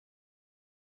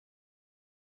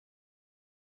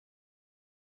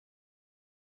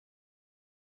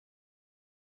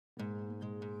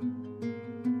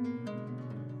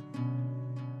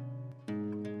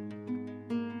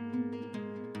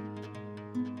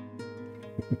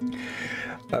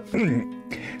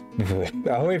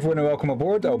Ahoy everyone and welcome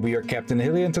aboard. I'll be your Captain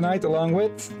Hillyan tonight along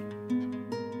with...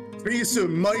 Peace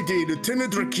and mighty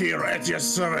Lieutenant Rakir at your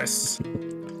service.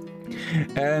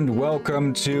 And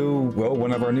welcome to, well,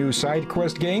 one of our new side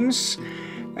quest games.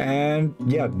 And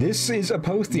yeah, this is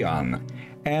Apotheon.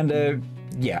 And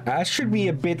yeah, as should be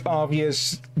a bit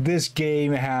obvious, this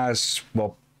game has,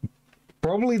 well,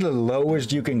 probably the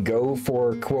lowest you can go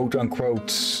for quote-unquote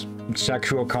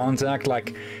sexual contact.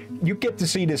 Like, you get to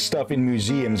see this stuff in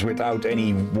museums without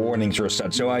any warnings or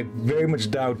such, so I very much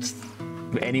doubt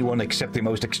anyone except the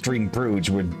most extreme prudes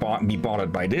would be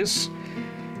bothered by this.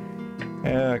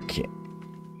 Okay.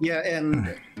 Yeah,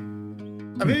 and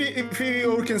I mean, if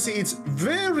you all can see, it's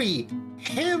very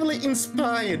heavily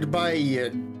inspired by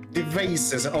the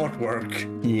vases artwork.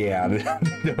 Yeah,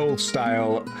 the whole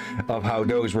style of how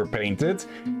those were painted.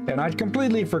 And I'd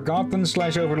completely forgotten /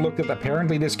 overlooked that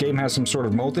apparently this game has some sort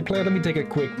of multiplayer. Let me take a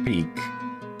quick peek.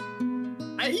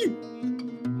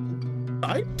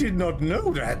 I did not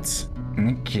know that.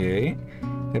 Okay.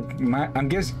 I'm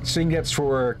guessing that's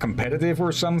for competitive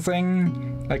or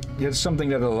something. Like, it's something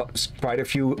that quite a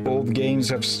few old games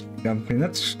have... I mean,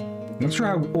 that's... I'm not sure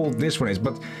how old this one is,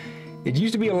 but it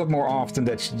used to be a lot more often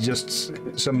that just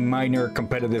some minor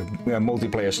competitive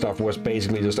multiplayer stuff was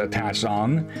basically just attached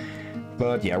on.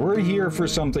 But yeah, we're here for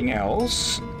something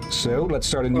else. So let's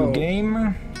start a new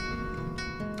game.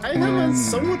 I have a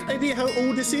somewhat idea how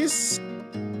old this is.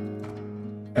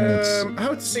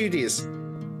 How to say this?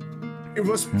 It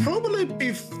was probably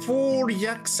before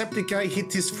Jacksepticeye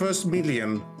hit his first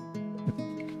million.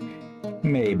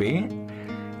 Maybe.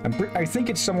 I think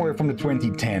it's somewhere from the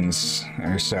 2010s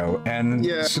or so, and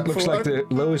yeah, it looks like the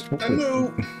lowest... I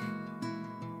know.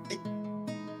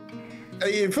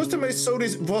 First time I saw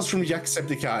this was from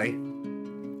Jacksepticeye.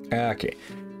 Okay.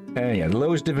 Yeah, the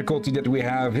lowest difficulty that we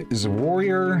have is a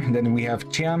warrior, then we have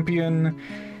champion,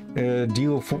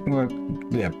 deal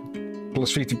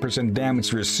plus 50%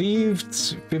 damage received,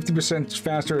 50%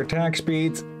 faster attack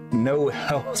speed. No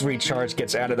health recharge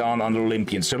gets added on the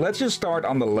Olympian. So let's just start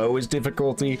on the lowest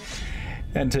difficulty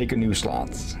and take a new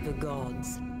slot. The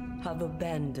gods have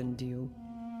abandoned you.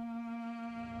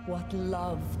 What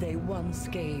love they once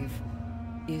gave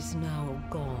is now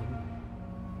gone.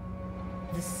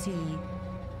 The sea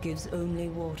gives only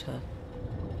water.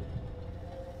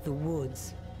 The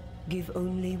woods give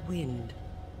only wind.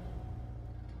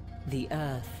 The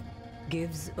earth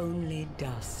gives only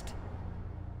dust.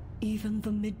 Even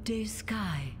the midday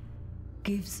sky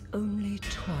gives only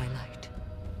twilight.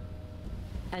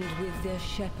 And with their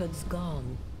shepherds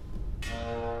gone,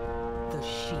 the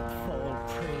sheep fall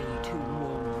prey to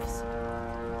wolves.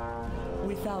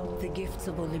 Without the gifts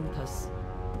of Olympus,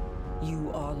 you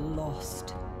are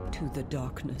lost to the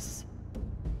darkness.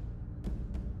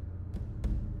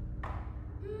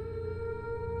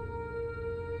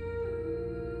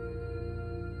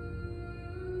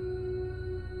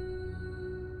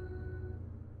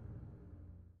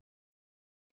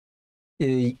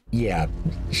 Yeah,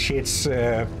 shit's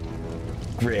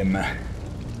grim.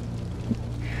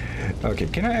 Okay,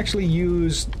 can I actually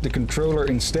use the controller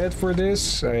instead for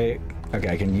this? Okay,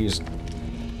 I can use...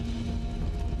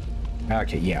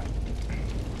 Okay, yeah.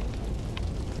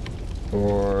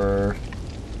 Or...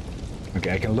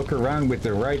 Okay, I can look around with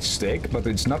the right stick, but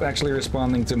it's not actually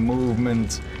responding to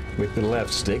movement with the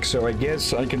left stick, so I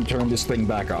guess I can turn this thing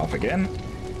back off again.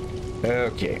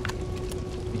 Okay.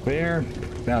 There.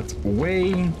 That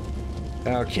way.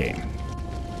 Okay.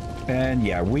 And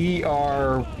yeah, we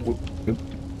are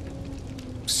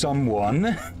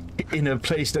someone in a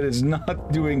place that is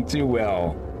not doing too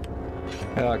well.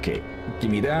 Okay, give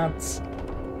me that.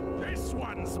 This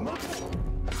one's mine.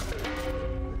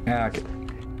 Okay.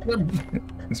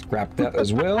 Let's grab that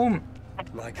as well.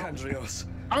 Lycandrios.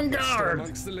 On guard!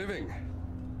 Amongst the living.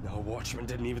 Our watchmen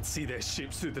didn't even see their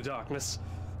ships through the darkness.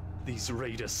 These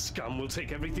raider scum will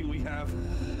take everything we have.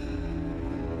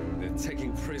 They're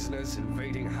taking prisoners,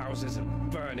 invading houses, and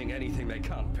burning anything they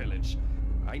can't pillage.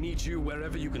 I need you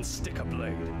wherever you can stick a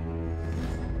blade.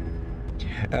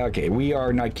 Okay, we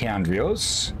are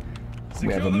Lycandrios.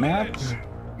 We have a map.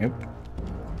 Yep.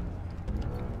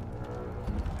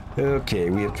 Okay,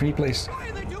 we have 3 places. Why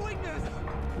are they doing this?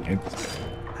 Yep.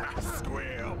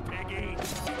 Squeal, piggy,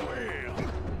 squeal.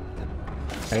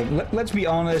 Let's be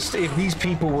honest, if these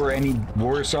people were any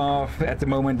worse off at the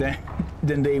moment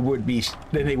then they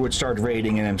would start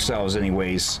raiding themselves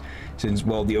anyways, since,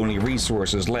 well, the only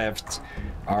resources left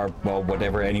are, well,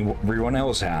 whatever everyone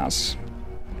else has.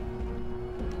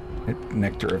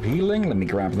 Nectar of healing, let me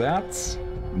grab that.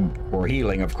 Or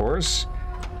healing, of course.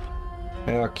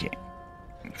 Okay.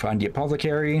 Find the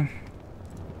apothecary.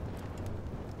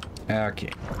 Okay,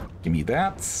 give me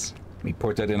that. We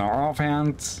put that in our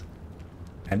offhand.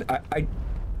 And I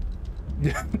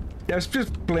there's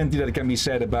just plenty that can be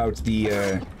said about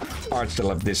the art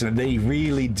style of this, and they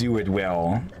really do it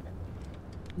well.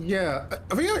 Yeah,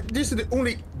 I think this is the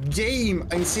only game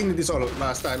I've seen this all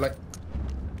last time. Like,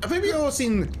 have you all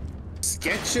seen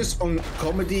sketches on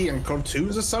comedy and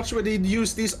cartoons and such where they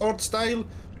use this art style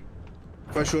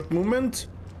for a short moment?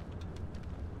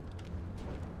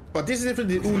 But this is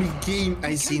definitely the only game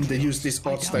I've seen that use this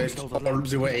art style all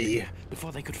the way.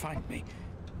 Before they could find me.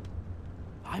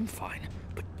 I'm fine,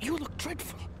 but you look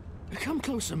dreadful. Come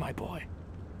closer, my boy.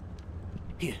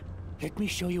 Here, let me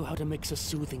show you how to mix a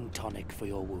soothing tonic for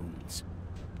your wounds.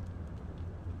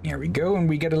 Here we go, and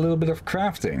we get a little bit of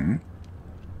crafting.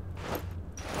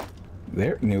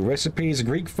 There, new recipes,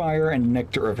 Greek fire and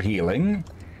nectar of healing.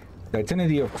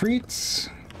 Vitality of Crete.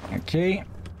 Okay.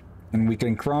 And we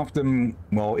can craft them,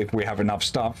 well, if we have enough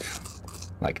stuff.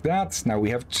 Like that. Now we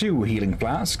have 2 healing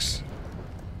flasks.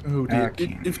 Oh dear.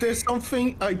 Okay. If there's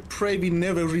something I pray we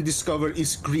never rediscover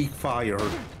is Greek fire.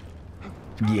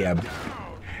 Yeah.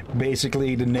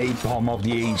 Basically the napalm of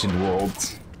the ancient world.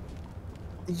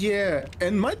 Yeah,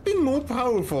 and might be more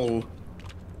powerful.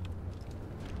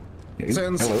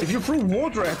 Since Hello. if you throw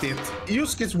water at it, it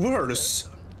just gets worse.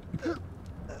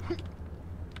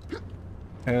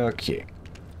 Okay.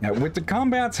 Now with the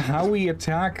combat, how we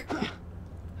attack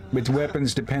with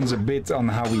weapons depends a bit on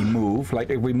how we move. Like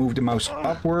if we move the mouse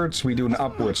upwards, we do an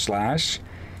upward slash.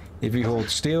 If you hold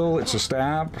still, it's a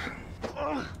stab.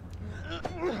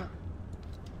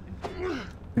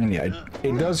 And yeah,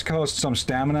 it does cost some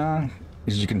stamina,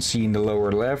 as you can see in the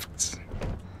lower left.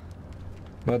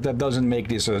 But that doesn't make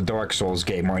this a Dark Souls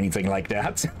game or anything like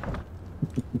that.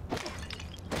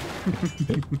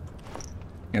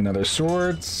 Another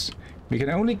sword. We can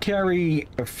only carry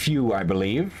a few, I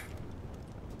believe.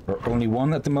 Or only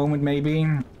one at the moment, maybe.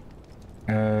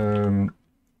 Actually,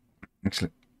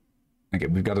 okay,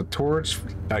 we've got a torch.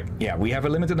 Yeah, we have a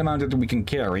limited amount that we can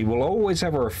carry. We'll always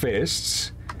have our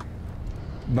fists.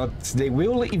 But they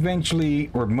will eventually,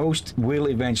 or most will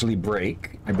eventually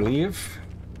break, I believe.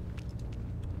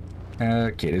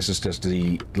 Okay, this is just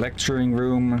the lecturing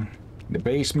room, the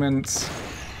basement.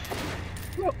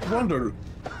 I wonder,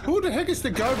 who the heck is the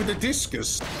guy with the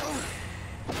discus?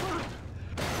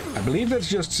 I believe that's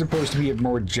just supposed to be a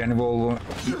more general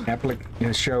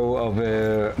show of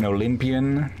an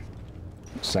Olympian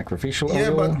sacrificial Yeah,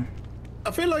 oil. but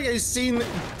I feel like I've seen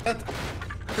that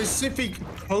specific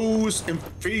pose and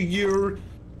figure,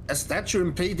 a statue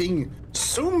and painting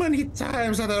so many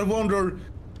times that I wonder,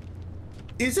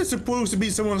 is it supposed to be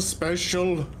someone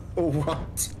special or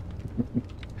what?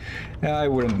 I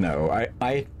wouldn't know.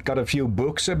 I got a few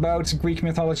books about Greek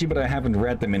mythology, but I haven't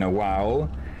read them in a while.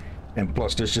 And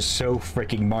plus, there's just so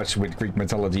freaking much with Greek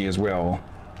mythology as well.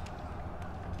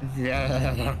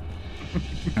 Yeah.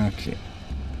 Okay.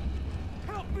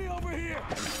 Help me over here!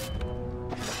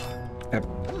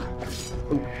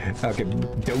 Okay,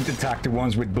 don't attack the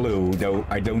ones with blue, though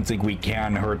I don't think we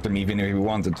can hurt them even if we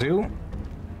wanted to.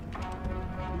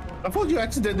 I thought you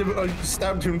accidentally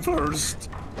stabbed him first.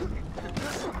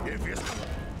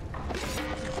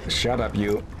 Shut up,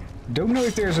 you. Don't know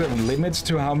if there's a limit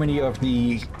to how many of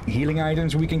the healing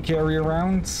items we can carry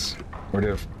around, or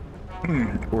the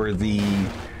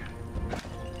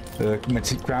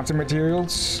crafting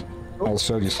materials.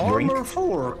 Also, just drink. Armor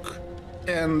fork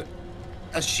and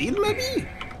a shield, maybe?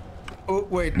 Oh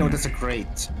wait, no, that's a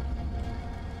crate.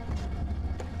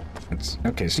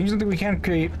 Okay, seems that we can't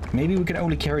carry. Maybe we can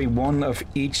only carry one of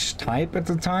each type at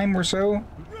a time or so.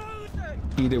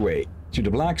 Either way, to the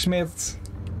blacksmith.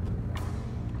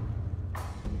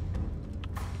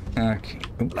 Okay.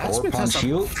 Blacksmith has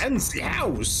shield. a fancy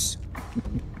house.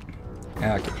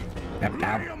 Okay.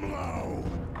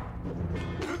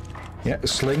 Yeah,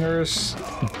 slingers.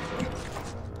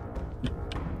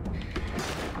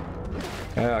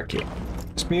 Okay.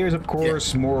 Spears, of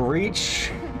course, more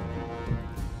reach.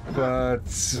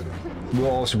 But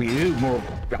we'll also be more.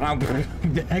 What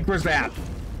the heck was that?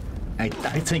 I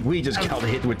think we just got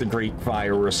hit with the Greek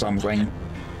fire or something.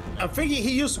 I think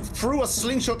he just threw a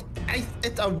slingshot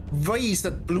at a vase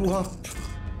that blew up.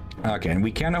 Okay, and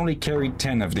we can only carry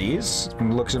 10 of these, from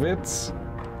the looks of it.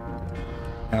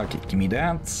 Okay, give me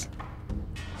that.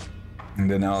 And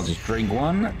then I'll just drink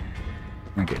one.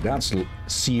 Okay, that's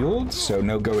sealed, so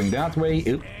no going that way.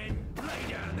 Oop. I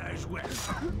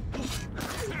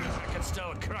can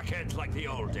still crackheads like the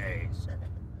old days.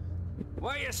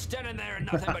 Why are you standing there in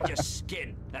nothing but your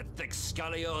skin? That thick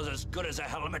skull of yours as good as a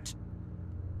helmet.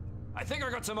 I think I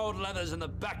got some old leathers in the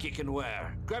back you can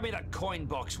wear. Grab me that coin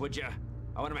box, would you?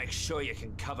 I want to make sure you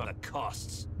can cover the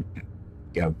costs.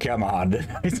 Oh, come on.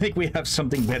 I think we have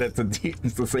something better to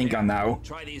think on now.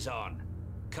 Try these on.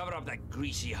 Cover up that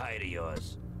greasy hide of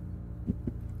yours.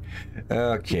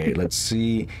 Okay, let's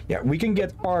see. Yeah, we can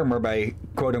get armor by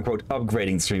quote-unquote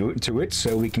upgrading to it,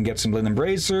 so we can get some linen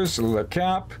bracers, a leather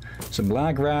cap, some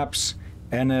lag wraps,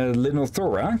 and a linen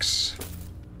thorax.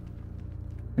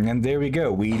 And there we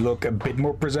go. We look a bit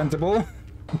more presentable.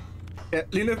 Yeah,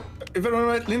 if I remember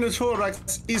right, linen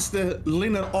thorax is the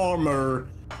linen armor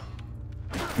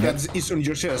that is on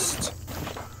your chest.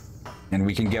 And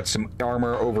we can get some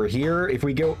armor over here. If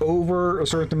we go over a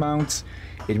certain amount,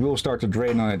 it will start to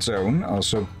drain on its own.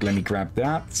 Also, let me grab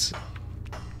that.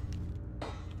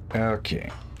 Okay.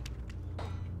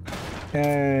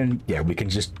 And yeah, we can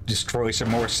just destroy some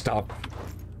more stuff.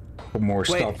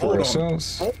 Stuff for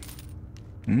ourselves.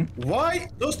 Why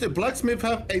does the blacksmith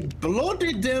have a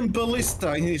bloody damn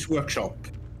ballista in his workshop?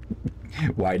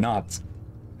 Why not?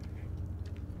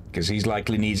 Because he's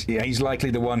likely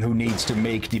the one who needs to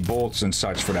make the bolts and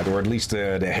such for that, or at least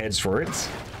the heads for it.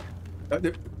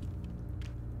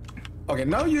 Okay,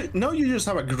 now you just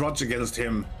have a grudge against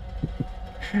him.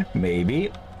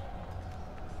 Maybe.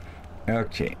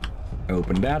 Okay,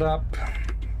 open that up.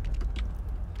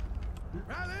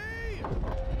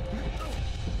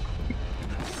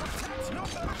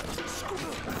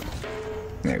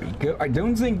 There we go. I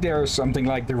don't think there's something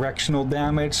like directional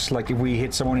damage. Like if we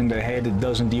hit someone in the head, it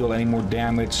doesn't deal any more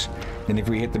damage than if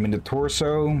we hit them in the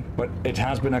torso. But it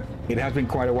has been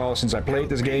quite a while since I played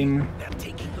this game. They're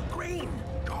taking the grain.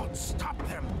 God, stop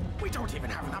them. We don't even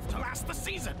have enough to last the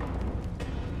season.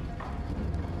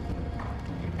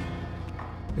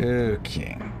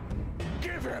 Okay.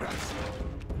 Give it up.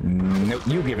 No,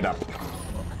 you give it up.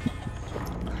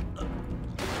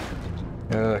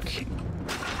 Okay.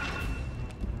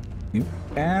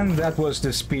 And that was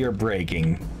the spear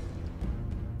breaking.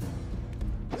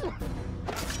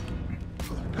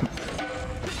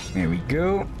 There we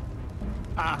go.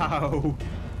 Ow.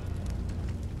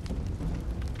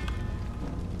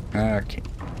 Okay.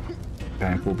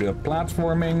 Time for a bit of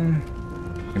platforming.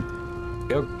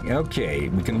 Okay,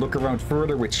 we can look around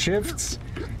further with shifts.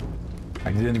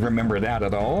 I didn't remember that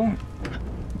at all.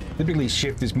 Typically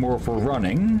shift is more for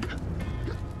running.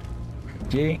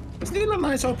 Okay. Still a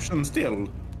nice option, still.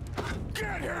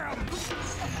 Get him!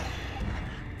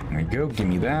 There we go, give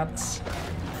me that.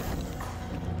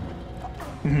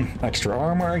 Extra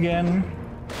armor again.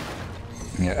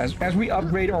 Yeah, as we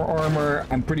upgrade our armor,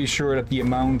 I'm pretty sure that the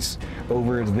amount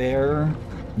over there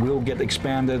will get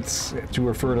expanded to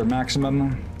a further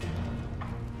maximum.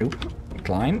 Oop,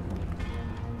 climb.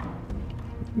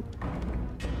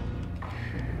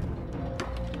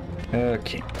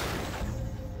 Okay.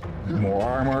 More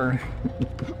armor.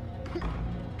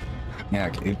 Yeah,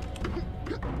 okay.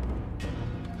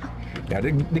 Yeah,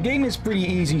 the game is pretty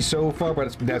easy so far,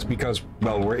 but that's because,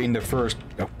 well, we're in the first...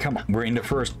 Oh, come on, we're in the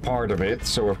first part of it,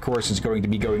 so of course it's going to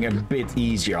be going a bit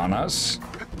easy on us.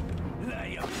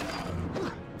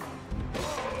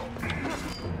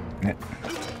 Yeah.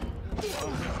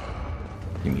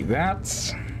 Give me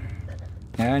that.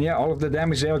 And yeah, all of the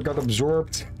damage there got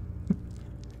absorbed.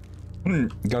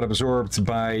 Got absorbed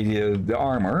by the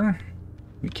armor.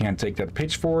 We can't take that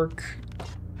pitchfork.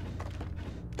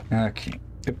 Okay.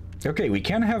 Okay, we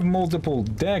can have multiple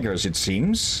daggers, it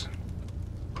seems.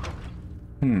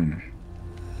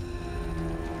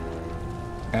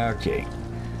 Okay.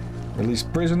 Release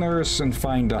prisoners and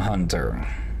find the hunter.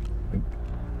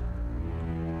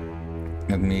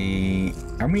 Let me...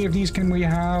 How many of these can we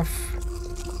have?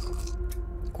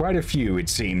 Quite a few, it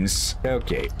seems.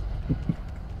 Okay.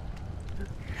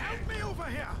 Help me over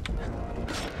here!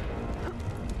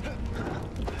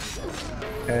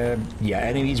 Yeah,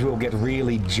 enemies will get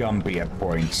really jumpy at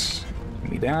points.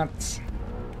 Give me that.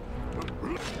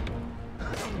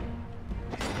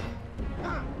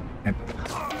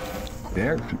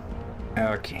 There.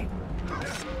 Okay.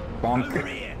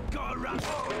 Bonk.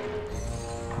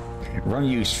 Run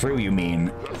you through, you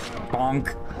mean?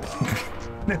 Bonk.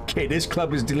 Okay, this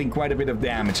club is dealing quite a bit of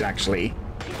damage, actually.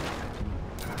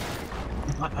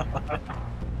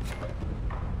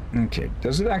 Okay,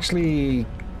 does it actually...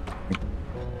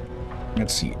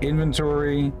 Let's see,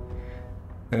 inventory.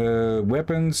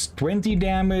 Weapons, 20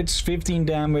 damage, 15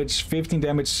 damage, 15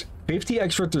 damage, 50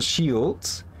 extra to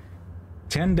shield,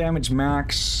 10 damage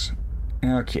max.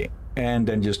 Okay, and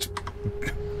then just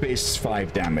fists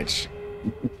 5 damage.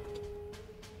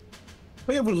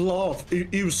 I would laugh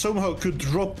if you somehow could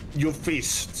drop your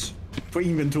fists for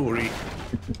inventory.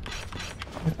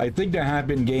 I think there have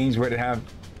been games where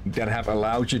that have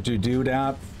allowed you to do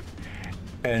that,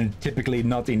 and typically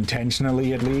not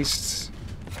intentionally, at least.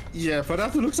 Yeah, but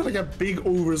that looks like a big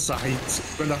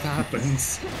oversight when that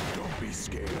happens. Don't be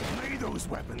scared. Lay those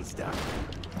weapons down.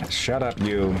 Shut up,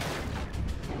 you.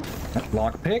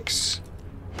 Lockpicks.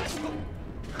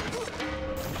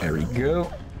 There we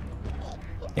go.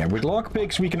 Yeah, with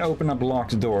lockpicks we can open up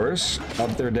locked doors,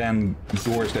 other than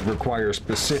doors that require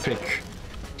specific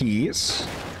keys.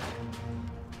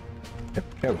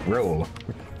 Oh, roll.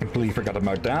 Completely forgot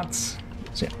about that.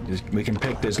 So yeah, we can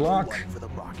pick this lock. For the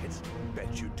rockets.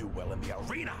 Bet you do well in the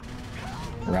arena.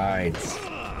 Right.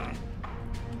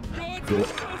 Cool.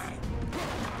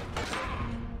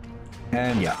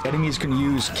 And yeah, enemies can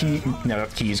use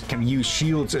can use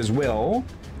shields as well.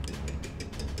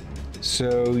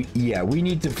 So yeah, we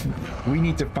need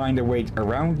to find a way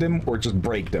around them or just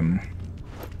break them.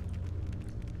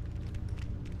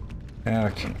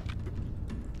 Okay.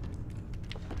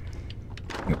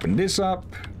 Open this up.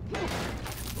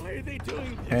 Why are they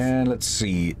doing this? And let's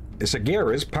see.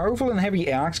 Sagaris, powerful and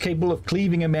heavy axe capable of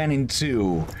cleaving a man in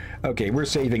two. Okay, we're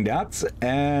saving that.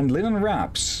 And linen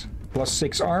wraps.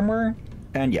 +6 armor.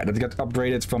 And yeah, that got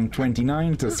upgraded from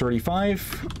 29 to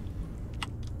 35.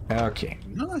 Okay.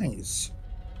 Nice.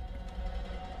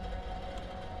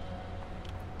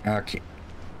 Okay.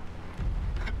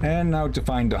 And now to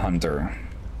find the hunter.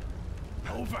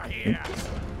 Over here.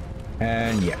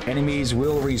 And yeah, enemies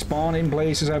will respawn in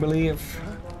places, I believe.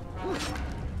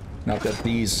 Not that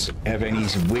these have any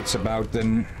wits about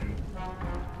them.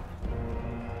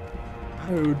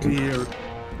 Oh dear.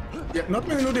 Yeah, not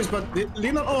many know this, but the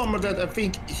linen armor that I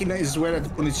think Hillyan is wearing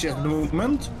on his chest at the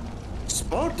moment,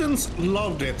 Spartans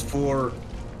loved it for...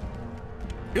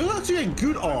 It was actually a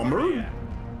good armor,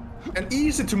 and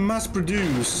easy to mass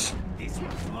produce.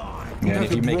 Yeah, and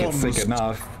if you make it thick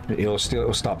enough, it'll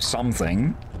still stop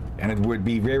something, and it would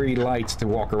be very light to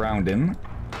walk around in.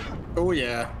 Oh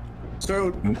yeah.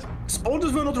 So,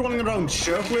 Spartans were not running around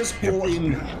shirtless or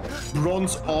in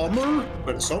bronze armor,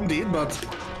 but some did, but...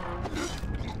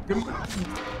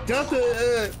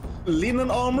 That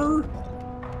linen armor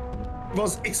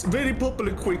was very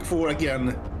popular quick for,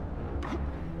 again,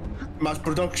 mass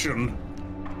production.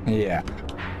 Yeah.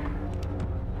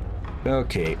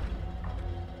 Okay.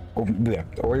 Oh, yeah.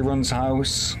 Oiron's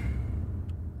house.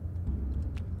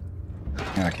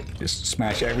 Okay, just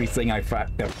smash everything I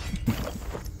found.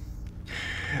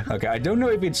 Okay, I don't know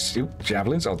if it's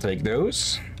javelins. I'll take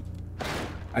those.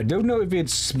 I don't know if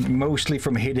it's mostly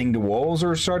from hitting the walls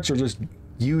or such, or just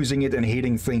using it and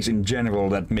hitting things in general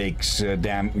that makes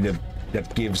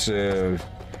that gives that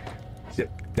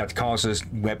causes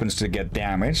weapons to get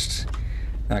damaged.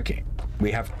 Okay, we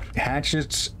have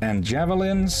hatchets and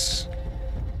javelins.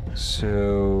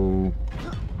 So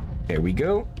there we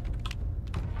go.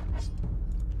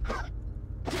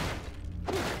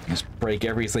 Let's break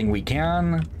everything we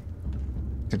can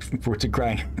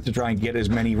to try and get as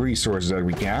many resources as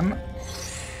we can.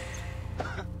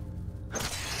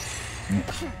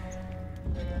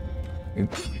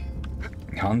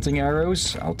 Hunting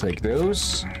arrows, I'll take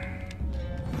those.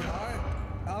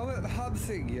 I went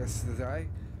hunting yesterday.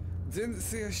 Didn't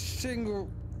see a single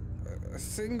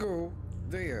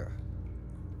deer.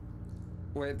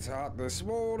 Went to hunt this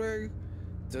morning.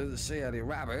 Didn't see any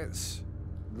rabbits.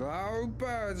 No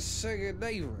birds singing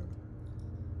either.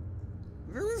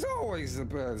 There was always the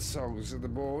bird songs in the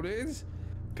mornings.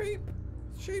 Peep,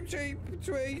 cheep, cheep,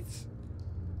 tweet.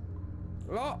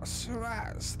 Lots of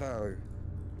rats though.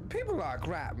 People like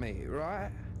rat meat,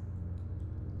 right?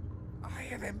 I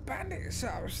hear them bandits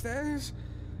upstairs.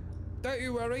 Don't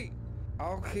you worry.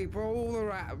 I'll keep all the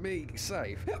rat meat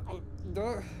safe.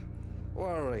 Don't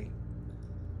worry.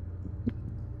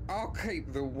 I'll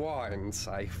keep the wine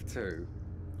safe too.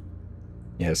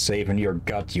 Yeah, saving your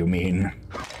gut, you mean?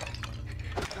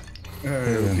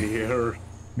 Oh dear.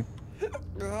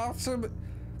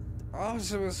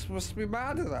 Artemis must be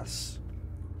mad at us.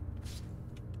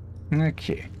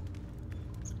 Okay.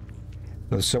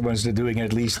 So someone's doing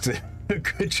at least a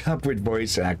good job with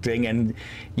voice acting, and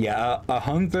yeah, a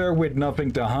hunter with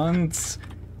nothing to hunt,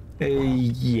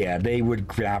 yeah, they would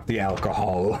grab the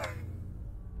alcohol.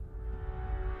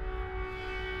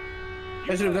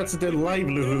 Actually, that's their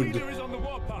livelihood.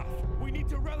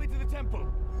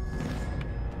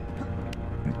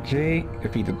 Okay,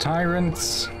 defeat the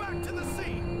tyrants.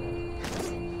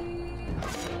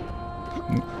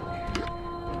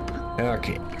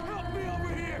 Okay.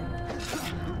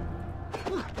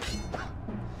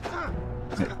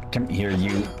 Come here,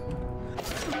 you.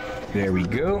 There we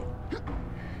go.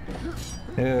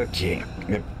 Okay.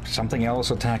 Yep. Something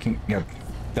else attacking. Yep.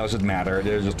 Doesn't matter.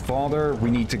 There's just father. We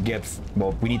need to get.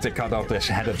 Well, we need to cut off the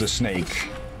head of the snake.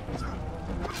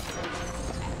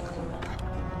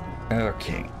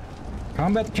 Okay.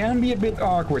 Combat can be a bit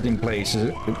awkward in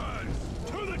places.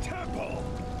 To the temple.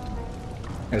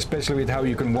 Especially with how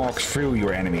you can walk through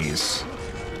your enemies.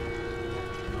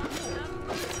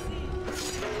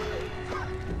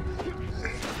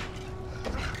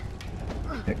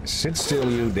 Sit still,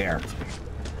 you there.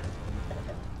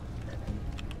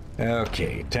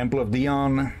 Okay, Temple of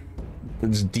Dion.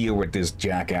 Let's deal with this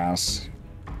jackass.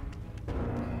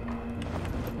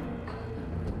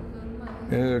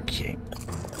 Okay.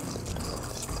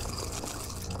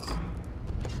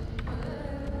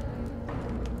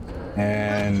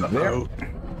 And there.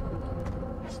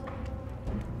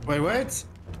 Wait.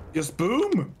 Just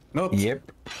boom? Not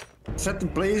Yep. set the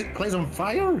place on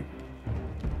fire?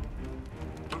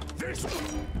 This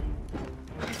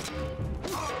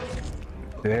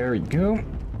There we go.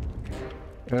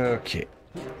 Okay.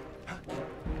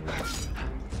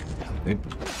 Give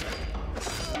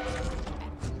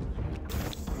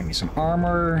me some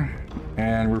armor.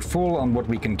 And we're full on what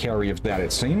we can carry of that,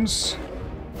 it seems.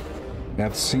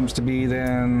 That seems to be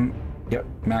then... Yep,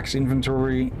 max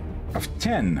inventory of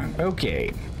 10.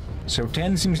 Okay. So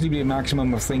 10 seems to be a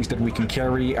maximum of things that we can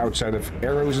carry outside of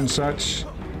arrows and such.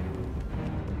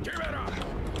 give it up.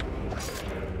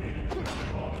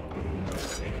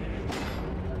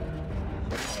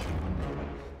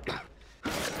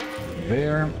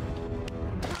 There.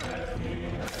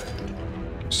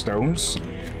 Stones.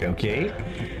 Okay.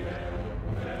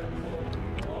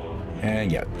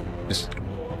 And yeah, just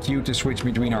Q to switch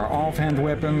between our offhand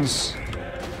weapons.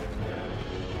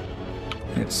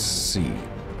 Let's see.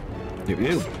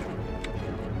 Ew.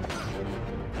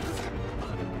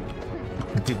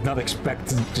 Did not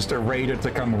expect just a raider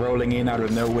to come rolling in out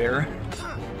of nowhere.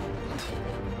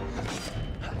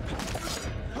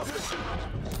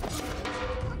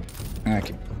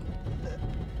 Okay.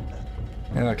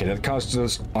 Okay, that cost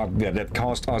us. That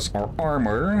cost us our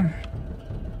armor,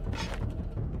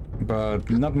 but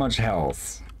not much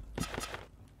health.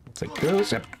 It's like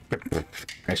goes.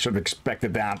 I should have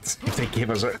expected that if they give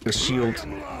us a shield.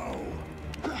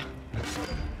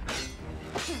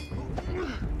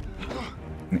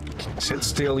 Sit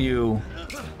still, you.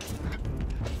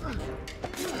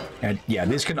 And yeah,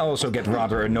 this can also get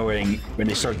rather annoying when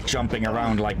they start jumping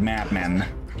around like madmen.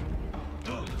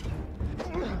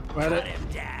 Well,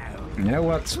 You know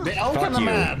what? they all Fuck kinda you.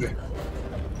 mad.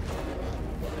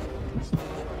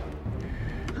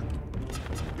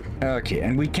 Okay,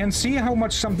 and we can see how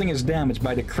much something is damaged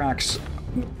by the cracks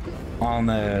on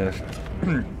the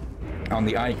on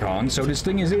the icon. So this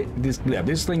thing is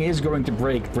this thing is going to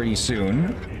break pretty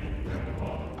soon.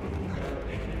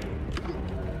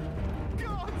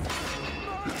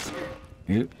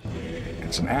 Yep.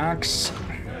 It's an axe.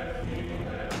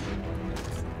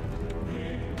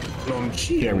 Long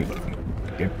There we shield.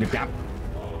 go. Yep.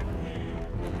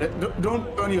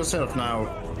 Don't burn yourself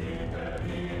now.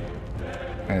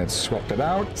 Let's swap that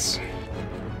out.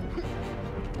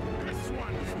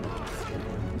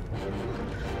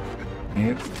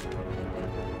 Yep.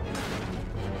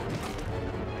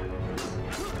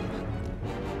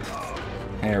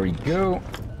 There we go.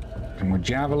 Some more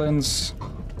javelins.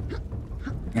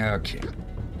 Okay.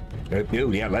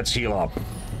 Oh, yeah, let's heal up.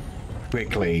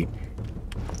 Quickly.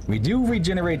 We do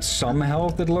regenerate some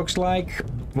health, it looks like,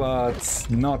 but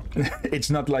not. It's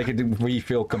not like it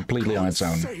refill completely on its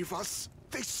own. Save us.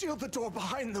 They sealed the door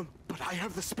behind them, but I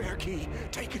have the spare key.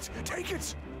 Take it. Take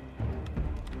it.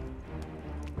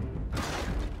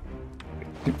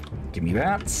 Give me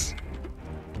that.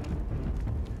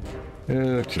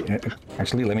 Okay.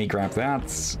 Actually, let me grab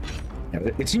that. Yeah,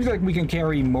 it seems like we can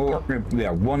carry more.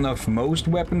 One of most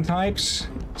weapon types.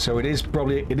 So it is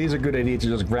a good idea to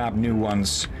just grab new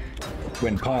ones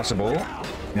when possible.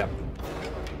 Yep.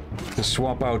 To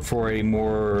swap out for a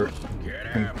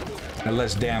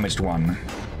less damaged one.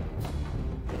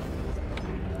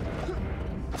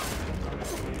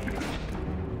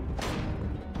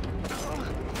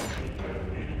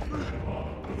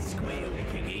 Squeal,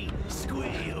 piggy,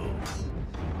 squeal.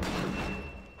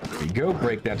 There you go,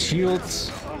 break that shield.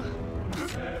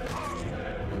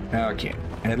 Okay,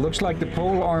 and it looks like the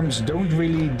pole arms don't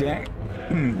really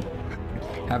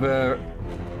have a...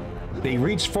 They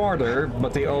reach farther,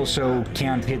 but they also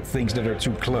can't hit things that are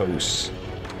too close.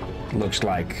 Looks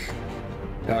like.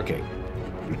 Okay.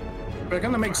 That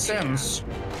kinda makes sense.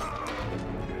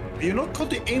 You're not caught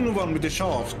the in one with the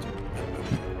shaft.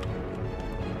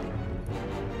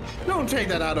 Don't take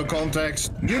that out of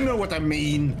context. You know what I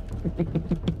mean.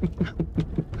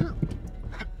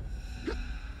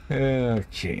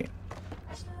 Okay.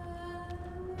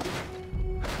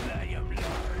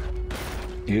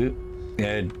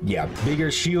 Yeah,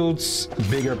 bigger shields,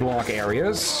 bigger block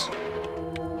areas.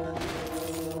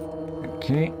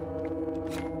 Okay.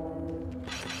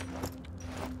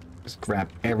 Just grab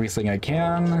everything I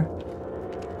can.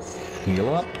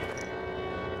 Heal up.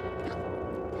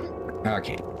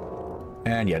 Okay.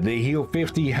 And yeah, they heal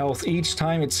 50 health each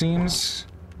time, it seems.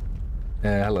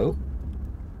 Hello.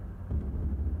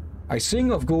 I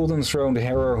sing of golden throned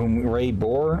Hera whom Ray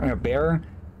bear.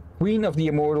 Queen of the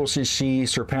immortals is she,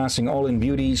 surpassing all in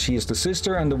beauty. She is the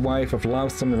sister and the wife of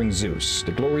loud thundering Zeus,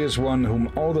 the glorious one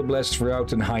whom all the blessed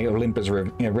throughout in high Olympus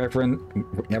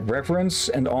reverence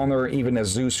and honor, even as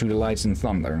Zeus who delights in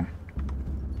thunder.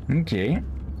 Okay.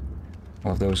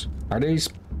 All of those. Are these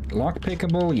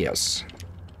lockpickable? Yes.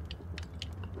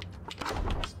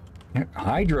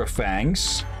 Hydra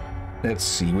fangs. Let's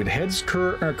see. With heads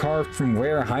carved from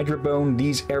rare Hydra bone,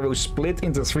 these arrows split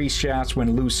into 3 shafts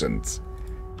when loosened.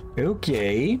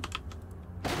 Okay.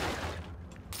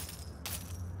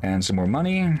 And some more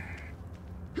money.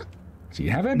 See,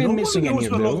 have I been missing any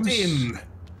of those?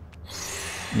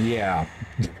 Yeah.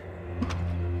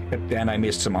 And I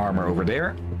missed some armor over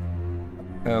there.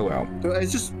 Oh well. I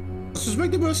just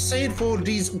suspect they were saved for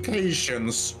these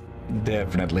occasions.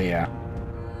 Definitely, yeah.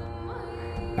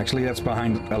 Actually, that's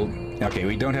behind... okay,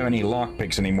 we don't have any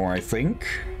lockpicks anymore, I think.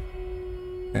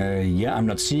 Yeah, I'm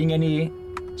not seeing any.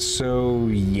 So,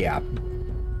 yeah.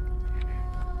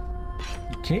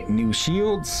 Okay, new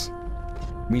shields.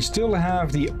 We still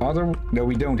have the other... No,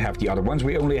 we don't have the other ones.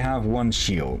 We only have 1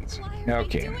 shield.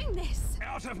 Okay.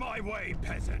 Out of my way,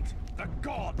 peasant. The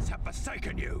gods have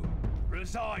forsaken you.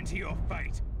 Resign to your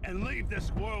fate and leave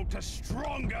this world to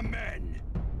stronger men.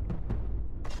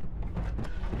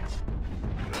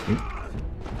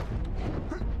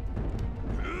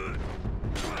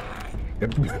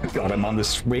 Got him on the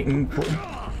swing.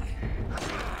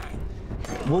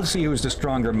 We'll see who's the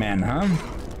stronger man, huh?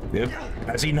 Yep.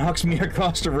 As he knocks me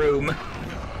across the room.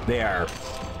 There.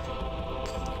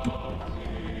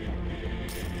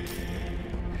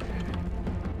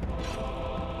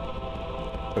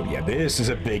 Oh yeah, this is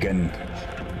a big one.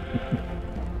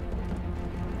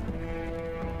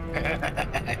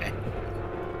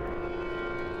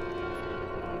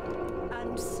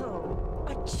 And so,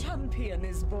 a champion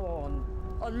is born.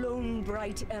 A lone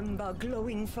bright ember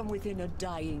glowing from within a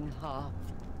dying hearth.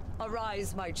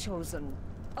 Arise, my chosen.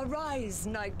 Arise,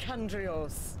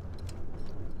 Nicandrios.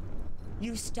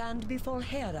 You stand before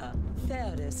Hera,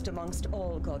 fairest amongst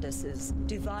all goddesses,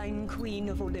 divine queen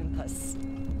of Olympus.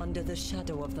 Under the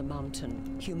shadow of the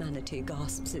mountain, humanity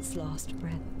gasps its last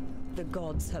breath. The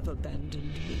gods have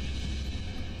abandoned you.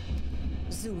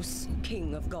 Zeus,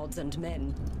 king of gods and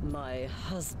men, my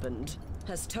husband,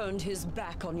 has turned his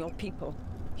back on your people.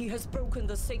 He has broken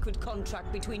the sacred contract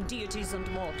between deities and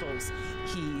mortals.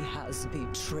 He has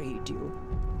betrayed you.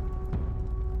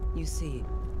 You see,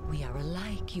 we are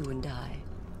alike, you and I.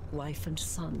 Wife and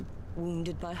son,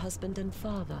 wounded by husband and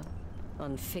father.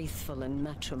 Unfaithful in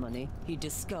matrimony, he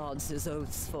discards his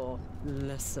oaths for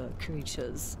lesser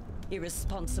creatures.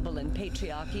 Irresponsible in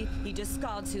patriarchy, he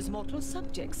discards his mortal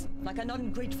subjects, like an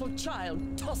ungrateful child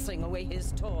tossing away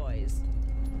his toys.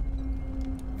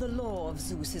 The law of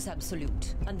Zeus is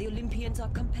absolute, and the Olympians are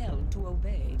compelled to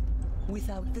obey.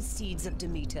 Without the seeds of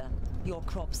Demeter, your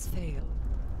crops fail.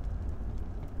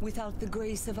 Without the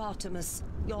grace of Artemis,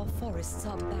 your forests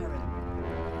are barren.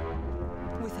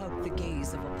 Without the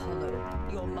gaze of Apollo,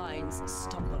 your minds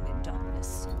stumble in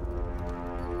darkness.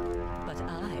 But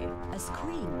I, as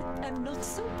queen, am not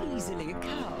so easily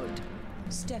cowed.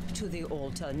 Step to the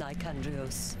altar,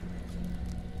 Nicandrios.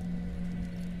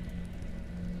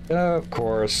 Of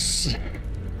course.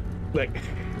 Like,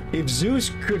 if Zeus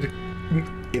could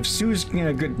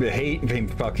behave him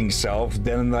fucking self,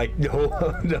 then like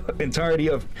the entirety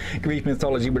of Greek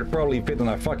mythology would probably fit on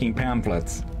a fucking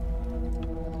pamphlet.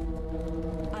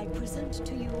 I present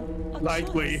to you a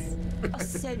Likely. choice.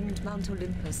 Ascend Mount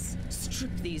Olympus,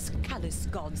 strip these callous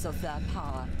gods of their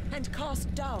power, and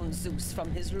cast down Zeus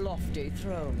from his lofty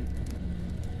throne.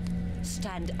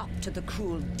 Stand up to the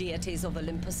cruel deities of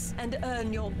Olympus and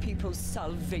earn your people's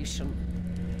salvation.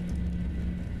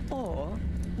 Or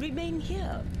remain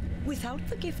here, without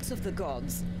the gifts of the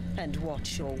gods, and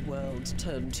watch your world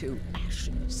turn to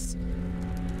ashes.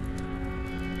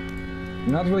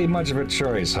 Not really much of a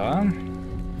choice, huh?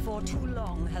 For too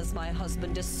long has my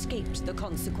husband escaped the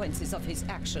consequences of his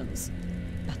actions.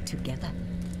 But together,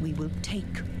 we will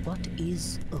take what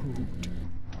is owed.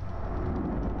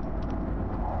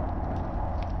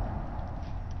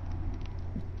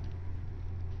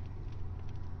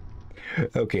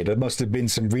 Okay, that must have been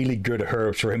some really good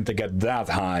herbs for him to get that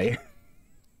high.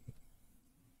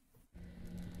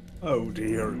 Oh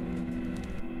dear.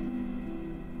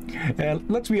 And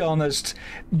let's be honest,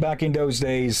 back in those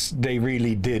days, they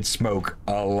really did smoke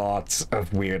a lot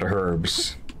of weird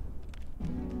herbs.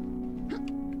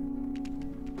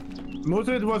 Most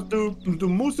of it was to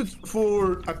use it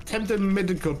for attempted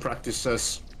medical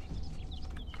practices.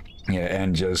 Yeah,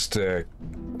 and just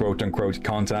quote-unquote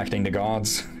contacting the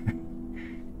gods.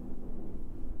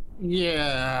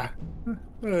 Yeah.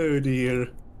 Oh dear.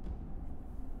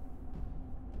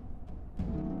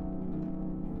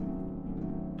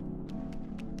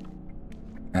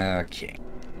 Okay.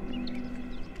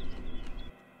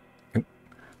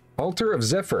 Altar of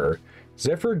Zephyr.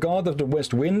 Zephyr, god of the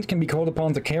west wind, can be called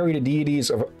upon to carry the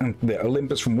deities of the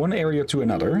Olympus from one area to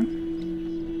another.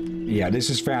 Yeah, this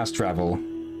is fast travel.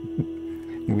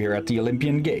 We are at the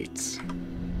Olympian Gates.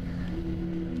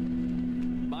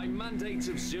 By mandate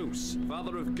of Zeus,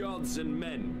 father of gods and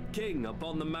men, king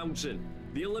upon the mountain,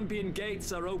 the Olympian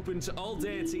Gates are open to all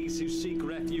deities who seek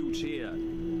refuge here.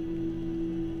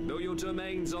 Though your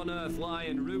domains on earth lie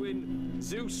in ruin,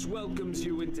 Zeus welcomes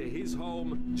you into his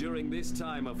home during this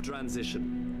time of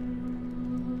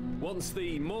transition. Once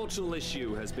the mortal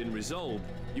issue has been resolved,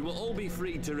 you will all be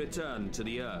free to return to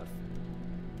the earth.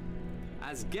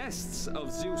 As guests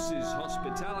of Zeus's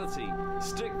hospitality,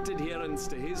 strict adherence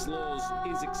to his laws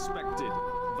is expected.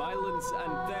 Violence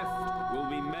and theft will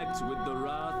be met with the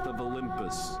wrath of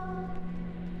Olympus.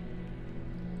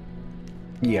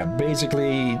 Yeah,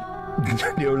 basically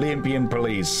the Olympian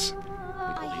police. With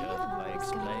all the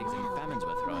earthquakes, plagues, and famines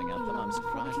we're throwing at them, I'm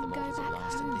surprised the mortals have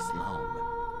lasted this long.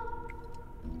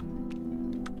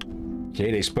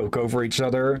 Okay, they spoke over each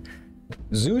other.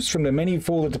 Zeus, from the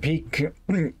many-folded peak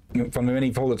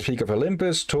of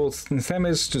Olympus, told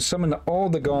Themis to summon all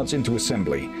the gods into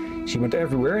assembly. She went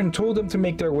everywhere and told them to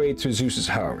make their way to Zeus's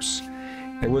house.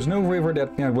 There was no river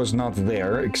that was not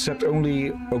there, except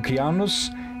only Oceanus.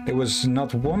 There was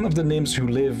not one of the nymphs who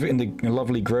live in the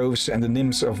lovely groves, and the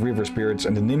nymphs of river spirits,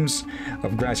 and the nymphs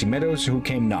of grassy meadows who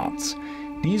came not.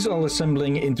 These all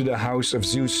assembling into the house of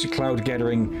Zeus, cloud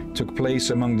gathering took place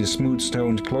among the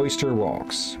smooth-stoned cloister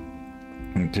walks.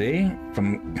 Okay,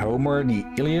 from Homer, the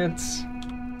Iliad.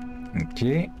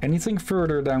 Okay, anything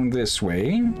further down this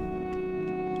way?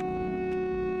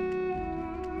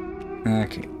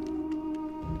 Okay.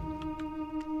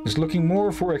 Just looking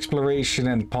more for exploration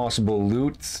and possible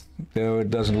loot, though it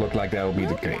doesn't look like that will be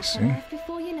the case.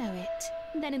 Before you know it,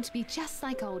 then it'll be just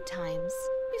like old times,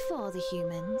 before the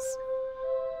humans.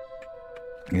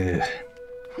 Ugh.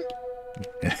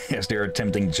 Yes, they're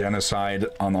attempting genocide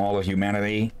on all of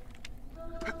humanity.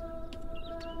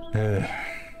 Yeah,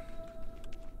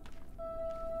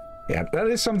 that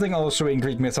is something also in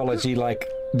Greek mythology, like,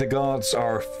 the gods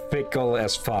are fickle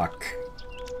as fuck.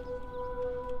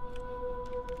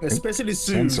 Especially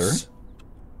Zeus. Sensor.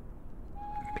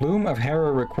 Plume of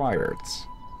Hera required.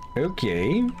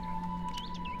 Okay.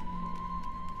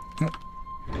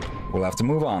 We'll have to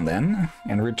move on then,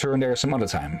 and return there some other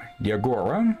time. The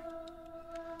Agora.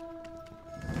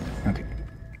 Okay.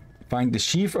 Find the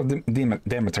sheaf of the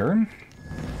Demeter.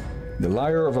 The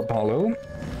lyre of Apollo.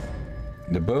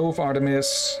 The bow of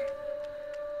Artemis.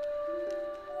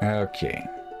 Okay.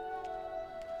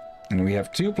 And we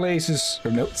have 2 places,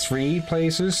 or no, 3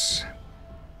 places.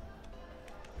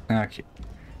 Okay.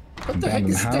 What the heck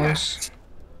is house.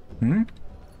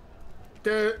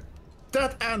 That?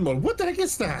 That animal, what the heck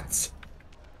is that?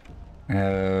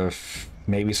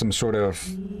 Maybe some sort of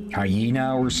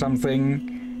hyena or something.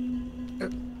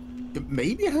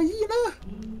 Maybe a hyena?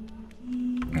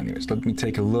 Anyways, let me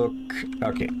take a look.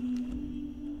 Okay.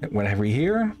 What have we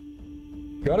here?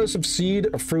 Goddess of seed,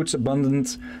 of fruits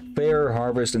abundant, fair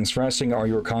harvest and threshing are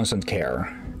your constant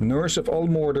care. Nurse of all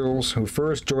mortals, who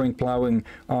first joined plowing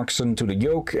oxen to the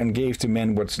yoke and gave to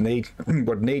men what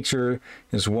nature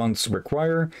is wants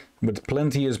require, with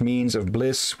plenteous means of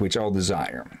bliss which all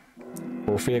desire.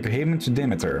 Or for him to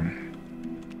Demeter.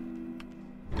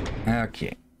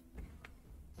 Okay.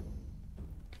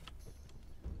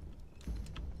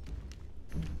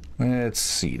 Let's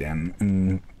see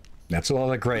then. That's a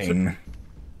lot of grain.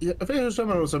 Yeah, I think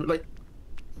someone was like,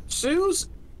 Zeus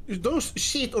does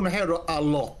shit on Hera a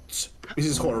lot, which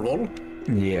is horrible.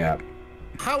 Yeah.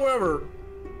 However,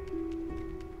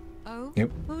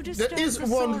 there is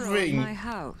one thing. My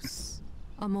house,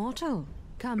 a mortal,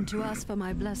 come to ask for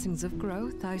my blessings of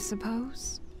growth, I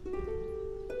suppose.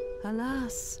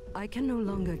 Alas, I can no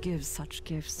longer give such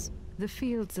gifts. The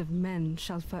fields of men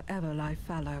shall forever lie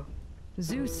fallow.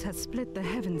 Zeus has split the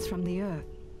heavens from the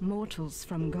earth, mortals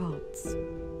from gods.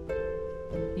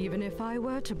 Even if I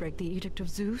were to break the edict of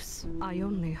Zeus, I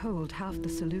only hold half the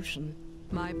solution.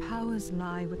 My powers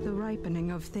lie with the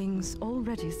ripening of things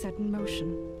already set in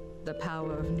motion. The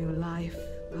power of new life,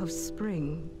 of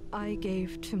spring, I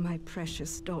gave to my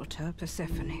precious daughter,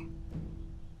 Persephone.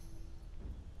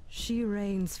 She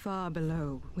reigns far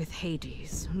below with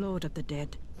Hades, Lord of the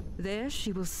Dead. There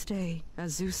she will stay,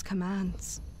 as Zeus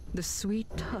commands. The sweet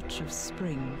touch of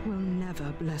spring will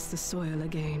never bless the soil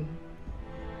again.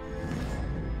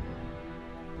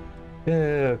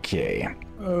 Okay.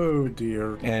 Oh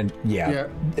dear. And yeah.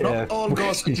 Not all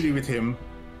gods agree with him.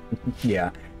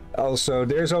 Yeah. Also,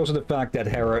 there's also the fact that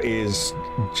Hera is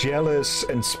jealous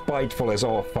and spiteful as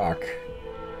all fuck.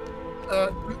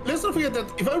 Let's not forget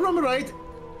that, if I remember right,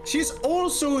 she's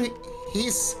also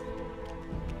his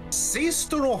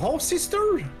sister or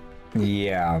half-sister?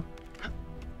 Yeah.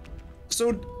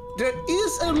 So there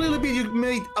is a little bit you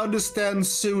may understand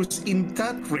Zeus in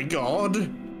that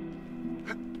regard.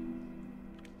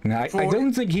 I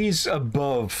don't think he's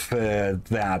above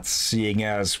that, seeing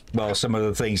as, well, some of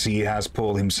the things he has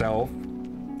pulled himself.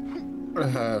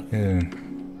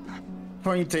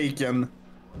 Point taken.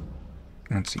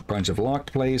 Let's see, bunch of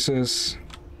locked places.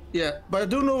 Yeah, but I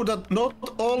do know that not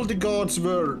all the gods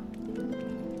were...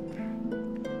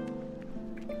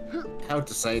 How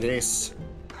to say this?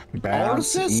 Bad,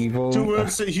 evil.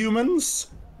 Towards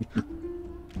humans.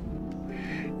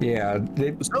 Yeah,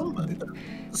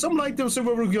 some like them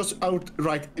were just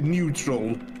outright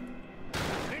neutral.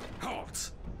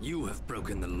 Halt! You have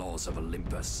broken the laws of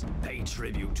Olympus. Pay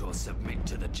tribute or submit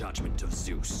to the judgment of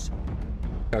Zeus.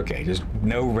 Okay, just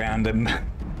no random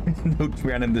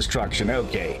destruction.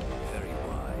 Okay. Very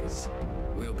wise.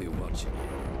 We'll be watching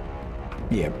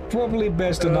you. Yeah, probably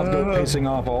best to not go pissing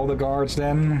off all the guards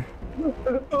then.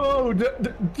 Oh,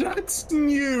 that's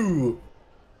new.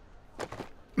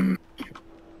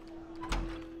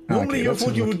 Normally, I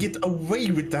thought you would get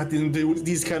away with that in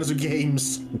these kinds of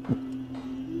games.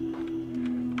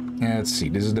 Let's see,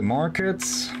 this is the market.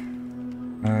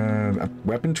 A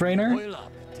weapon trainer. Oil up.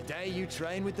 Today you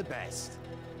train with the best.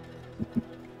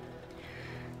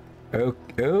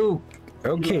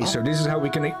 Okay, so this is how we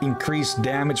can increase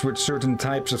damage with certain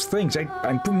types of things.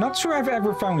 I'm not sure I've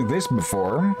ever found this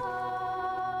before.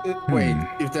 Wait,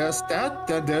 if there's that,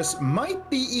 then there's might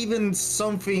be even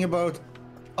something about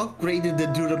upgrading the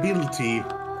durability.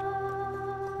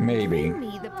 Maybe. Bring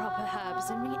me the proper herbs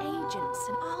and reagents,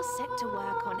 and I'll set to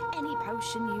work on any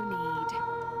potion you need.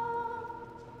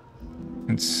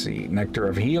 Let's see, Nectar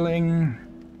of Healing.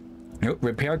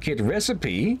 Repair kit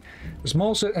recipe. A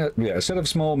small set, a set of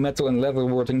small metal and leather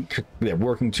working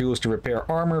tools to repair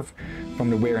armor from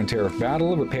the wear and tear of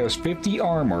battle. Repairs 50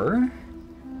 armor.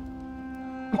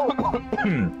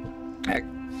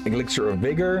 Elixir of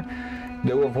Vigor.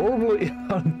 Though of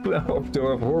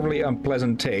horribly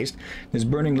unpleasant taste, this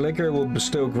burning liquor will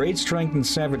bestow great strength and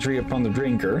savagery upon the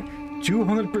drinker.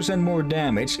 200% more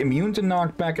damage, immune to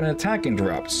knockback and attack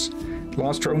interrupts.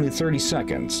 Lasts for only 30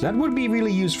 seconds. That would be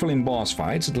really useful in boss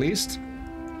fights, at least.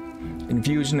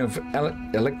 Infusion of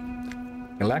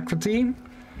alacrity.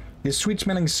 This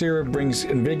sweet-smelling syrup brings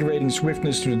invigorating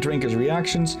swiftness to the drinker's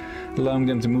reactions, allowing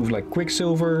them to move like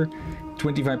Quicksilver.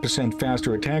 25%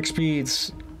 faster attack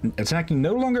speeds. Attacking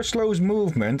no longer slows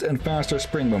movement and faster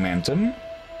sprint momentum.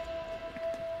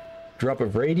 Drop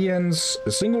of Radiance.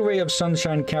 A single ray of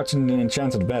sunshine captured in an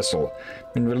enchanted vessel.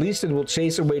 When released, it will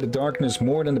chase away the darkness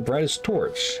more than the brightest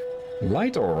torch.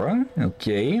 Light Aura.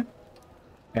 Okay.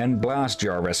 And Blast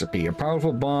Jar recipe. A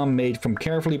powerful bomb made from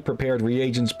carefully prepared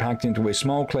reagents packed into a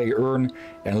small clay urn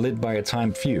and lit by a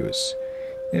timed fuse.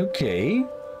 Okay.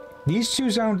 These two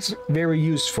sound very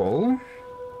useful.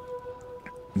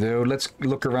 Though, let's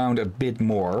look around a bit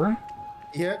more.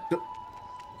 Yeah, the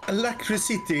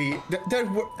electricity.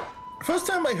 First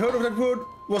time I heard of that word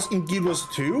was in Guild Wars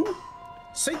 2.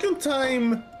 Second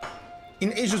time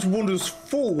in Age of Wonders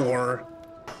 4.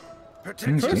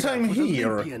 First time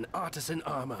here. Olympian artisan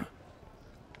armor.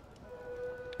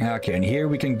 Okay, and here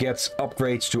we can get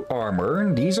upgrades to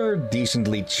armor. These are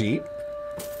decently cheap.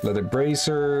 Leather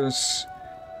bracers,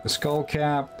 a skull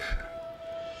cap,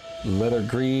 leather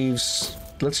greaves.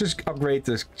 Let's just upgrade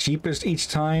the cheapest each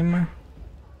time.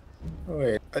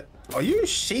 Wait, are you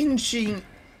changing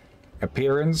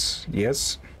appearance?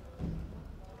 Yes.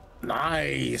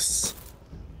 Nice.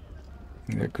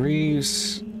 The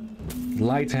greaves,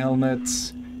 light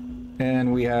helmets,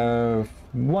 and we have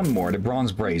one more, the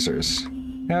bronze bracers.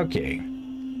 Okay.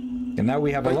 And now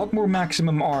we have a lot more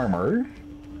maximum armor.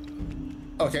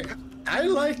 Okay, I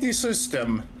like this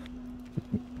system.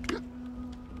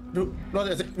 What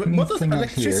is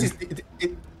electricity?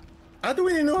 I don't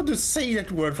really know how to say that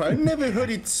word, for I never heard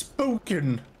it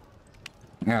spoken.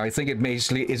 Yeah, I think it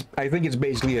basically is. I think it's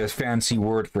basically a fancy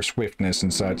word for swiftness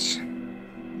and such.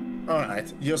 All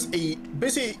right, just a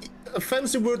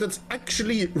fancy word that's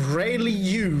actually rarely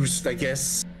used, I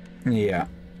guess. Yeah.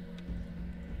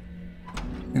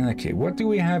 Okay, what do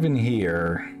we have in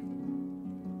here?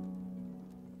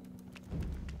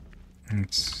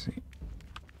 Let's see.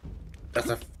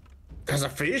 There's a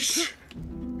fish?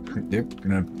 Yep,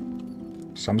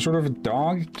 some sort of a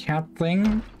dog cat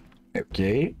thing.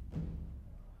 Okay.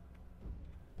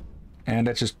 And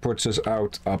that just puts us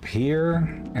out up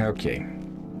here. Okay.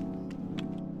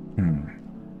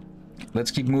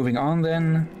 Let's keep moving on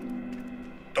then.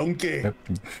 Donkey. Yep.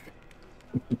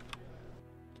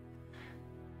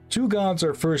 Two gods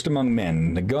are first among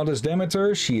men. The goddess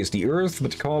Demeter, she is the earth,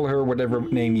 but call her whatever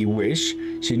name you wish.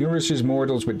 She nourishes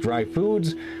mortals with dry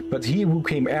foods, but he who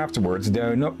came afterwards,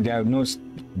 Dionysus,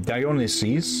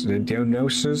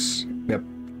 yep,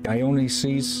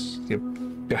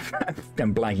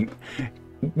 I'm blanking.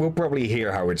 We'll probably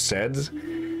hear how it's said.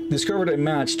 Discovered a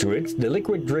match to it, the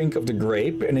liquid drink of the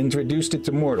grape, and introduced it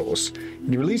to mortals.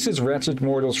 It releases wretched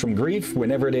mortals from grief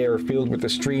whenever they are filled with the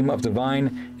stream of the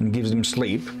vine and gives them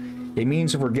sleep, a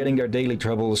means of forgetting their daily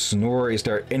troubles, nor is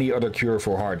there any other cure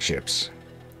for hardships.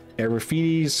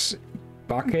 Eryphides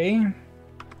Bacchae.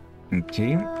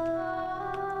 Okay.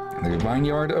 The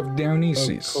vineyard of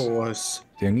Dionysus. Of course.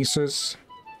 Dionysus.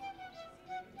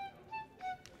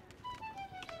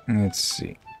 Let's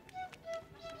see.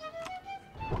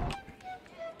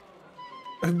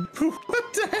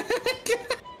 What the heck?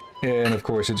 And of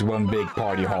course, it's one big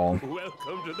party hall.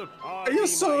 Welcome to the party, You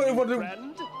saw it, my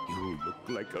friend. You look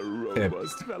like a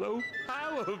robust fellow.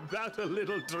 How about a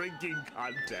little drinking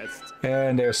contest?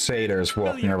 And there's satyrs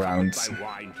walking around. My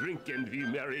wine, drink and be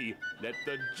merry. Let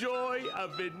the joy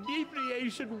of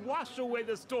inebriation wash away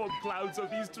the storm clouds of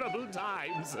these troubled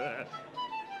times.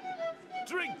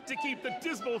 Drink to keep the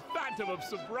dismal phantom of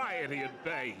sobriety at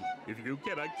bay. If you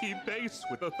cannot keep pace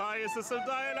with the Thyasus of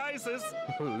Dionysus,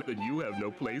 then you have no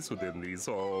place within these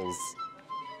halls.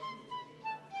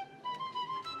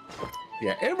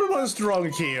 Yeah, everyone's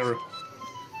drunk here.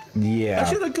 Yeah. I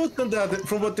should have gotten that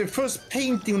from what the first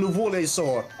painting on the wall I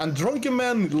saw. A drunken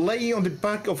man laying on the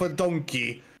back of a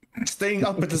donkey, staying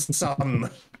up at the sun.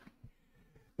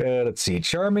 Let's see.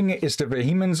 Charming is the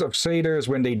vehemence of satyrs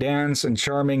when they dance, and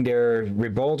charming their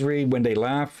ribaldry when they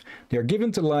laugh. They are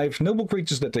given to life, noble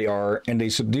creatures that they are, and they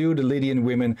subdue the Lydian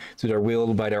women to their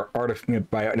will by their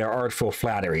artful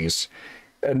flatteries.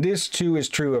 And this too is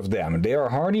true of them. They are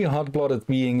hardy, hot-blooded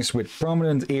beings with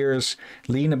prominent ears,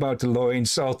 lean about the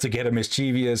loins, altogether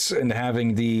mischievous, and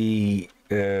having the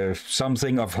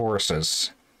something of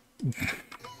horses.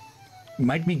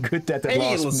 Might be good that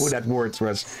that word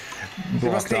was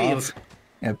blocked off.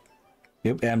 Yep.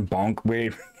 And bonk,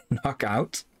 we knock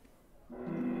out.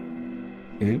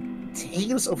 Yep.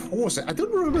 Tails of horses. I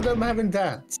don't remember them having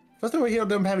that. First time I hear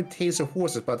them having tails of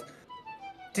horses, but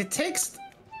the text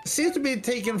seems to be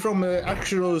taken from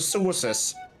actual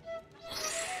sources.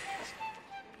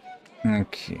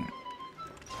 Okay.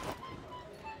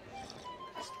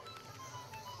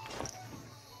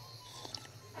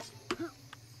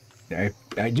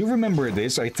 I do remember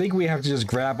this. I think we have to just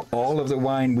grab all of the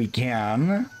wine we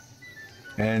can,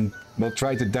 and we'll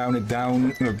try to down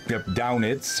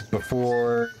it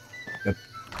before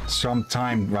some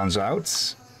time runs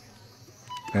out.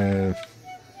 Okay,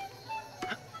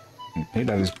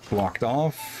 that is blocked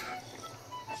off.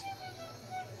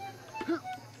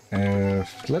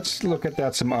 Let's look at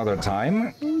that some other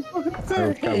time.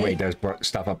 Oh wait, there's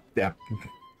stuff up there.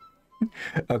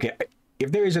 Okay.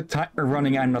 If there is a timer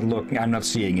running, I'm not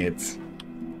seeing it.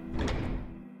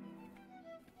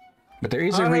 But there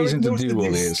is a reason to do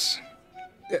all this.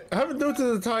 Yeah, I haven't noticed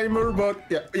the timer, but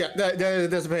yeah,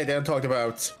 that's what I talked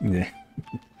about. Yeah.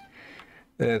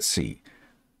 Let's see.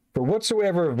 For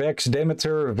whatsoever vex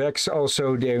Demeter, vex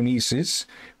also Dionysus.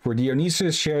 For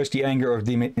Dionysus shares the anger of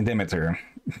Demeter.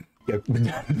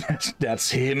 That's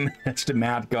him. That's the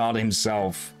mad god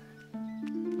himself.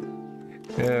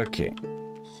 Okay.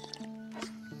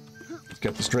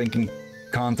 Got this drinking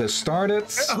contest started.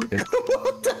 Oh,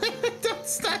 what the heck? That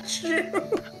statue!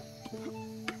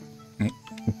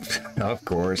 Of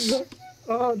course.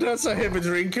 Oh, that's a heavy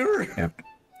drinker. Yep.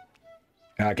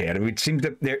 Okay, it seems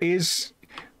that there is...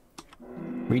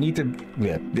 We need to...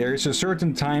 Yeah, there is a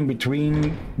certain time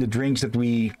between the drinks that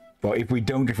we... Well, if we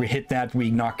hit that,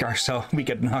 we knock ourselves... We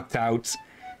get knocked out.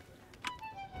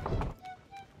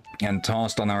 And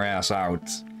tossed on our ass out.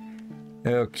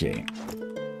 Okay.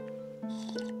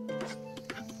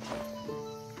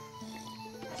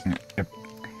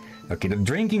 Okay, the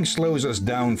drinking slows us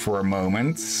down for a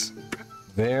moment.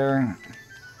 There.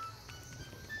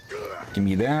 Give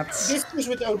me that. This goes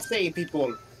without saying,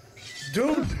 people.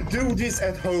 Don't do this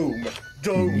at home.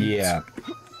 Don't. Yeah.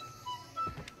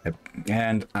 Yep.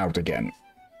 And out again.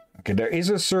 Okay, there is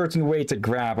a certain way to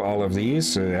grab all of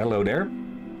these. Hello there.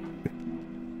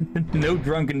 No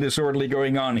drunken disorderly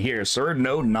going on here, sir.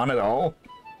 No, none at all.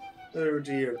 Oh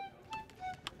dear.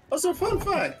 Also, fun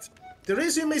fact. The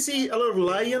reason you may see a lot of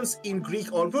lions in Greek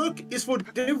artwork is for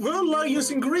there were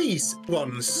lions in Greece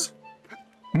once.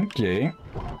 Okay.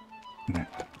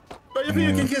 But I think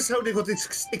you can guess how they got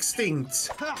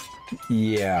extinct.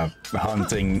 Yeah,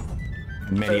 hunting.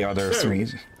 Many other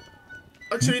things.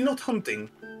 Actually, not hunting.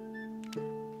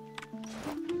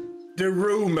 The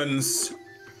Romans.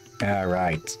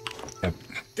 Right. Yep.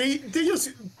 They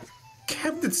just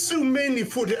kept it so many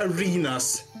for the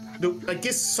arenas. I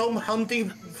guess some hunting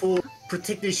for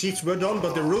protected ships were done,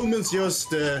 but the Romans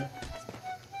just...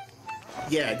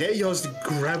 yeah, they just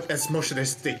grabbed as much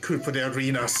as they could for the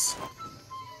arenas.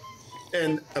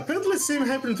 And apparently the same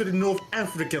happened to the North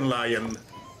African lion.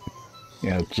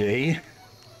 Okay.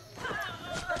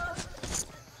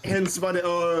 Hence why they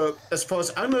are, as far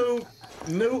as I know,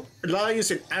 no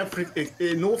lions in Africa,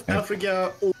 North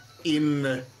Africa or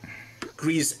in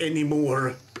Greece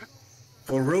anymore.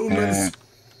 For Romans,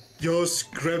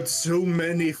 just grabbed so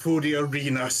many for the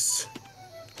arenas.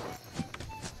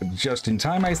 Just in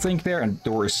time, I think, there. And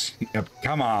doors. Yep,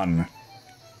 come on.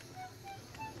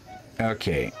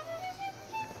 Okay.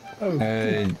 Oh,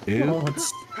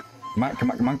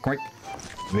 come on, quick.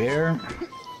 There.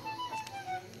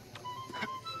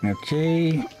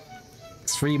 Okay.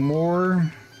 3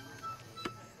 more.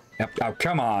 Yep, oh,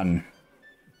 come on.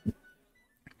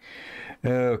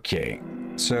 Okay.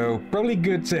 So, probably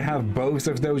good to have both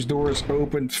of those doors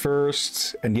opened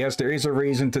first. And yes, there is a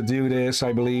reason to do this,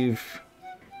 I believe.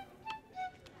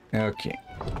 Okay.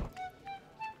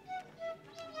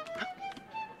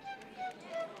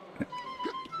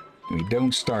 We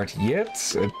don't start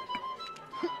yet.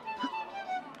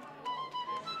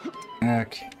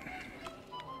 Okay.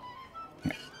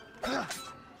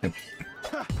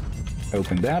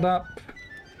 Open that up.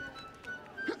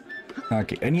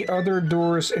 Okay, any other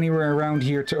doors anywhere around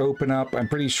here to open up? I'm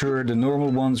pretty sure the normal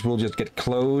ones will just get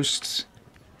closed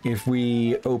if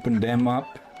we open them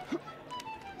up.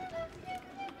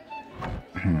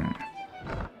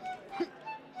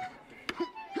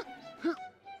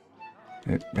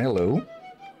 Hello.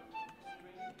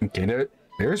 Okay,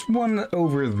 there's one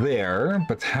over there,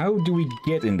 but how do we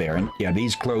get in there? And yeah,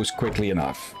 these close quickly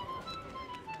enough.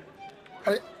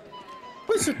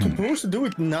 Was it supposed to do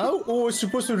it now, or is it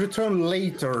supposed to return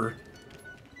later?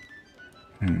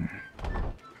 Okay,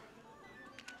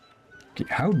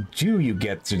 how do you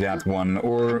get to that one?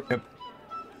 Or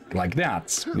like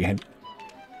that?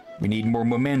 We need more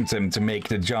momentum to make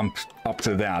the jump up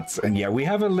to that. And yeah, we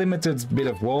have a limited bit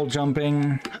of wall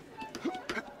jumping.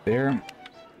 There.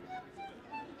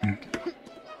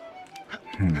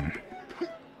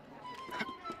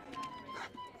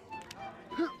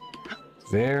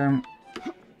 There.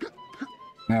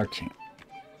 Okay.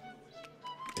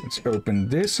 Let's open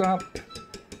this up.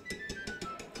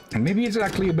 And maybe it's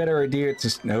actually a better idea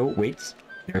to... No, wait.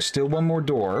 There's still one more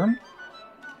door.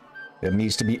 That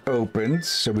needs to be opened,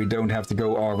 so we don't have to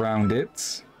go all around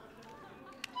it.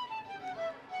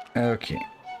 Okay.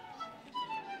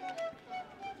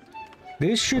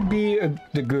 This should be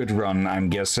the good run, I'm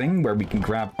guessing, where we can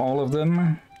grab all of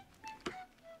them.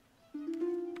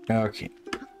 Okay.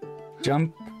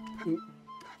 Jump.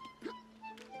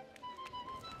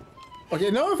 Okay,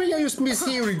 now I think I used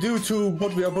mishearing due to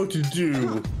what we're about to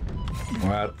do.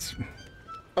 What?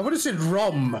 I would have said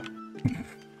rum.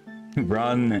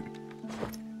 Run.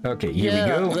 Okay, here we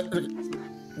go.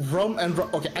 Rum and rum.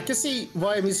 Okay, I can see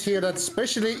why I mishear that,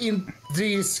 especially in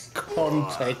this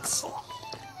context.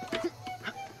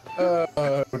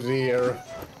 Oh dear.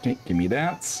 Okay, give me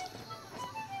that.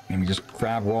 Let me just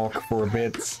grab walk for a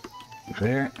bit.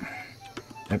 There.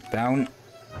 Step down.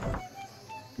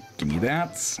 Give me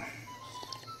that.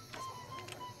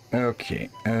 Okay,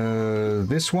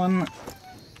 this one.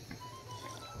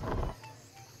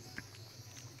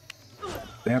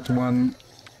 That one.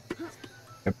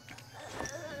 Yep.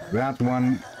 That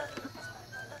one.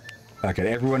 Okay,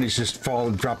 everyone is just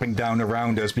dropping down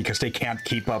around us because they can't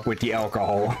keep up with the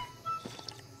alcohol.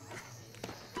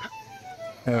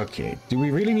 Okay, do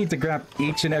we really need to grab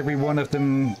each and every one of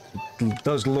them? It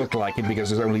does look like it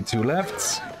because there's only 2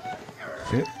 left.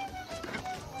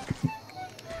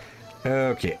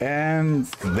 Okay, and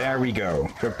there we go.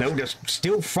 No, there's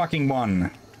still fucking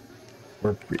one.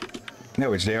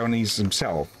 No, it's Dionysus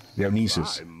himself.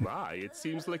 Dionysus. My, it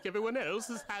seems like everyone else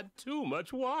has had too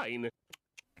much wine.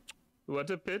 What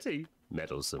a pity.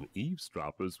 Meddlesome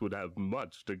eavesdroppers would have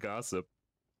much to gossip.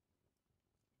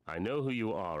 I know who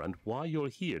you are and why you're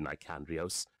here,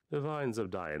 Nicandrios. The vines of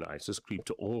Dionysus creep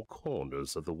to all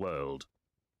corners of the world.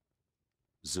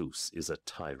 Zeus is a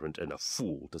tyrant and a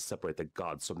fool to separate the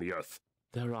gods from the earth.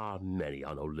 There are many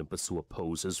on Olympus who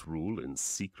oppose his rule in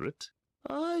secret.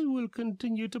 I will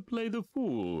continue to play the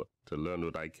fool, to learn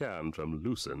what I can from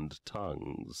loosened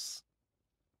tongues.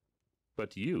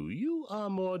 But you are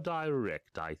more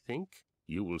direct, I think.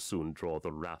 You will soon draw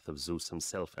the wrath of Zeus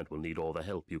himself and will need all the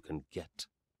help you can get.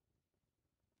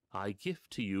 I give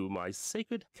to you my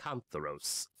sacred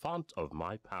Cantharos, font of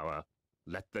my power.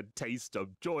 Let the taste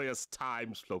of joyous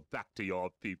times flow back to your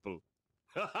people.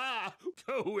 Ha ha!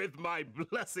 Go with my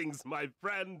blessings, my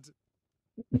friend!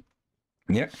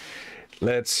 Yeah.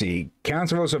 Let's see.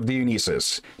 Cantharos of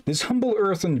Dionysus. This humble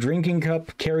earthen drinking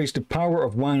cup carries the power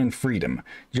of wine and freedom.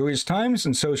 Joyous times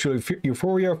and social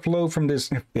euphoria flow from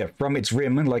from its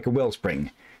rim like a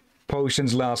wellspring.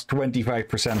 Potions last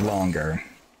 25% longer.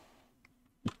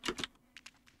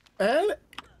 And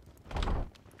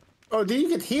oh, did you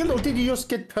get healed or did you just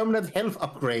get permanent health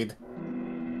upgrade?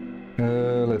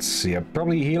 Let's see.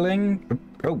 Probably healing.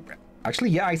 Oh, actually,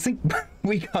 yeah, I think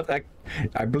we got.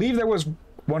 I believe there was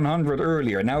 100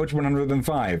 earlier. Now it's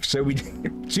 105. So we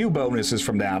did 2 bonuses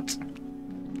from that.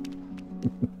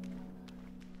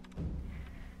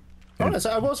 Oh, so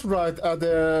I was right. I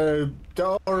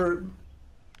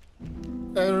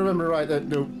remember right.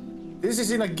 This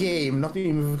is in a game, not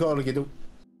in mythology.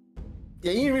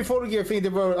 Yeah, in mythology, I think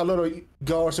there were a lot of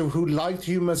gods who liked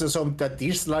humans and some that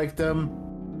disliked them.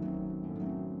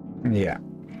 Yeah.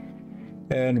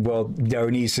 And, well,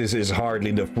 Dionysus is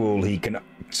hardly the fool he can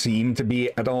seem to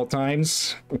be at all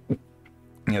times.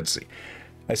 Let's see.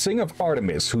 I sing of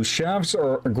Artemis, whose shafts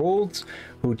are gold,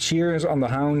 who cheers on the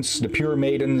hounds, the pure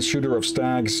maiden, shooter of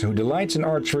stags, who delights in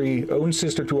archery, own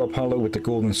sister to Apollo with the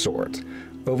golden sword.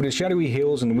 Over the shadowy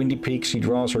hills and windy peaks she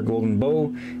draws her golden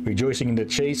bow, rejoicing in the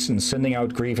chase and sending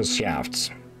out grievous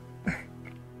shafts.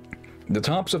 The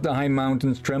tops of the high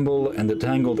mountains tremble, and the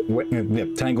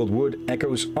tangled wood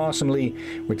echoes awesomely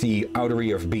with the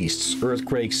outery of beasts,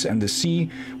 earthquakes, and the sea,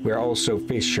 where also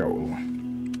fish shoal.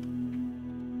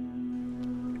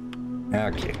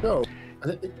 Okay. No,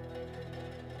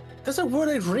 that's a word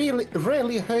I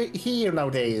rarely hear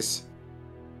nowadays.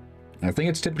 I think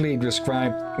it's typically used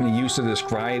to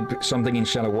describe something in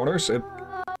shallow waters.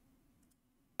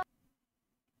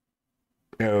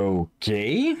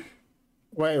 Okay.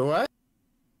 Wait, what?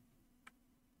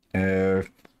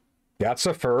 That's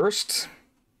a first.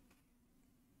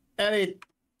 And it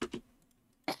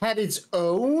had its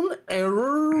own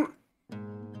error.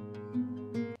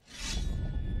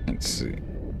 Let's see.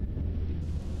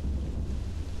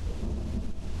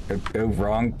 Oh,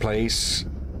 wrong place.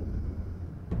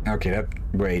 Okay,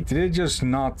 wait, did it just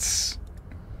not...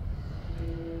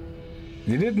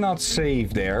 Did it not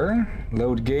save there?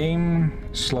 Load game,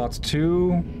 slot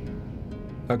 2.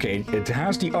 Okay, it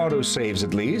has the auto-saves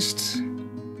at least.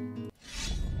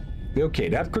 Okay,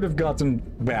 that could have gotten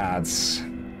bad.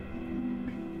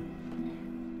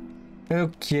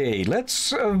 Okay,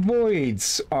 let's avoid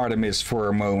Artemis for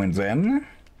a moment then.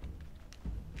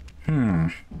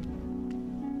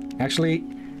 Actually,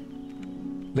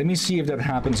 let me see if that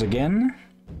happens again.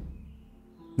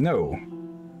 No.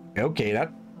 Okay,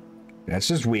 that's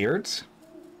just weird.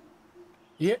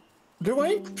 Yeah. Do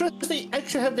I they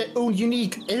actually have their own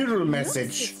unique error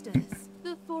message?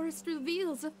 The forest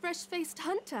reveals a fresh-faced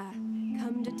hunter.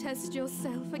 Come to test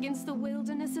yourself against the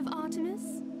wilderness of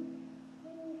Artemis?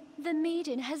 The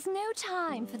maiden has no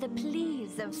time for the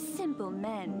pleas of simple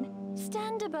men.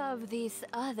 Stand above these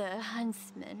other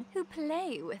huntsmen who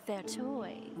play with their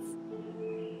toys.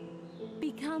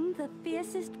 Become the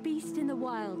fiercest beast in the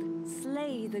wild.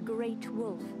 Slay the great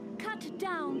wolf. Cut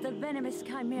down the venomous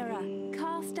chimera.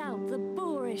 Cast out the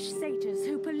boorish satyrs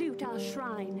who pollute our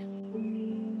shrine.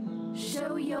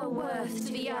 Show your worth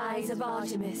to the eyes of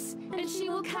Artemis, and she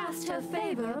will cast her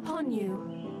favor upon you.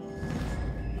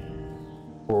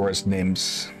 Forest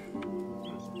nymphs.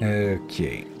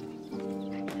 Okay.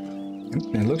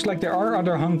 It looks like there are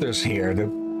other hunters here.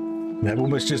 That one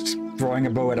was just throwing a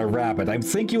bow at a rabbit. I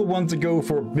think you'll want to go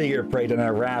for bigger prey than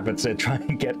a rabbit to try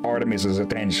and get Artemis's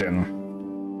attention.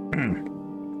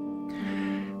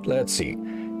 Let's see.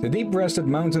 The deep-breasted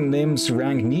mountain nymphs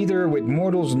rank neither with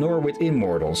mortals nor with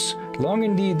immortals. Long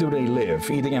indeed do they live,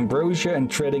 eating ambrosia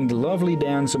and treading the lovely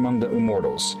dance among the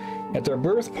immortals. At their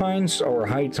birth pines or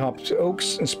high-topped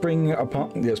oaks spring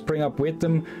up with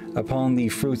them upon the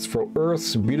fruitful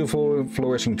earth's beautiful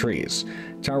flourishing trees,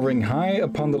 towering high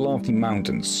upon the lofty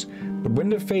mountains. But when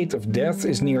the fate of death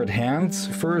is near at hand,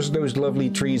 first those lovely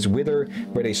trees wither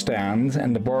where they stand,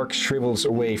 and the bark shrivels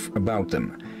away about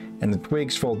them, and the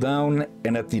twigs fall down,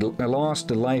 and at the last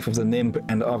the life of the nymph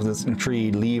and of the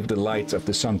tree leave the light of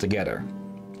the sun together.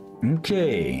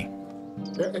 Okay.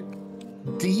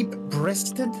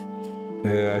 Deep-breasted?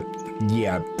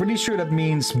 Yeah, pretty sure that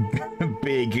means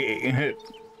big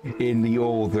in the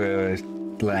old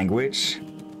language.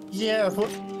 Yeah,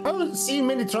 I haven't seen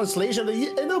many translations. They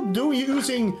end up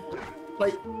using,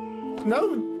 like,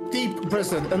 no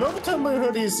deep-breasted. Another time I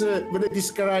heard is when they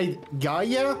describe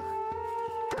Gaia,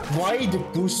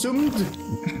 wide-bosomed.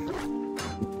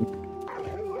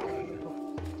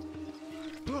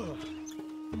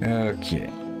 Okay,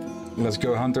 let's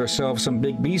go hunt ourselves some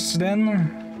big beasts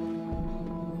then.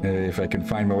 If I can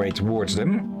find my way towards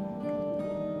them.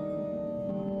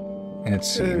 Let's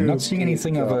see, I'm not seeing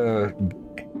anything of a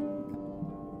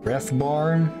breath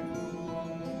bar.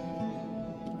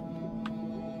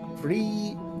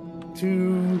 3,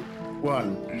 2,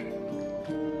 1.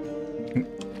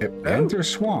 Enter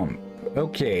swamp.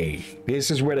 Okay, this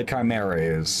is where the Chimera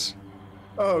is.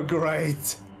 Oh,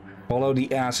 great. Follow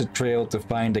the acid trail to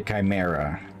find the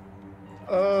Chimera.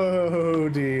 Oh,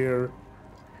 dear.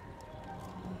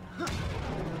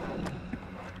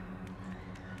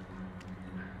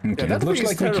 Okay, Yeah, it looks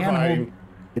like we can hold.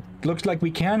 It looks like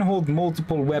we can hold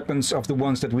multiple weapons of the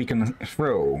ones that we can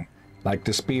throw, like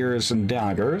the spears and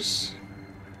daggers.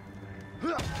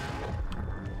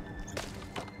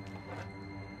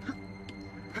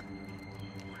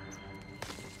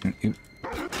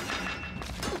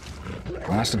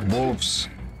 Blasted wolves.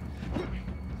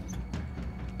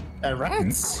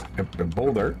 Rats. A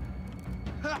boulder.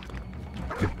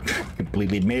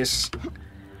 Completely miss.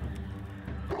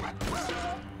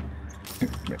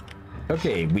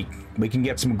 Okay, we can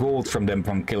get some gold from them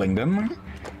from killing them.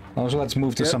 Also, let's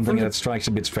move to something that strikes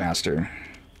a bit faster.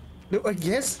 No, I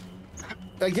guess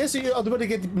you are going to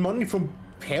get money from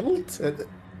pelt.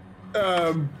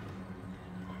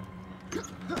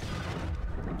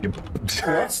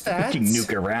 What's that? Fucking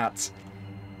nuke a rat.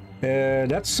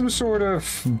 That's some sort of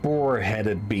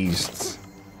boar-headed beast.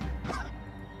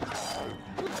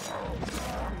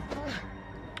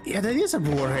 Yeah, that is a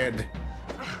boarhead.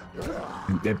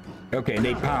 Okay,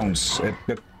 they pounce.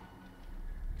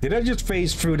 Did I just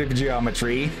phase through the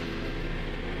geometry?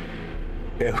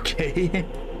 Okay.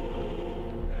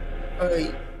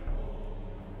 I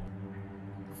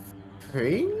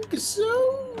think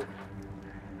so?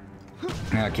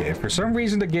 Okay, for some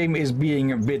reason the game is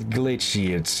being a bit glitchy,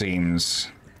 it seems.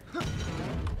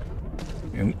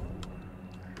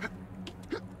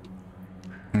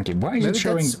 Okay, why is it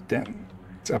showing that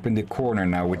it's up in the corner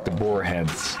now with the boar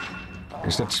heads?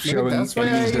 Is that showing that's why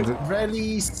enemies that I've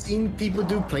rarely seen people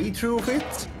do playthrough of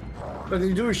it. But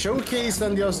they do a showcase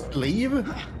and just leave.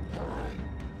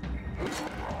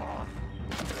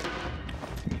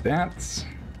 That's...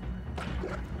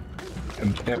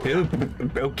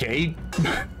 okay.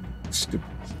 Stupid.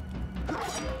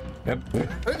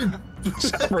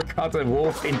 Got a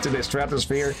wolf into the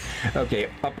stratosphere.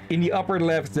 Okay, up in the upper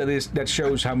left, that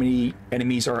shows how many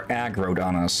enemies are aggroed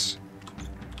on us.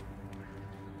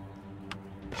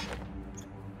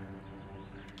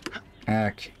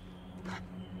 Okay.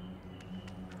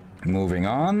 Moving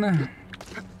on.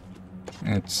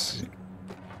 It's.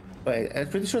 Wait, I'm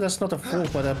pretty sure that's not a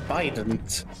wolf, but a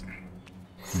bident.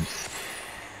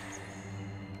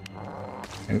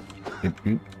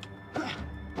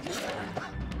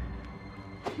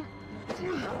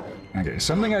 Okay,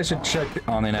 something I should check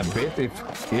on in a bit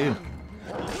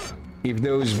if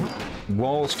those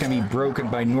walls can be broken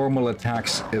by normal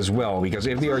attacks as well, because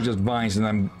if they are just vines, then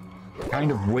I'm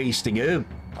kind of wasting it.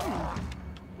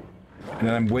 And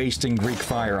then I'm wasting Greek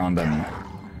fire on them.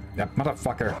 That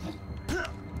motherfucker.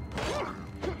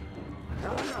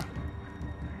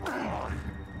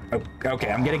 Oh,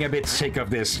 okay, I'm getting a bit sick of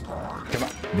this. Come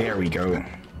on, there we go.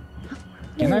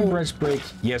 Can I press break?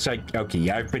 Yes, okay,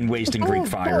 yeah, I've been wasting Greek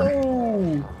fire.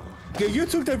 Oh! Yeah, you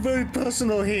took that very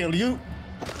personal here.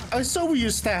 I saw where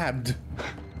you stabbed.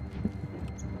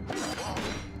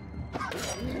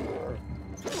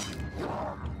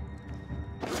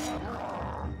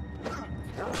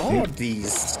 All of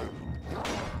these.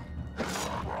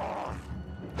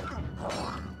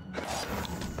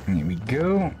 Here we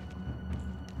go.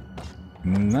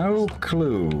 No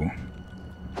clue.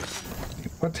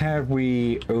 What have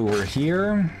we over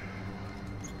here?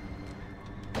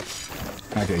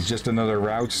 Okay, it's just another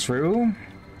route through.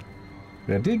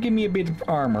 That did give me a bit of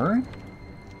armor.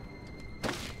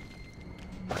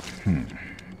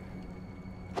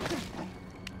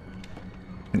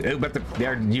 Oh, but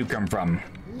there you come from.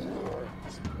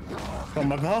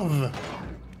 From above.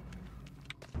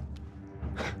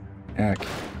 Okay.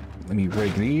 Let me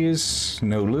break these.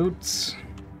 No loot.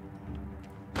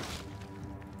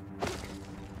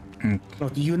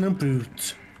 Not even a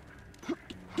brute.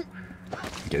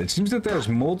 Okay, it seems that there's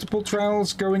multiple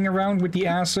trials going around with the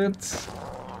acid.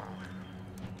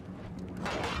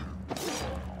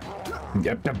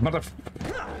 Yep, mother...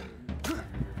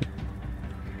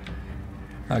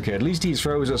 Okay, at least he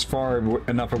throws us far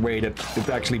enough away that it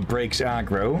actually breaks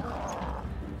aggro.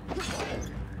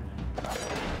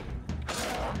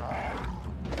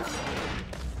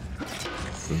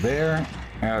 So there.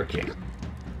 Okay.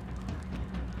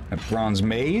 A bronze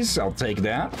maze, I'll take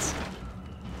that.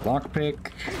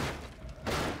 Lockpick.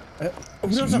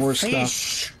 Some more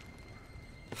stuff.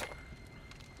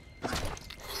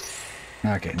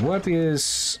 Okay, what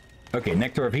is... Okay,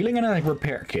 Nectar of Healing and a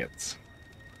repair kit.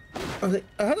 Okay,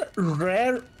 I had a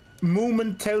rare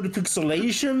momentary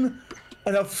pixelation,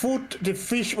 and I thought the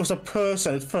fish was a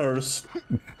person at first.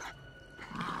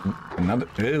 Another...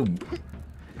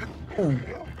 Oh.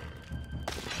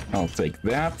 I'll take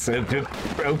that.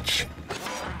 Ouch.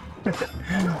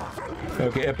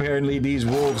 Okay, apparently these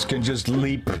wolves can just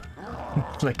leap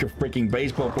like a freaking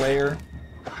baseball player.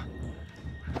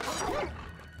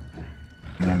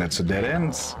 And that's a dead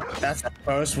end. That's the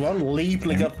first one. Leap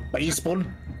like a baseball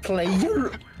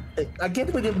player. I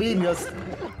get what you mean. Just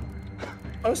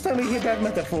first time we hear that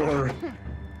metaphor.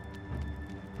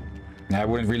 I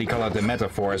wouldn't really call it a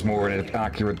metaphor. It's more an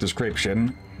accurate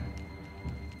description.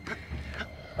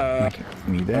 Okay,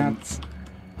 need that.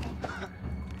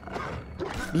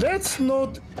 Let's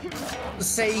not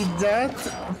say that,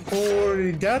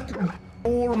 for that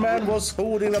poor man was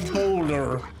holding a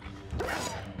boulder.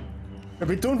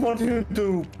 We don't want him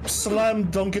to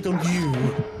slam dunk it on you.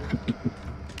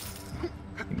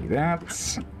 Need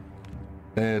that.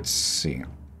 Let's see.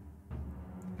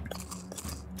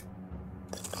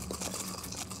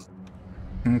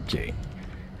 Okay.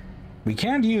 We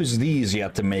can't use these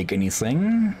yet to make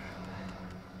anything.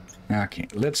 Okay,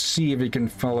 let's see if we can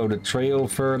follow the trail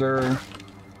further.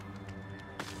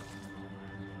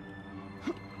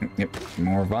 Yep,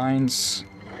 more vines.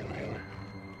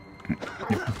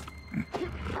 Yep.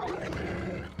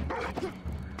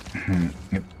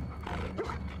 Yep.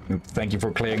 Yep. Thank you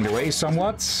for clearing the way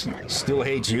somewhat. Still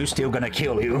hates you, still gonna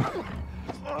kill you.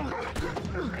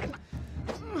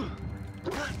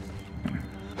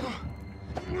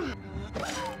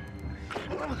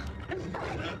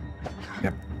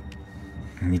 Yep.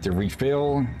 Need to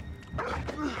refill.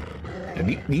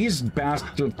 And these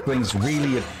bastard things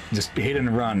really just hit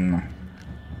and run.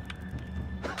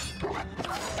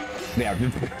 Yeah,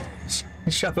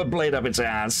 shove a blade up its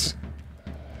ass.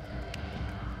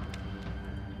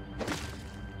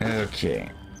 Okay.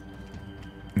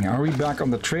 Now, are we back on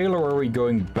the trail or are we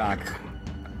going back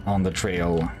on the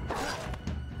trail?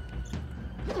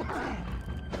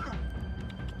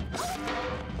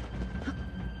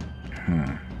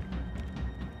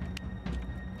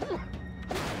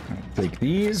 Take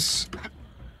these.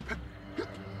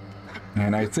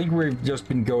 And I think we've just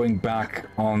been going back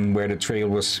on where the trail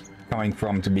was coming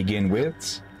from to begin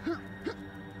with.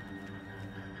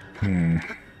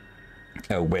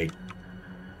 Oh, wait.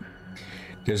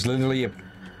 There's literally a...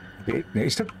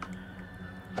 Is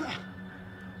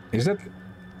that...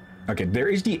 Okay, there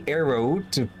is the arrow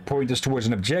to point us towards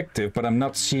an objective, but I'm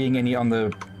not seeing any on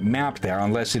the map there,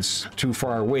 unless it's too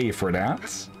far away for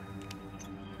that.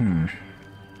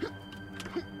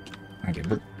 Okay,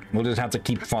 but we'll just have to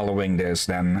keep following this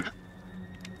then.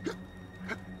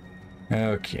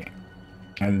 Okay.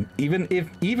 And even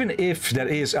if that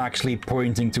is actually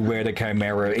pointing to where the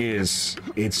Chimera is,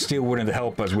 it still wouldn't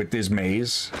help us with this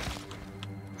maze.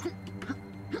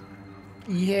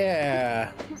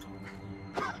 Yeah.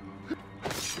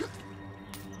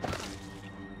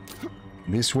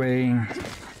 This way.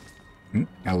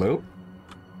 Hello?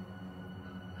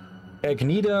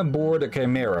 Agnida bore the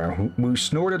Chimera, who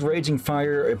snorted raging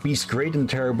fire, a beast great and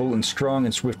terrible and strong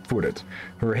and swift-footed.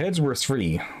 Her heads were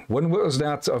three. One was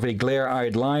that of a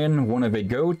glare-eyed lion, one of a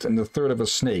goat, and the third of a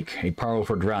snake, a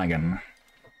powerful dragon.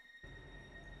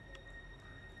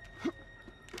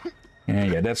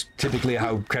 Yeah, that's typically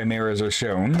how chimeras are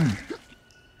shown.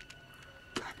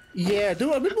 Yeah,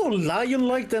 they're a bit more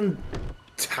lion-like than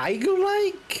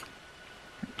tiger-like.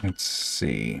 Let's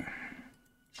see.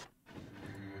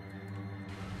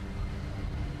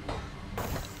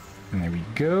 There we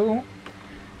go.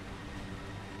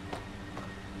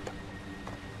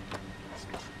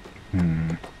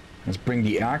 Let's bring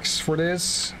the axe for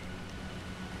this.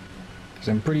 Because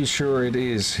I'm pretty sure it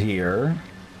is here.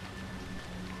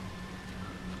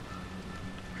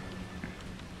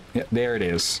 Yeah, there it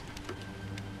is.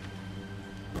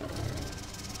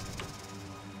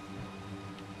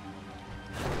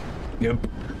 Yep.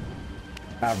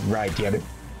 Right, yeah,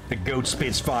 the goat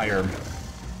spits fire.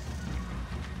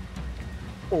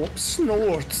 Oh,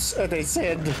 snorts, as they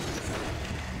said.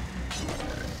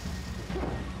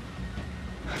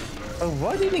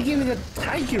 Why didn't they give it a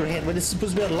tiger head when it's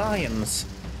supposed to be a lion's?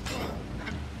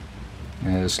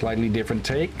 A slightly different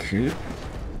take.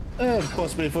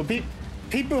 Possibly for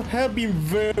people have been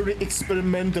very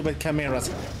experimental with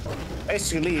cameras.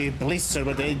 Especially Blizzard,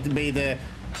 but they made the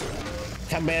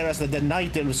cameras that the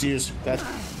Night Elves use. That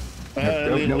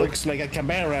looks like a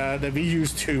camera that we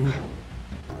used to.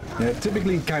 Yeah,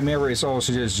 typically, chimera is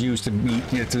also just used to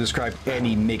to describe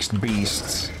any mixed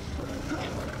beasts.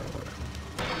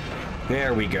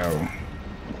 There we go.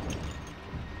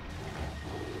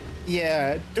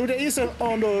 Yeah, there is an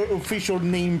unofficial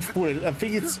name for it. I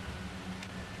think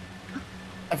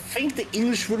the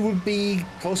English word would be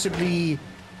possibly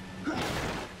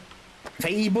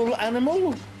fable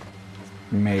animal.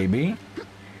 Maybe.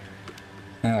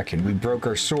 Okay, we broke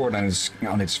our sword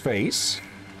on its face.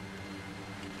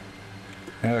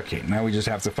 Okay, now we just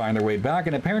have to find our way back,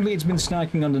 and apparently it's been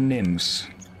snacking on the nymphs.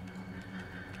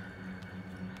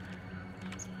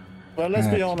 Well, let's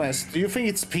be honest. Do you think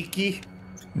it's picky?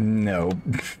 No.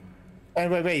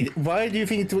 And wait, why do you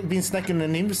think it's been snacking on the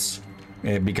nymphs?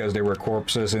 Because there were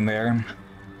corpses in there.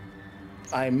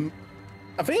 I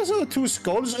think I saw 2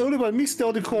 skulls earlier, but I missed the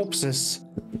other corpses.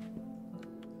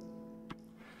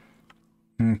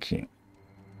 Okay.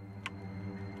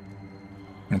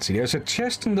 Let's see, there's a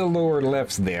chest in the lower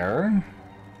left there.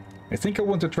 I think I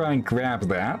want to try and grab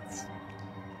that.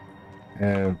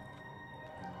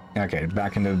 Okay,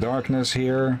 back in the darkness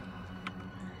here.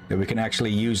 We can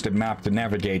actually use the map to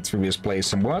navigate through this place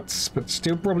somewhat, but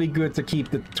still probably good to keep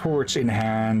the torch in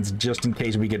hand just in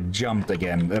case we get jumped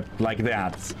again, like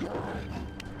that.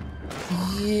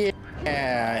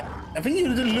 Yeah, I think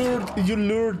you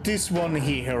lured this one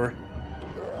here.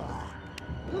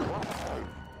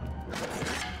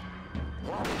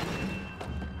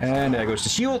 And there goes the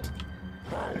shield.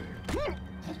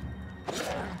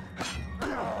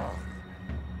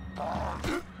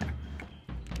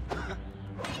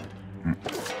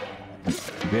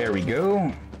 There we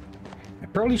go. I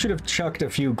probably should have chucked a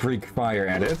few Greek fire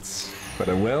at it, but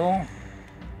I will.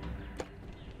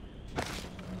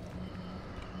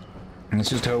 Let's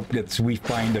just hope that we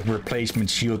find a replacement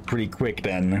shield pretty quick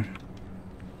then.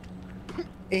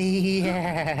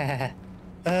 Yeah.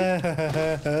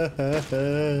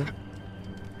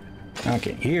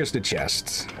 Okay, here's the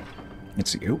chest.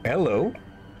 Let's see. Oh, hello.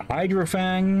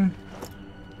 Hydrofang.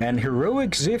 And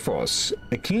Heroic Xiphos,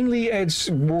 a keenly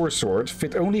edged war sword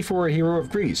fit only for a hero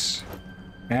of Greece.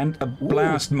 And a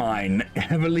blast mine,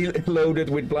 heavily loaded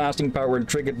with blasting power and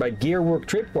triggered by gearwork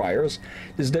tripwires.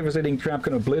 This devastating trap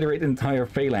can obliterate entire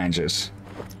phalanges.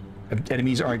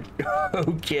 Enemies are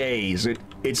okay. So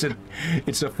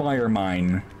it's a fire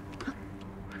mine.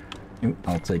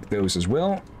 I'll take those as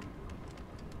well.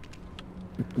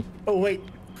 Oh wait,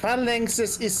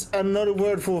 phalanxes is another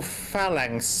word for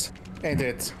phalanx. Ain't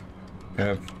it?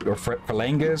 Or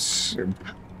phalanges.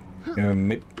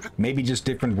 Maybe just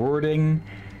different wording.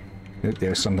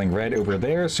 There's something red over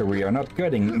there, so we are not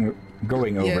going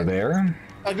over there.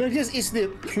 I guess it's the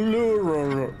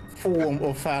plural form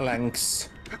of phalanx.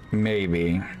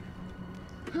 Maybe.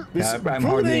 I'm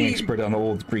hardly an expert on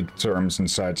old Greek terms and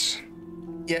such.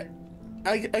 Yeah,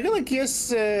 I gotta guess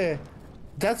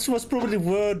that was probably the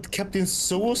word Captain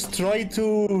Sauce tried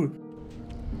to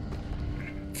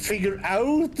figure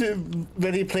out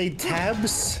when he played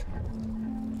tabs.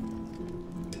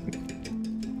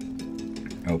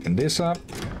 Open this up.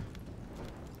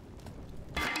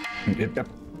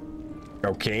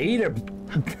 Okay.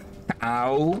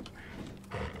 Ow.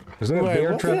 Is that a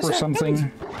bear trap or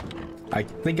something? I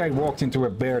think I walked into a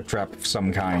bear trap of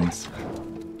some kind.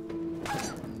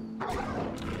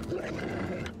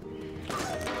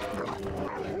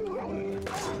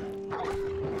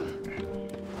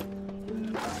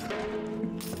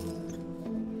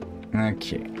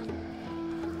 Okay.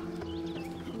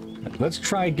 Let's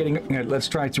try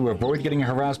to avoid getting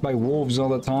harassed by wolves all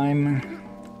the time.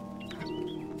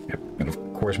 Yep, and of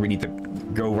course we need to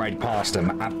go right past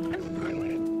them.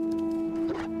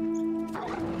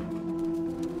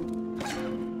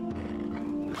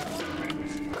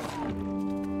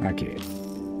 Okay.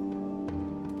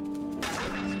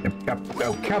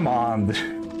 Oh, come on.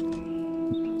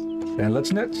 And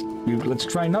let's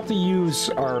try not to use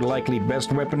our likely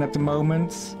best weapon at the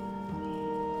moment.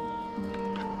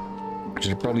 I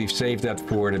should probably save that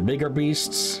for the bigger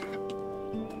beasts.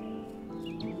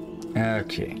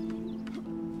 Okay.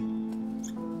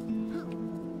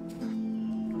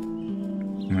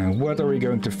 Now, what are we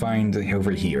going to find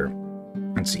over here?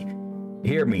 Let's see.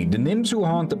 Hear me, the nymphs who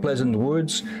haunt the pleasant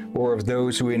woods, or of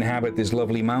those who inhabit this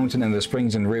lovely mountain and the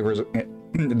springs and rivers,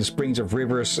 the springs of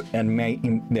rivers and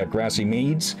grassy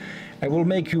meads, I will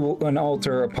make you an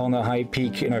altar upon a high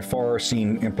peak in a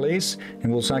far-seen place,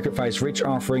 and will sacrifice rich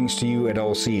offerings to you at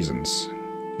all seasons.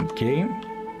 Okay.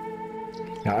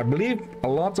 Now, I believe a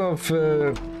lot of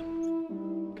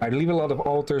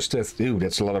altars to. Ooh,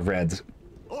 that's a lot of red.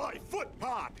 Oi,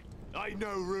 footpad! Ain't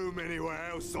no room anywhere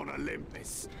else on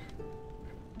Olympus.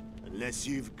 Unless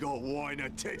you've got wine or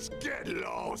tits, get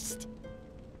lost!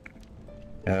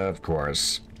 Of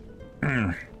course.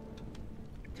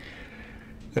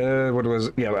 What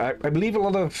was... Yeah, I believe a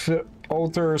lot of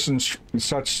altars and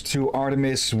such to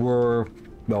Artemis were,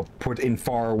 well, put in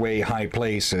faraway high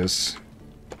places.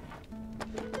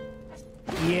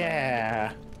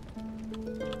 Yeah.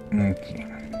 Okay.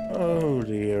 Oh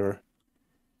dear.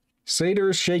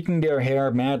 Satyrs shaking their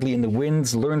hair madly in the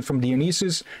wind learned from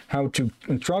Dionysus how to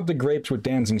trot the grapes with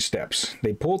dancing steps.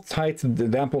 They pulled tight the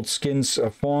dappled skins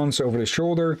of fawns over the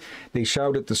shoulder. They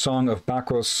shouted the song of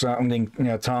Bacchus sounding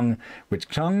tongue with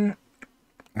tongue,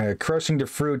 crushing the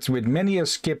fruit with many a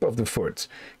skip of the foot,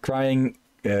 crying,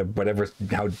 however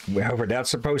that's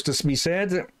supposed to be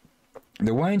said.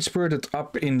 The wine spurted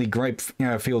up in the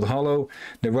grape-filled hollow.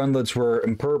 The runlets were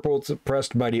empurpled,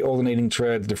 pressed by the alternating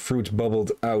tread. The fruit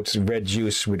bubbled out red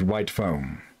juice with white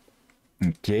foam.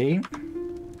 Okay.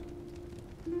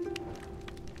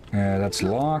 That's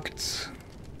locked.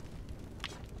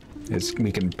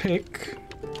 We can pick.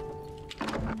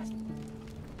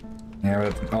 Yeah,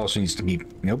 that also needs to be...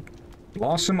 Nope.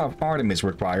 Blossom of Artemis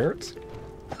required.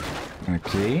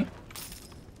 Okay.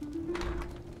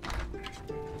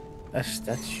 That's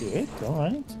it,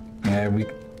 alright.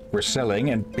 We're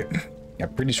selling, and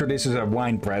I'm pretty sure this is a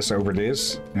wine press over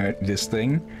this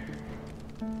thing.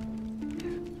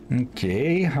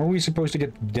 Okay, how are we supposed to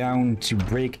get down to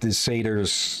break the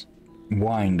satyr's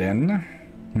wine then?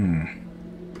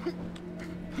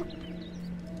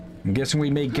 I'm guessing we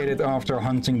may get it after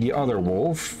hunting the other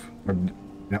wolf, or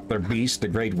the other beast, the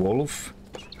great wolf.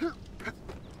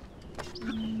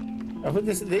 I put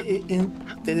this in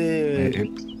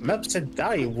the map said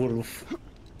dire wolf.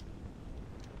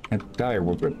 A dire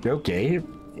wolf, okay.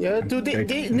 Yeah, dude,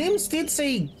 the names did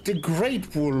say the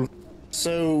great wolf,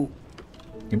 so...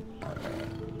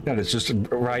 That is just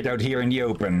right out here in the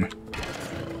open.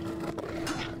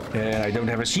 And I don't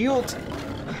have a shield.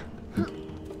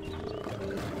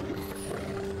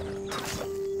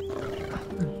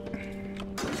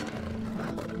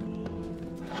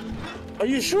 Are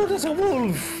you sure there's a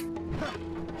wolf?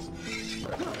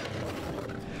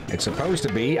 It's supposed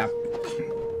to be.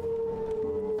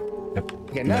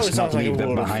 Yeah, now it sounds like a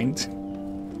wolf. Behind.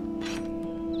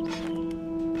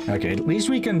 Okay, at least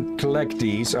we can collect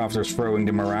these after throwing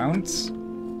them around.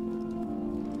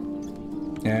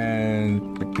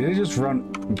 And did it just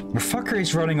run? The fucker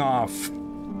is running off.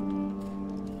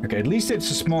 Okay, at least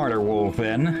it's a smarter wolf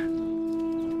then.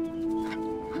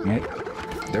 Okay.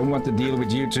 Don't want to deal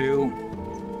with you two.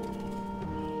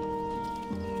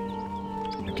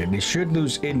 Okay, they should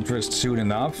lose interest soon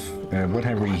enough. What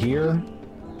have we here?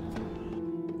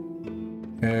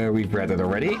 We've read it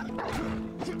already.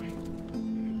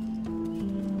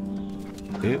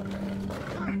 Yep.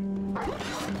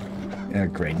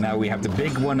 Great, now we have the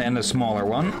big one and the smaller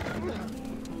one.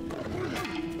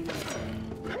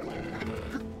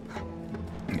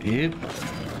 Yep.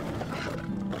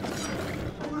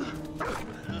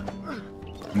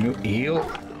 New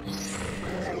heal.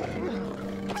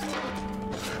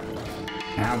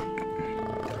 Ow.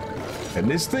 And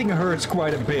this thing hurts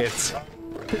quite a bit.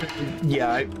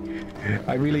 Yeah,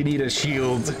 I really need a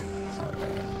shield.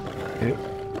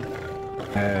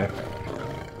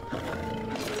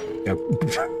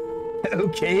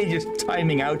 Okay, just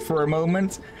timing out for a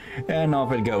moment, and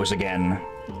off it goes again.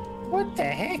 What the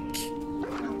heck?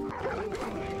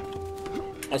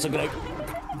 Also gonna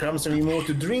grab some more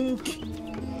to drink.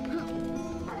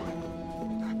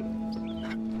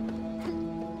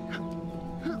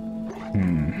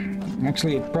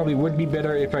 Actually, it probably would be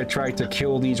better if I tried to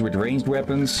kill these with ranged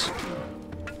weapons.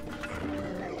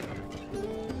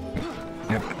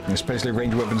 Yep, especially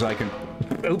ranged weapons I can...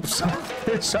 Oops!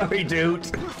 Sorry, dude!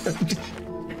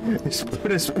 Just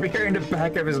put a spear in the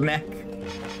back of his neck.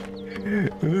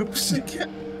 Oops!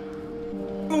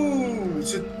 Ooh,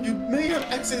 so you may have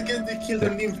accidentally killed the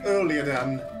nymph earlier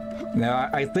then. No,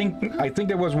 I think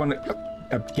there was one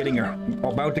about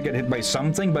to get hit by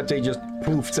something, but they just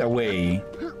poofed away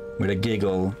with a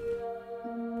giggle.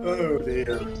 Oh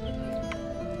dear.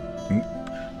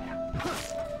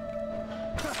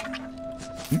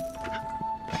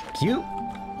 Thank you.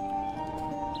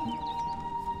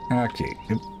 Okay,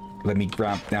 let me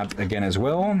grab that again as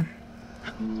well.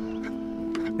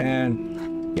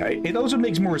 And yeah, it also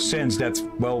makes more sense that,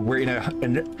 well, we're in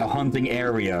a hunting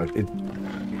area. It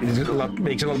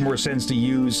makes a lot more sense to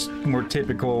use more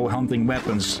typical hunting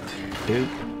weapons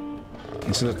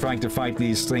instead of trying to fight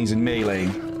these things in melee.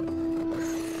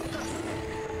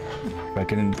 If I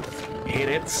can hit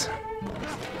it.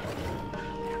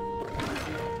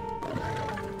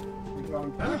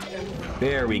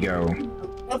 There we go.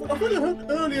 I've heard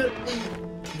earlier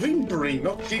whimpering,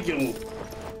 not giggle.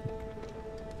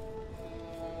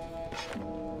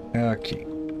 Okay.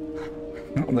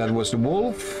 Oh, that was the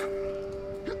wolf.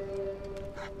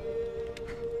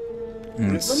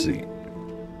 Let's see.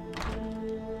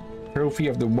 Trophy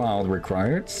of the Wild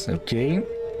required. Okay.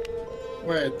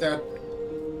 Wait,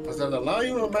 was that a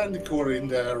lion or manticore in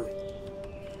there?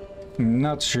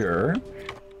 Not sure.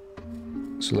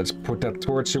 So let's put that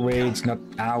torch away. It's not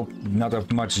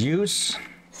of much use.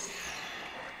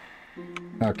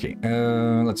 Okay,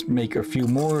 let's make a few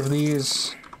more of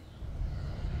these.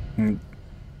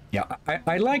 Yeah,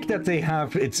 I like that they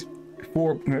have it's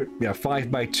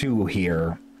 5x2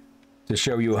 here to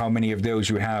show you how many of those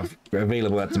you have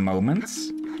available at the moment,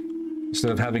 instead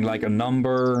of having like a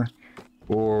number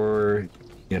or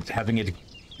having it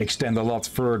extend a lot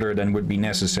further than would be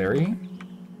necessary.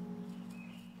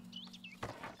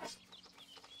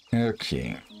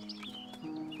 Okay.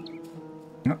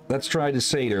 Let's try the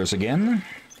satyrs again.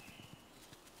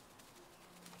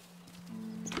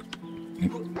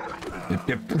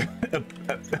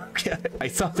 Okay, I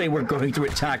thought they were going to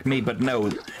attack me, but no,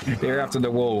 they're after the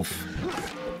wolf.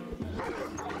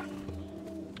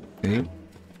 Okay.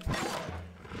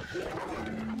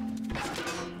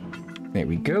 There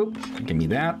we go. Give me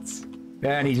that.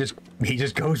 And he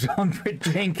just goes on for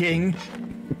drinking.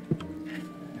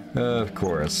 Of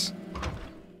course.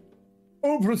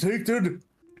 Oh, protected.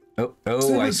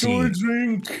 Oh, I see.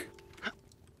 Drink.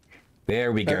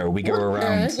 There we go. We go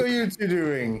around. What the heck are you two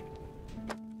doing?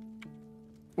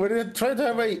 Were they trying to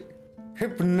have a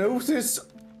hypnosis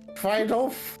fight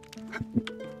off?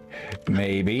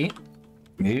 Maybe.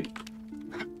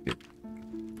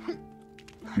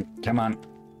 Come on.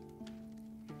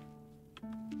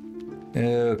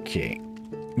 Okay.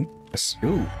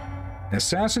 Ooh.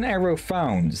 Assassin arrow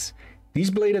found.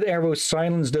 These bladed arrows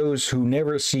silence those who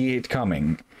never see it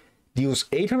coming. Deals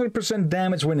 800%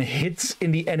 damage when hits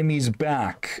in the enemy's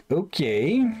back.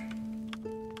 Okay.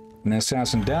 An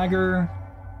assassin dagger.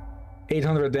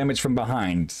 800 damage from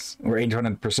behind. Or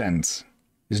 800%.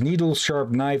 His needle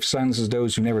sharp knife silences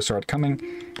those who never saw it coming.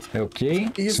 Okay.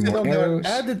 Some more arrows.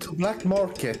 Added to black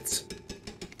market.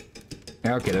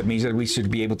 Okay, that means that we should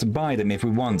be able to buy them if we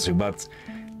want to, but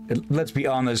let's be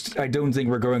honest, I don't think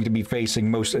we're going to be facing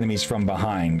most enemies from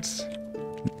behind.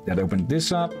 That opened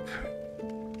this up.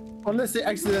 Unless they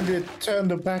accidentally turn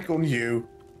their back on you.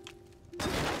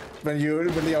 When you're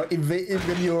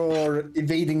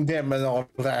evading them and all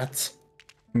that.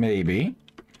 Maybe.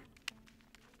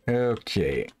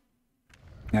 Okay.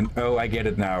 And oh, I get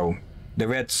it now. The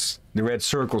red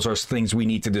circles are things we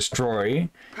need to destroy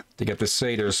to get the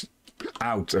satyrs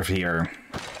out of here.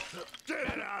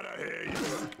 Get out of here!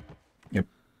 Yep.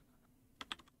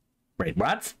 Wait,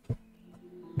 what?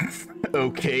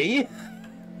 Okay.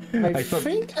 I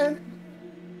think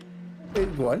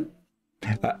one.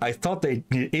 I thought they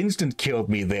instant killed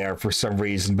me there for some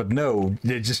reason, but no,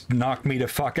 they just knocked me the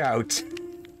fuck out.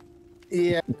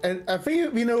 Yeah, and I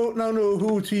think we now know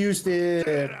who to use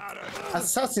the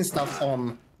assassin stuff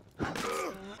on.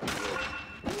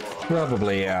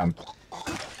 Probably, yeah.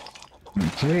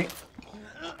 Okay.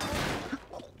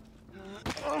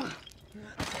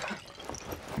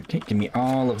 Okay, give me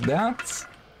all of that.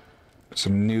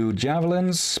 Some new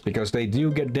javelins, because they do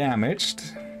get damaged.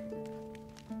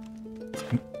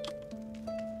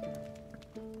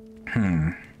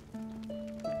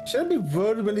 Should I be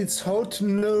worried when it's hard to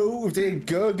know if they're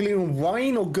gurgling on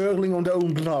wine or gurgling on their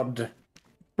own blood?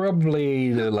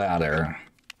 Probably the latter.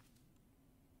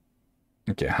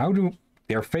 Okay, how do...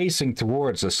 They're facing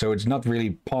towards us, so it's not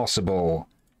really possible.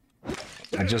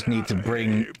 I just need to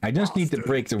break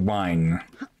the wine.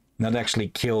 Not actually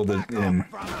kill the...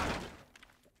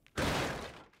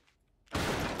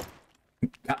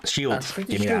 shield. Give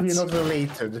me that. You're not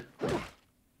related.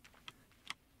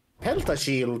 Pelta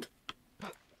shield.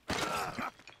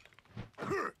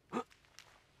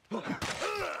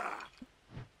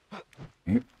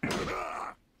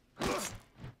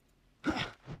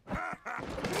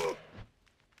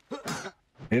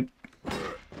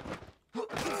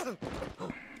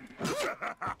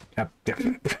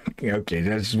 Okay,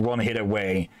 that's one hit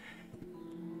away.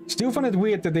 Still find it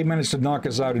weird that they managed to knock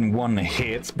us out in one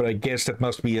hit, but I guess that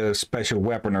must be a special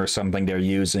weapon or something they're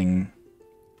using.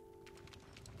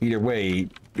 Either way,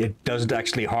 it doesn't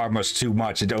actually harm us too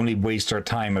much, it only wastes our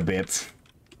time a bit.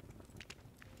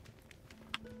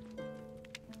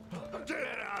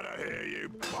 Get out of here, you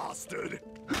bastard!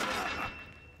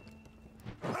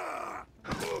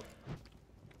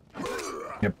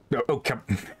 Yep. Oh, come.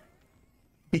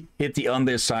 He hit the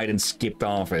underside and skipped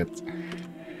off it.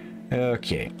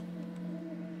 Okay.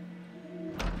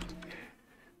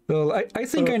 Well, I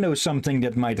think I know something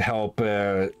that might help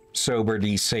sober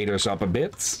these satyrs up a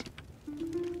bit.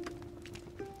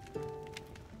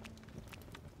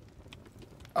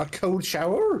 A cold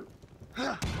shower?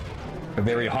 A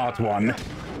very hot one.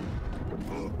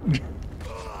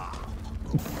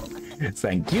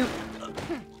 Thank you.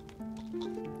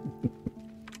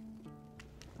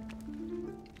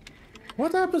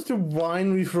 What happens to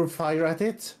wine we throw fire at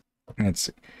it? Let's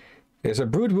see. There's a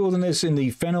brood wilderness in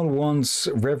the fennel ones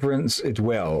reverence it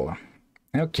well.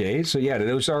 Okay, so yeah,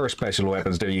 those are special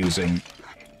weapons they're using.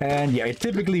 And yeah, it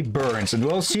typically burns. And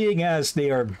well, seeing as they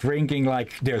are drinking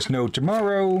like there's no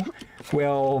tomorrow,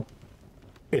 well,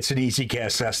 it's an easy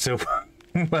guess as to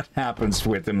what happens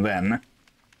with them then.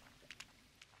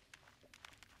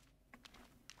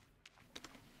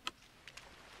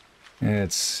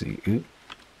 Let's see. Oop.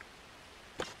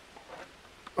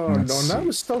 Oh no, now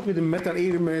I'm stuck with the metal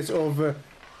elements of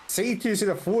satyrs in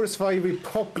a forest fire we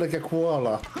pop like a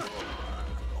koala.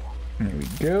 There we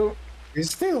go.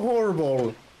 It's still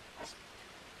horrible.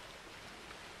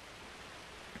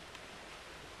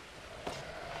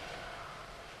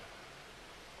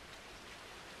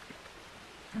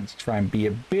 Let's try and be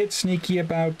a bit sneaky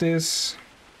about this.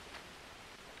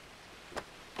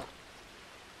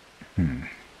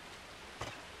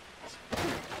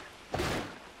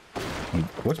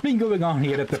 What's been going on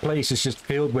here that the place is just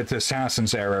filled with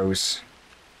assassin's arrows?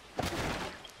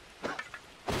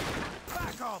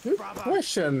 Good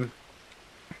question.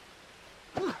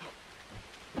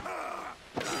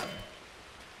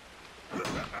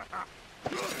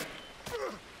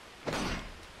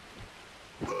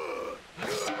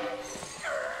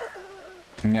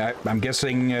 Yeah, I'm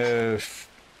guessing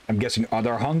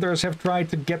other hunters have tried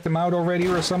to get them out already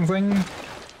or something.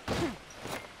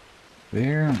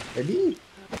 There. Maybe.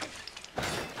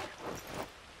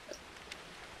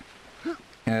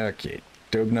 Okay,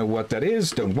 don't know what that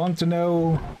is, don't want to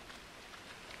know.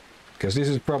 Because this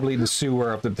is probably the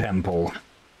sewer of the temple.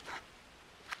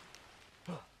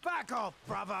 Back off,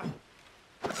 brother!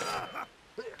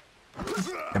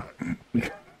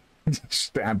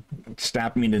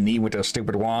 Stab me in the knee with those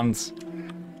stupid wands.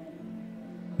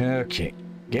 Okay,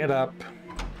 get up.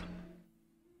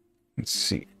 Let's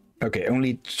see. Okay,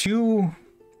 only two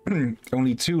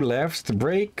left to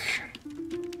break.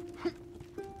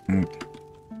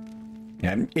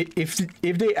 Yeah,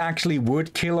 if they actually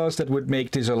would kill us, that would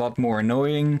make this a lot more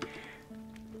annoying.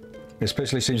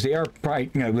 Especially since they are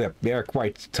quite, they are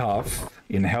quite tough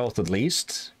in health at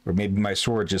least. Or maybe my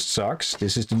sword just sucks.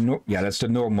 This is the that's the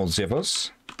normal Zivos,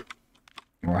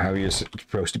 or how you're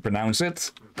supposed to pronounce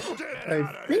it. I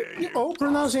think you're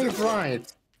pronouncing it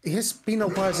right. It has been a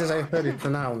while since I heard it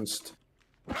pronounced.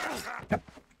 Yep.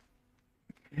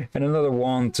 And another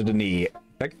one to the knee.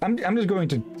 Like, I'm just going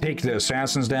to take the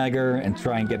assassin's dagger and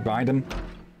try and get by them.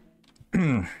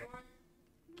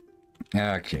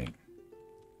 Okay.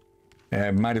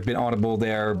 Might have been audible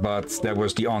there, but that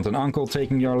was the aunt and uncle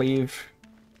taking your leave.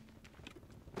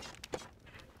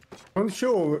 I'm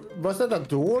sure. Was that a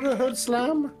door I heard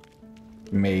slam?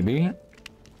 Maybe.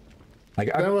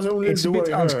 Like, that was only it's a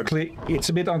door I heard. It's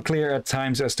a bit unclear at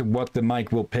times as to what the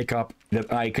mic will pick up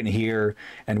that I can hear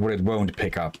and what it won't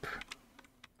pick up.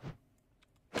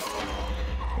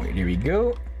 Wait, here we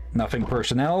go. Nothing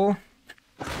personnel.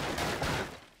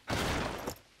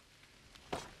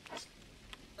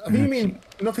 What do you mean,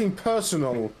 nothing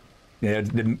personal? Yeah,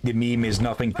 the meme is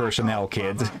nothing personnel,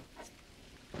 kid.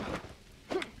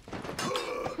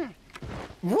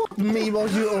 What meme are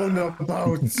you on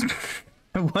about?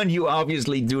 One you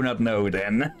obviously do not know,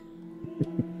 then.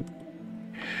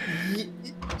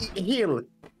 Hill,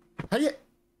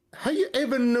 have you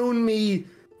ever known me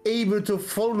able to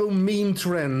follow meme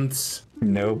trends?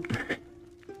 Nope.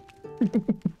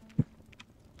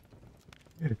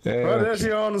 Well, there's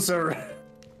your answer.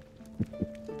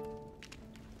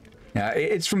 Yeah,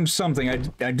 it's from something.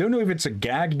 I don't know if it's a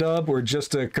gag dub or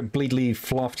just a completely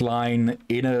fluffed line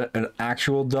in an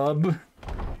actual dub.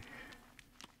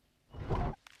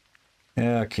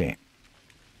 Okay.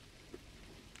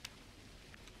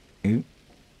 Oop.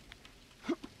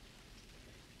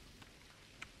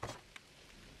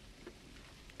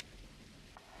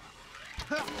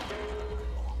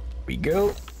 we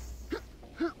go.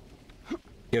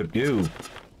 Yo, dude.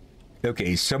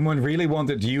 Okay, someone really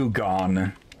wanted you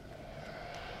gone.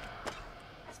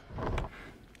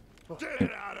 Get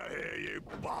it out of here, you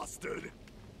bastard!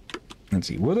 Let's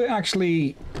see, will they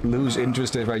actually lose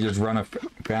interest if I just run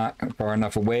far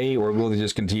enough away, or will they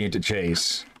just continue to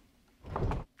chase?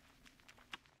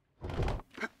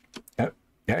 Yeah,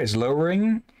 it's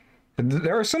lowering.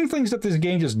 There are some things that this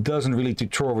game just doesn't really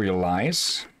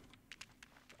tutorialize.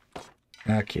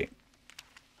 Okay.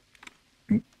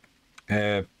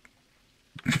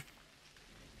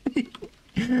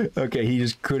 Okay, he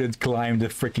just couldn't climb the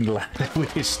freaking ladder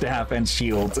with his staff and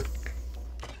shield.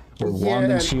 Or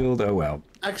wand and shield, oh well.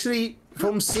 Actually,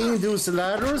 from seeing those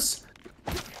ladders,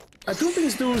 I don't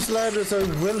think those ladders are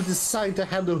well designed to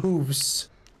handle hooves.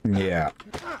 Yeah.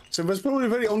 So it was probably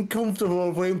very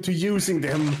uncomfortable for him to using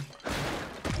them.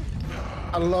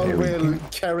 Along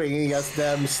with carrying his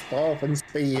damn staff and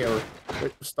spear.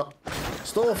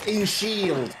 Staff in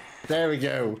shield. There we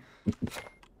go.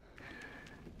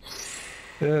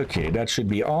 Okay, that should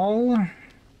be all.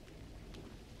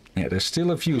 Yeah, there's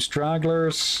still a few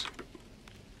stragglers.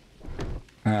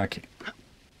 Okay.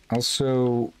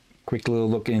 Also, quick little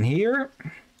look in here.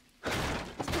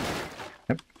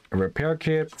 Yep, a repair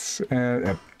kit.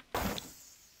 Yep.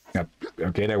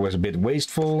 Okay, that was a bit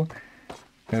wasteful.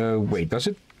 Wait, does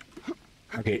it?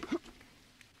 Okay.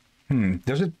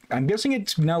 Does it? I'm guessing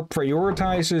it now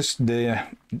prioritizes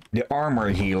the armor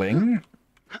healing.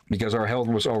 Because our health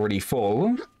was already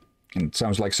full. And it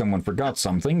sounds like someone forgot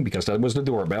something, because that was the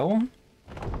doorbell.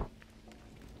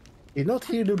 Did not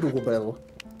hear the doorbell.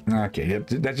 Okay,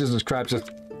 that just describes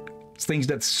things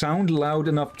that sound loud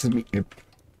enough to me.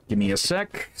 Give me a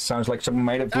sec. Sounds like someone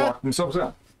might have locked themselves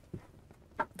up.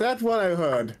 That's what I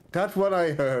heard. That's what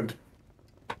I heard.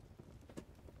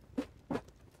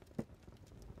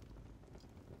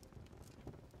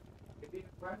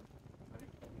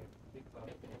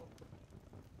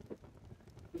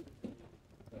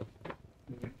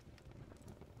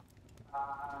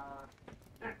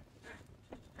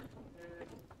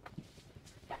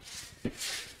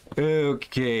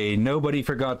 Okay, nobody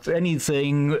forgot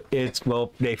anything.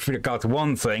 Well, they forgot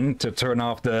one thing, to turn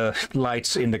off the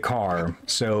lights in the car,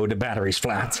 so the battery's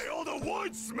flat. Hey, all the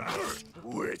wood smatter!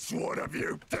 Which one of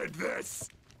you did this?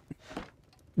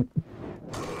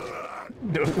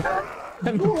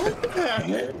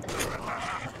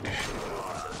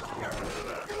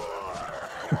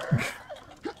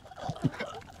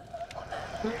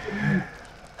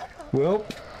 Well,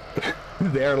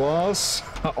 their loss,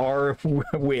 our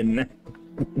win.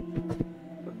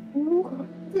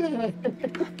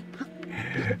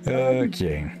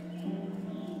 Okay.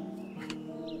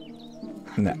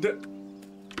 No.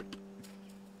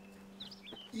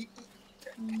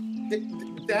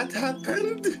 That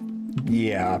happened?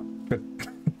 Yeah, but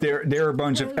they're a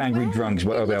bunch of angry drunks.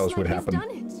 What else would happen? Done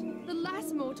it. The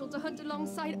last mortal to hunt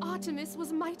alongside Artemis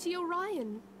was mighty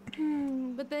Orion.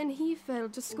 But then he fell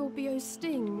to Scorpio's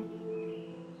sting.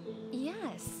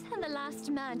 Yes, and the last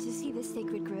man to see the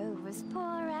sacred grove was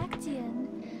poor Apotheon.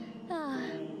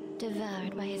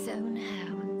 Devoured by his own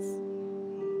hounds.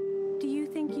 Do you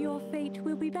think your fate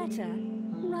will be better?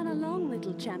 Run along,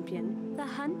 little champion. The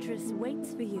huntress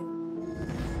waits for you.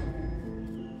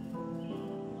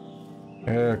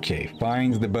 Okay,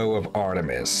 find the bow of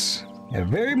Artemis. I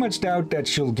very much doubt that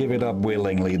she'll give it up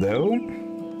willingly, though.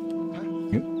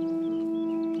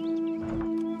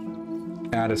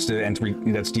 Ah, that's the entry.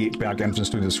 That's the back entrance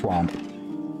to the swamp.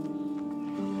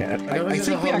 Yeah,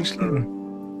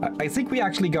 I think we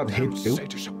actually got hit.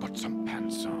 Satyr should put some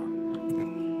pants on.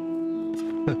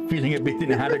 Feeling a bit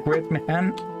inadequate,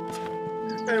 man.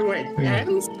 Wait,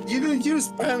 pants? You don't use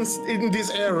pants in this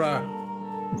era.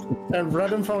 And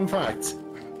random fun fact.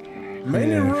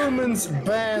 Many Romans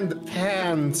banned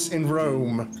pants in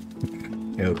Rome.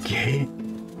 Okay.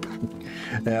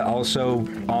 Also,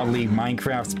 oddly,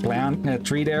 Minecraft plant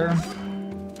tree there.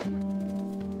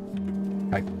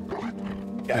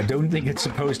 I don't think it's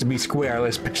supposed to be square,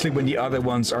 especially when the other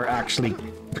ones are actually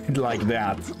like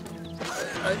that.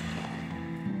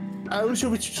 I'm not sure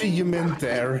which tree you meant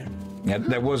there. Yeah,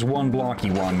 there was one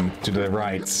blocky one to the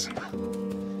right.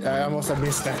 I must have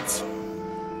missed that.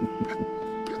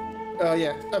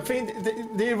 Yeah, I think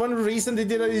the one reason they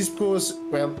did that is because,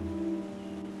 well,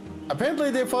 apparently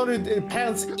they found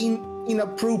pants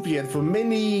inappropriate for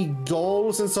many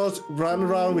dolls and such run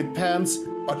around with pants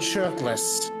but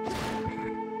shirtless.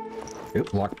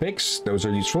 Lockpicks, those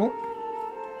are useful.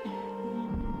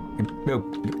 Oh,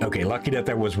 okay, lucky that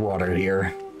there was water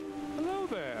here. Hello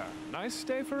there. Nice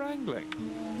day for angling.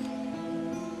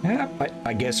 Yeah,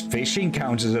 I guess fishing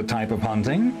counts as a type of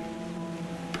hunting.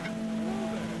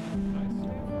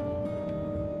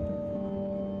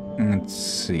 Let's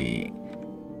see.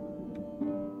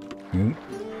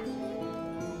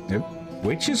 Yep.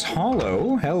 Which is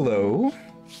hollow. Hello.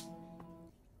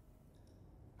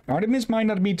 Artemis might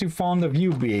not be too fond of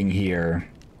you being here.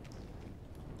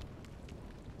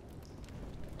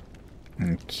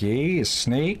 Okay, a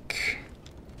snake.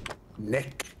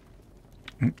 Neck.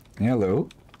 Hello.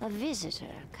 A visitor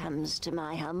comes to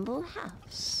my humble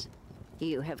house.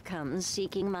 You have come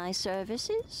seeking my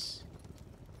services?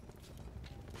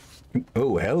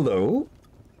 Oh, hello.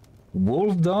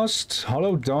 Wolf dust,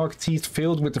 hollow dark teeth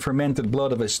filled with the fermented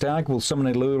blood of a stag will summon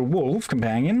a little wolf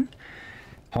companion.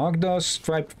 Hog dust,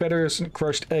 striped feathers,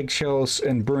 crushed eggshells,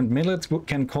 and burnt millet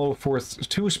can call forth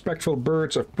 2 spectral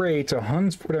birds of prey to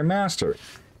hunt for their master.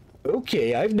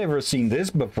 Okay, I've never seen this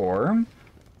before.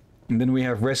 And then we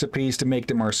have recipes to make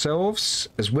them ourselves,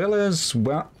 as well as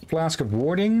flask of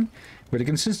warding. With the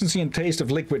consistency and taste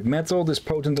of liquid metal, this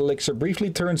potent elixir briefly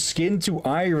turns skin to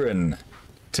iron.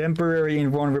 Temporary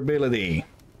invulnerability.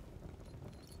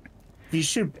 We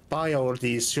should buy all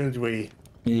these, shouldn't we?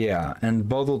 Yeah, and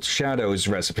Bottled Shadows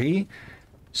recipe.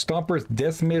 Stopper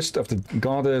death mist of the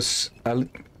goddess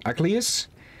Acleus.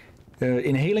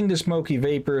 Inhaling the smoky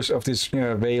vapors of this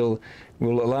veil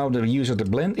will allow the user to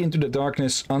blend into the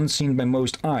darkness unseen by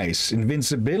most eyes.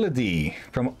 Invincibility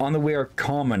from unaware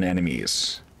common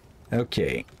enemies.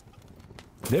 Okay.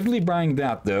 Definitely buying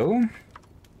that, though.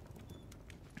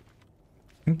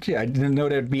 Okay, I didn't know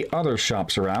there'd be other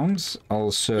shops around.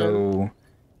 Also,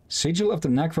 Sigil of the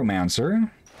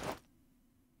Necromancer.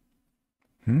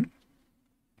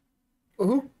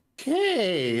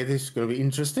 Okay, this is gonna be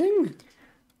interesting.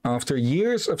 After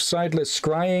years of sightless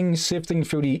scrying, sifting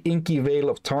through the inky veil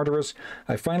of Tartarus,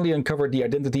 I finally uncovered the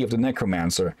identity of the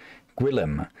Necromancer,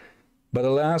 Gwillem. But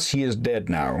alas, he is dead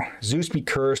now. Zeus be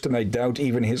cursed, and I doubt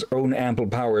even his own ample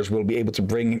powers will be able to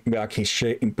bring back his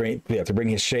shade, bring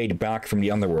his shade back from the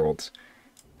underworld.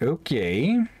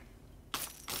 Okay.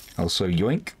 Also,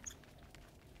 yoink.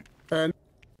 And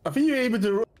I think you're able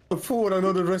to afford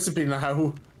another recipe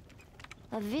now.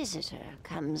 A visitor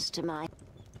comes to my...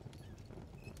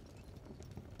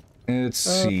 Let's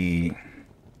see.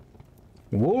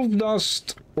 Wolf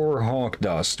dust or hawk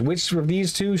dust? Which of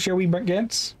these two shall we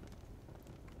get?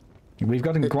 We've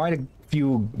gotten quite a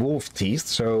few wolf teeth,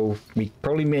 so we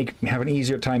probably have an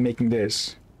easier time making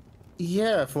this.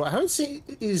 Yeah, I haven't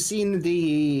seen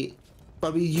the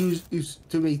what we use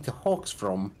to make the hawks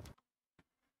from.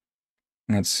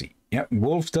 Let's see. Yeah,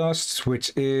 wolf dust,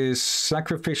 which is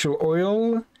sacrificial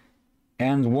oil,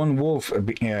 and 1 wolf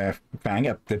fang.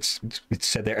 It's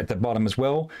said there at the bottom as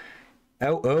well.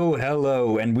 Oh,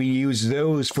 hello, and we use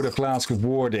those for the flask of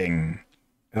warding.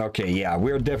 Okay, yeah,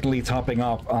 we're definitely topping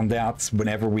up on that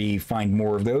whenever we find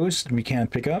more of those we can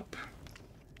pick up.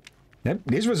 Yep,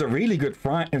 this was a really good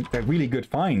find.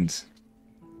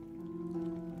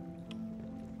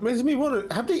 Makes me wonder,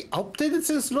 have they updated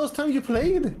since last time you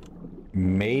played?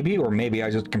 Maybe, or maybe I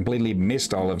just completely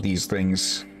missed all of these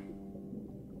things.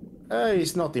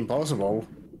 It's not impossible.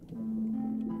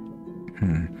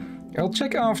 I'll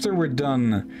check after we're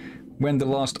done when the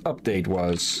last update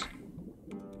was.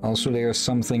 Also, there's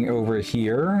something over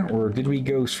here, or did we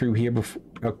go through here before?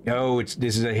 Oh,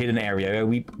 this is a hidden area.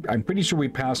 I'm pretty sure we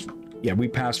passed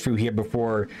through here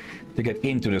before to get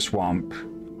into the swamp.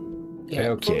 Yeah,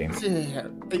 okay.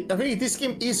 But, I think this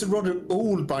game is rather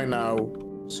old by now.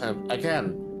 So,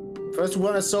 again, first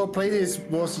one I saw play this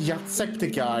was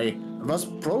Jacksepticeye. It was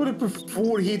probably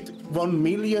before he hit 1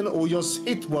 million or just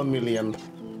hit 1 million.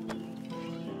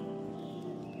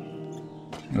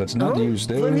 Let's not use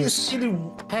those. When he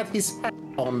still had his hat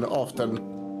on often.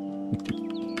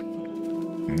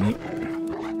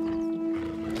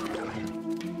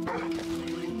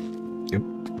 Yep.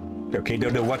 Okay,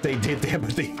 don't know what they did there, but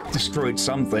they destroyed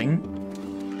something.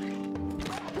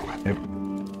 Yep.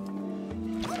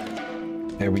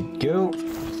 There we go.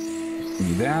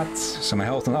 Do that. Some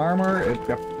health and armor.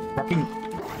 Fucking...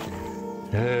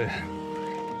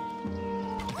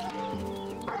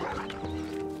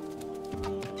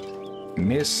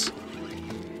 Miss.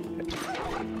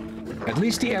 At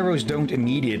least the arrows don't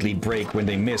immediately break when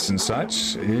they miss and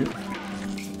such.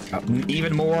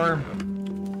 Even more.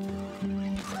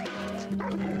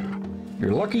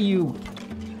 You're lucky you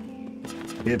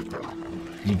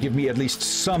give me at least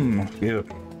some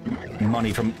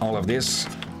money from all of this.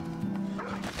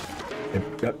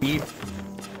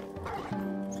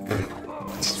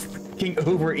 Fucking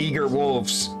over-eager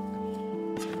wolves.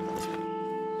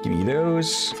 Give me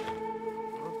those.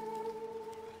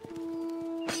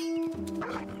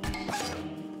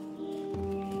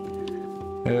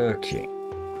 Okay.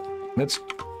 Let's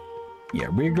yeah,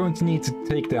 we're going to need to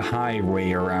take the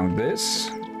highway around this.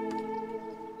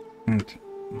 And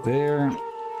there.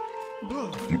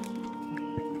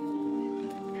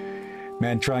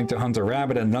 Man trying to hunt a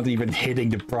rabbit and not even hitting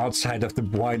the broadside of the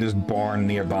widest barn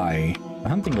nearby. A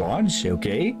hunting lodge,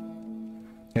 okay.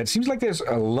 It seems like there's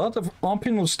a lot of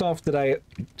optional stuff that I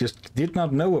just did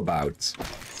not know about.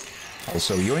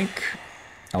 Also, yoink.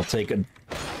 I'll take a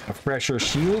fresher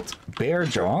shield. Bear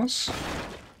jaws.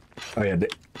 Oh yeah,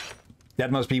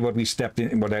 that must be what we stepped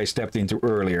in. What I stepped into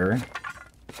earlier.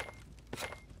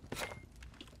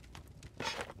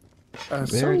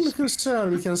 So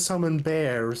concerned we can summon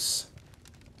bears.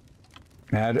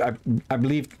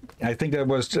 I think that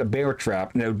was a bear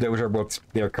trap. No, those are what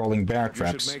they're calling bear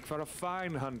traps. You should make for a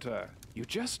fine hunter. You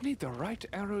just need the right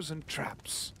arrows and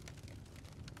traps.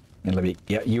 And let me,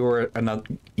 yeah, you're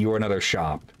another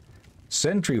shop.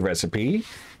 Sentry recipe.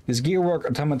 This gearwork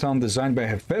automaton designed by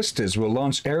Hephaestus will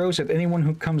launch arrows at anyone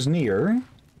who comes near.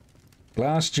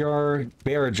 Glass jar,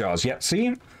 bear jaws. Yeah,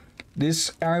 see?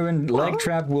 This iron leg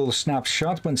trap will snap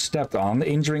shut when stepped on,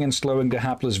 injuring and slowing the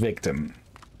hapless victim.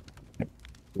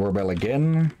 Doorbell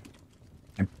again.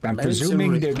 I'm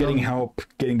presuming they're getting help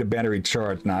getting the battery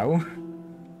charged now.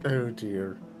 Oh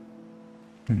dear.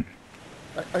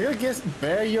 I guess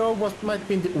bear jaw what might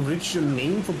be the original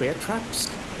name for bear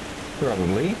traps?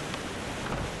 Probably.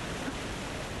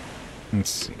 Let's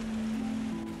see.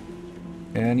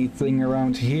 Anything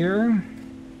around here?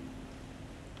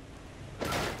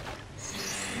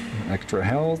 Extra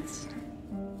health.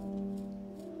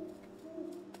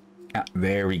 Ah,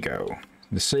 there we go.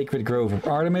 The Sacred Grove of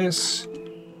Artemis.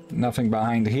 Nothing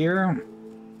behind here.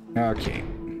 Okay.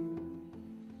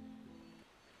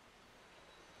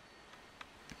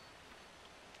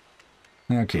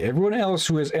 Okay, everyone else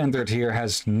who has entered here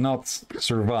has not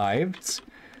survived.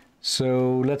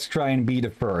 So let's try and be the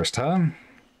first, huh?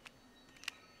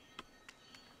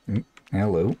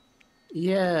 Hello.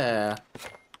 Yeah.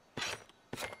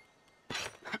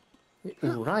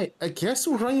 Right, I guess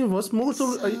Orion was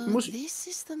mortal. This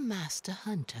is the master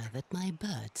hunter that my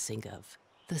birds sing of.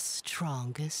 The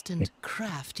strongest and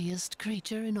craftiest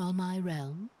creature in all my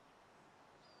realm.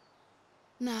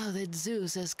 Now that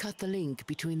Zeus has cut the link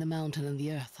between the mountain and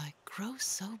the earth, I grow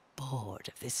so bored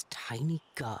of this tiny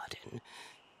garden.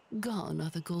 Gone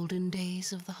are the golden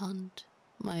days of the hunt.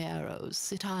 My arrows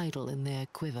sit idle in their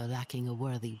quiver, lacking a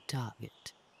worthy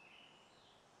target.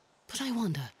 But I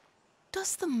wonder,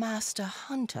 does the master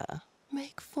hunter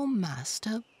make for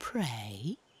master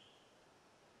prey?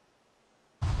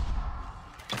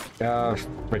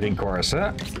 Freaking chorus,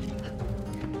 huh?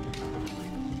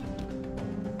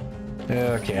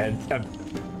 Okay, I'm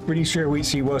pretty sure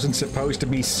she wasn't supposed to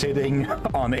be sitting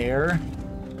on air.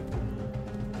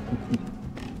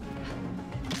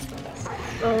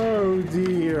 Oh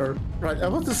dear. Right, I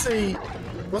want to say,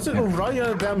 was it Orion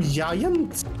a damn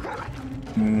giant?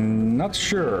 Not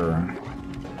sure.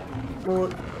 Or,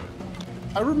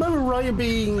 I remember Orion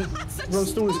being one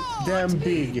story damn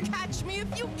big. Catch me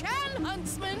if you can,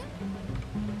 huntsman!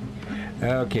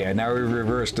 Okay, now we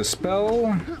reverse the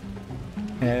spell.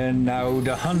 And now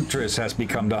the huntress has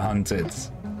become the hunted.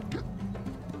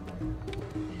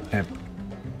 That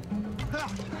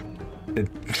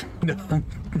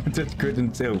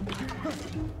couldn't do.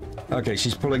 Okay,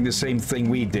 she's pulling the same thing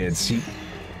we did.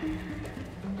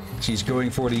 She's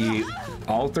going for the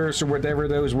altars or whatever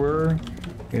those were.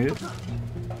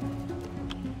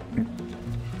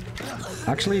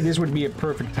 Actually, this would be a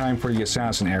perfect time for the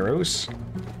assassin arrows.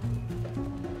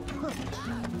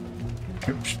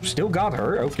 Still got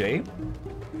her, okay.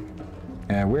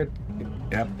 Where?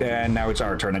 Yep, and now it's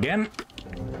our turn again.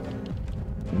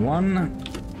 One.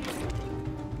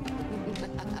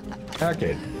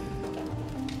 Okay.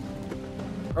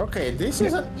 Okay, this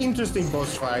is an interesting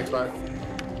boss fight, but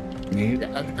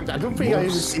I don't think I've ever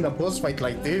seen a boss fight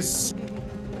like this.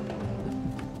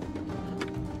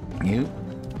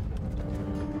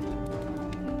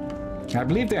 I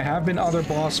believe there have been other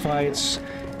boss fights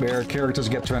where characters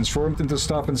get transformed into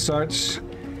stuff and such.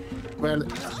 Well,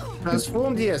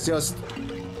 transformed, yes, just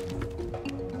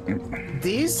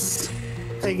this,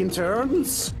 taking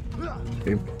turns.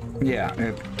 Yeah,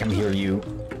 I can hear you.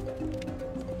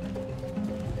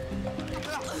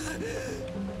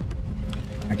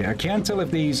 Okay, I can't tell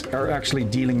if these are actually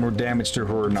dealing more damage to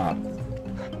her or not.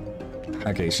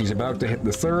 Okay, she's about to hit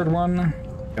the third one.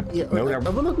 Yeah, no, I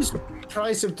will not be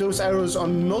surprised if those arrows are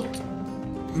not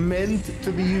meant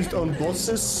to be used on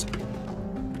bosses.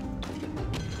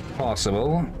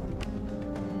 Possible.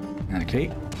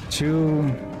 Okay,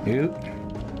 two. Yeah,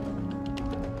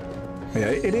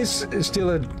 it is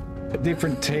still a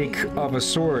different take of a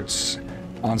swords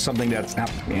on something that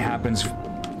happens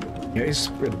is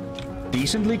a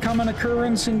decently common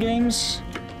occurrence in games.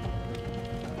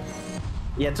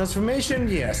 Yeah, transformation,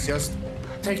 yes. Just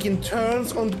taking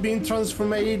turns on being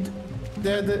transformed,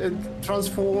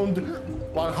 transformed,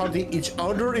 while hunting each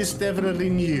other is definitely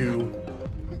new.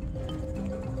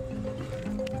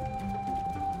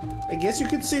 I guess you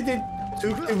could say they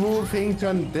took the whole thing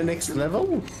to the next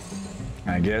level.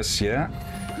 I guess, yeah.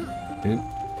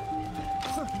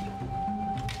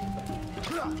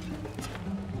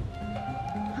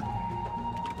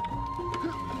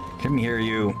 Come here,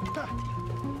 you.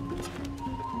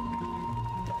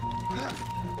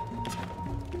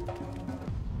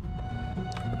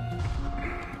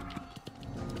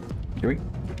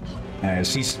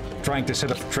 She's trying to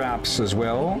set up traps as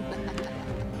well.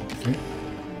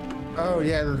 Oh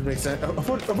yeah, that makes sense.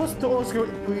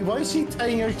 Why is she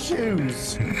tying her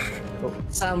shoes? Oh,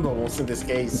 sandals in this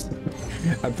case.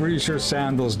 I'm pretty sure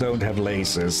sandals don't have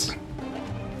laces.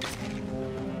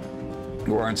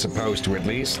 Or aren't supposed to, at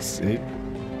least. You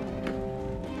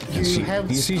have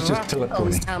she's just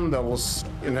teleporting. Sandals,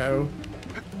 you know.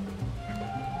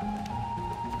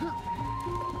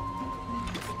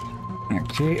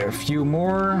 Okay, a few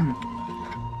more.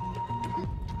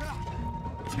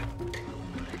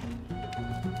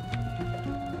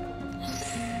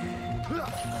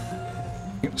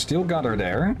 Still got her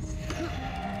there.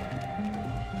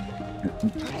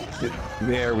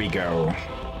 There we go.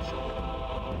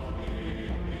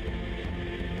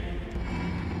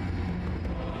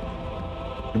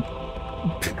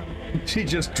 She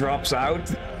just drops out.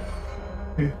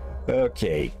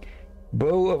 Okay.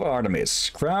 Bow of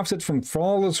Artemis. Crafted from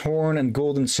flawless horn and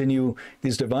golden sinew,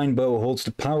 this divine bow holds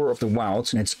the power of the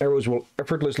wilds, and its arrows will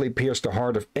effortlessly pierce the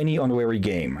heart of any unwary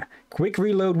game. Quick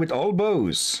reload with all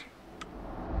bows.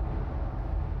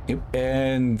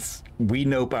 And we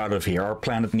nope out of here. Our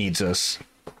planet needs us.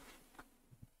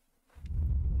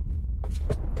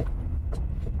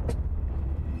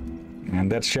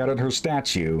 And that shattered her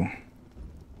statue.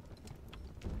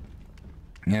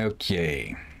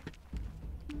 Okay.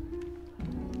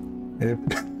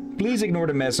 Please ignore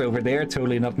the mess over there.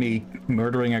 Totally not me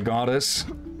murdering a goddess.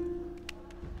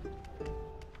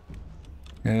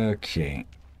 Okay.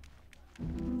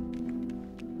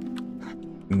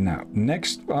 Now,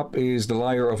 next up is the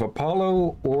Lyre of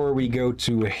Apollo, or we go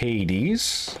to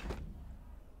Hades.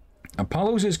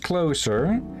 Apollo's is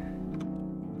closer,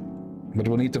 but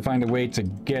we'll need to find a way to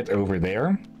get over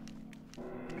there.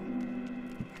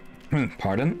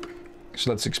 Pardon.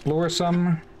 So let's explore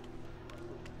some.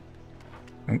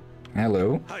 Oh,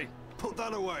 hello. Hey, put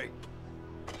that away.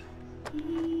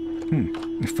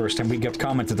 First time we got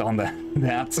commented on that.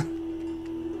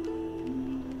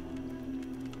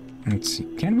 Let's see.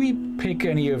 Can we pick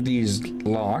any of these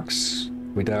locks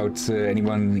without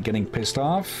anyone getting pissed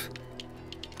off?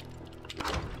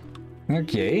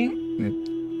 Okay.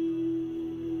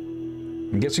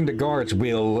 I'm guessing the guards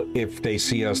will if they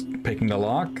see us picking the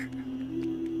lock.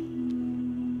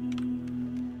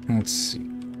 Let's see.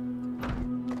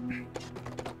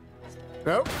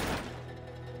 Nope.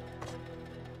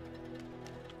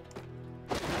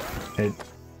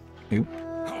 Oop.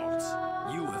 Halt!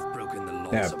 You have broken the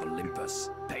laws of Olympus.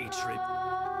 Pay tribute.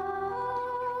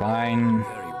 Fine.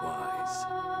 Very wise.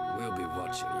 We'll be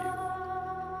watching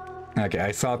you. Okay,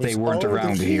 I thought they weren't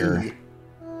around here.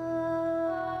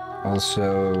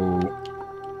 Also,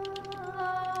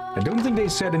 I don't think they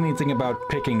said anything about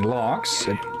picking locks.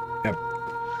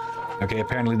 Okay,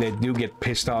 apparently they do get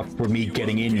pissed off for me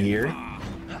getting in here.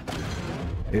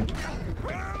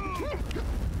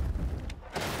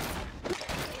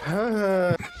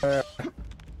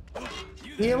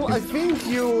 Neil, I think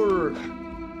your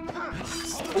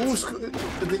old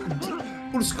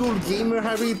school gamer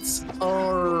habits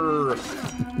are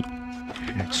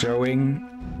showing.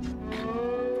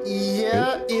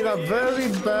 Yeah, in a very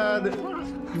bad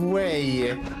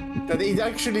way. That it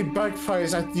actually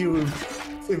backfires at you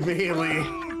severely.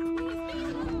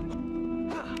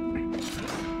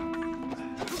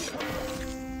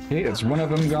 Okay, it's one of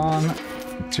them gone,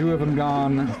 two of them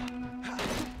gone.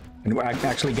 And we're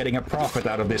actually getting a profit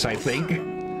out of this, I think.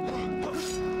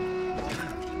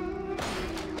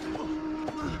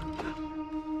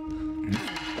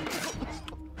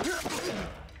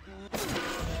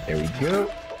 There we go.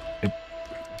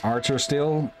 Archer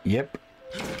still? Yep.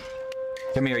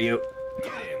 Come here, you.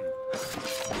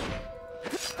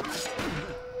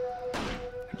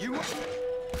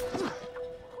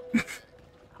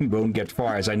 Won't get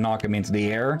far as I knock him into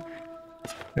the air.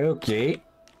 Okay.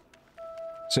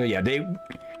 So yeah,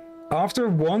 after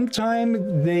one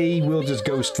time, they will just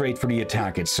go straight for the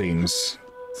attack, it seems.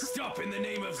 Stop in the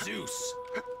name of Zeus!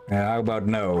 How about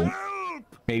no?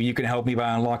 Maybe you can help me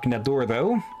by unlocking that door,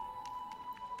 though?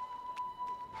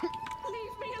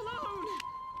 Leave me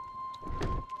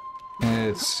alone!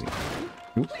 Let's see.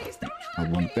 Oop. I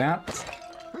want that.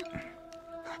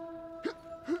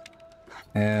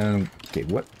 Okay,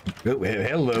 what? Oh,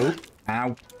 hello.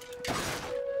 Ow.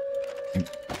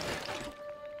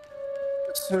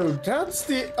 So that's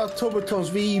the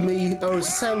automatons we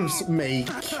ourselves make,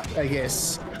 I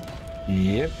guess.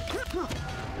 Yep.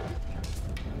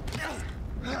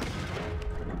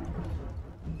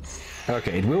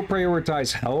 Okay, it will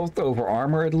prioritize health over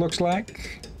armor, it looks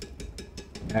like.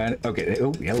 And, okay,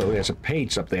 oh, hello, there's a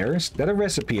page up there. Is that a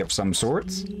recipe of some sort?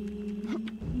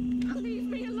 Leave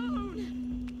me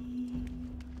alone!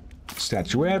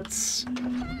 Statuettes.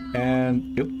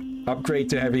 And, upgrade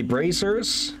to heavy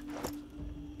bracers.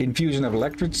 Infusion of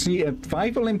electricity and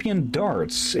 5 Olympian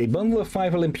darts. A bundle of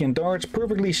 5 Olympian darts,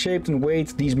 perfectly shaped and weighed.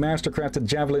 These mastercrafted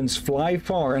javelins fly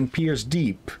far and pierce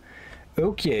deep.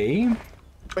 Okay.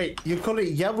 Wait, you call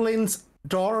it javelins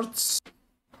darts?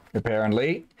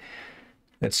 Apparently.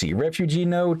 Let's see, refugee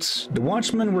note. The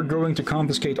watchmen were going to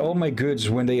confiscate all my goods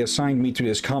when they assigned me to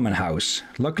this common house.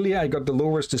 Luckily, I got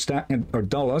Dolores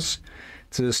Dallas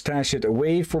to stash it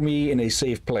away for me in a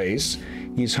safe place.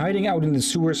 He's hiding out in the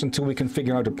sewers until we can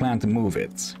figure out a plan to move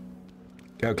it.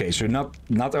 Okay, so not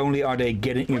only are they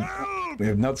getting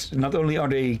not only are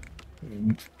they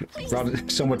rather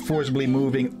somewhat forcibly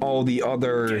moving all the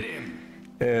other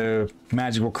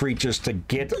magical creatures to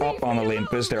get up on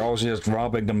Olympus, they're also just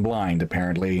robbing them blind,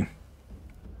 apparently.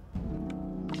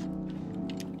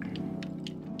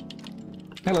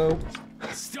 Hello.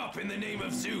 Stop in the name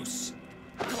of Zeus!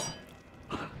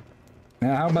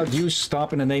 Now, how about you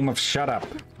stop in the name of shut up?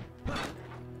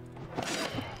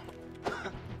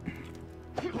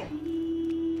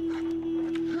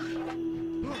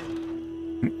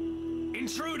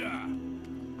 Intruder!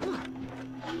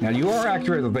 Now, you are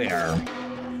accurate there.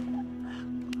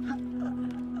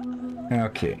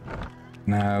 Okay.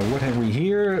 Now, what have we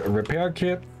here? A repair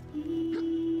kit.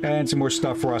 And some more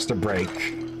stuff for us to break.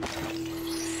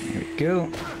 There we go.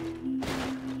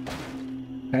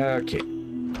 Okay.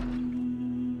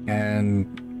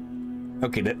 And...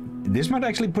 okay, this might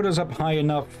actually put us up high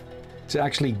enough to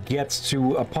actually get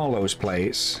to Apollo's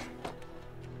place.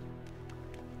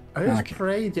 I just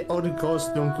pray the other gods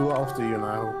don't go after you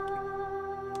now.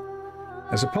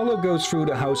 As Apollo goes through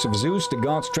the house of Zeus, the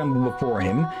gods tremble before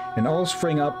him, and all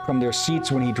spring up from their seats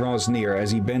when he draws near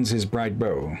as he bends his bright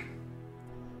bow.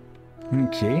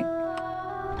 Okay.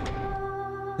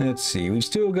 Let's see, we've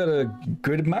still got a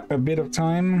bit of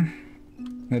time.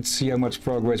 Let's see how much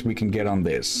progress we can get on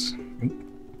this.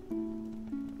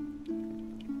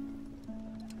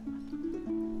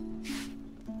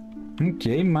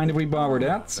 Okay, mind if we borrow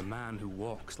that? The man who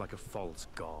walks like a false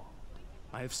god.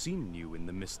 I have seen you in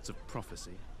the mists of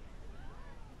prophecy.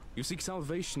 You seek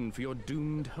salvation for your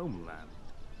doomed homeland.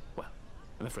 Well,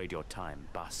 I'm afraid your time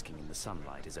basking in the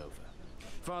sunlight is over.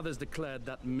 Fathers declared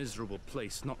that miserable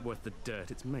place not worth the dirt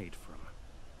it's made from.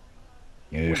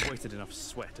 We've wasted enough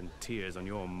sweat and tears on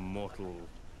your mortal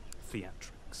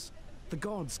theatrics. The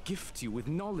gods gift you with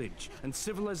knowledge and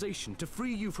civilization to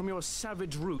free you from your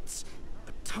savage roots.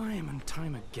 But time and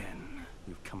time again,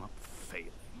 you've come up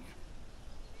failing.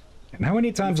 And how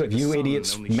many times have you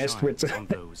idiots messed with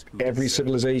every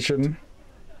civilization?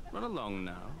 Run along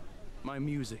now. My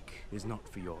music is not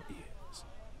for your ears.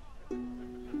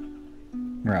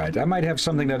 Right, I might have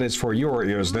something that is for your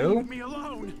ears, though. Leave me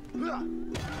alone!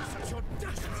 Such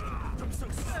audacity from so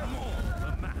small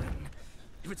a man.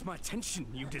 If it's my attention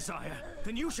you desire,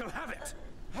 then you shall have it.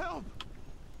 Help!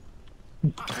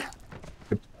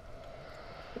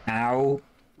 Ow.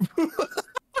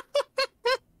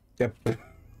 Yep.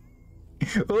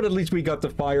 Well, at least we got to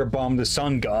firebomb the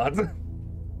sun god.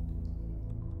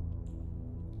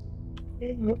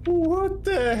 What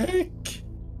the heck?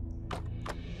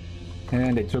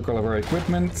 And they took all of our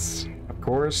equipment, of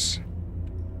course.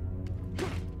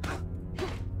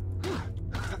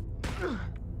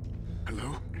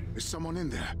 Hello? Is someone in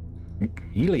there?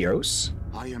 Helios?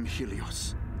 I am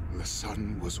Helios. The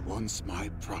sun was once my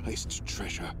prized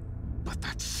treasure. But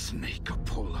that snake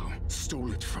Apollo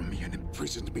stole it from me and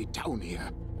imprisoned me down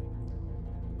here.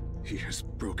 He has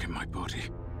broken my body.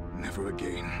 Never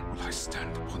again will I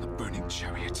stand upon a burning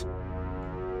chariot.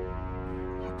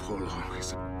 Apollo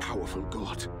is a powerful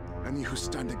god. Any who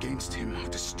stand against him are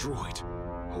destroyed,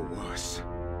 or worse.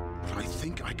 But I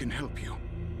think I can help you.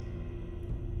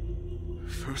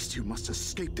 First, you must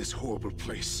escape this horrible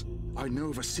place. I know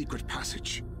of a secret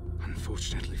passage.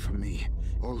 Unfortunately for me,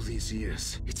 all these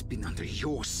years, it's been under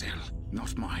your cell,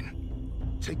 not mine.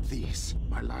 Take these,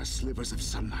 my last slivers of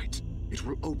sunlight. It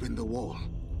will open the wall.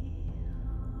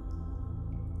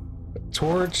 A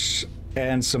torch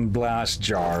and some blast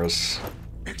jars.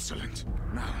 Excellent.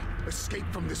 Now, escape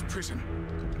from this prison.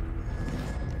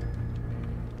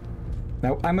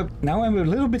 Now I'm a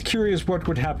little bit curious what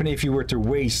would happen if you were to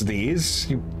waste these.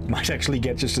 You might actually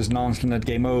get just as non-standard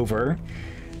game over.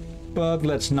 But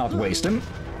let's not waste them.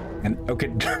 And okay,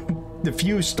 the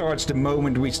fuse starts the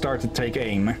moment we start to take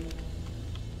aim.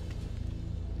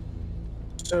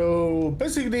 So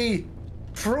basically,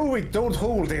 throw it, don't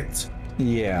hold it.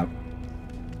 Yeah.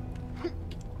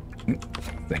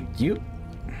 Thank you.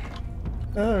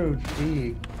 Oh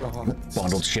dear God.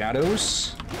 Bottled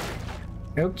shadows.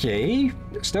 Okay,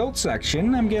 stealth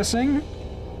section, I'm guessing.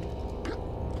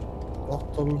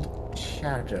 Bottled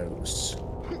shadows.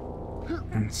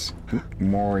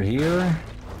 More here.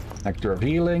 Nectar of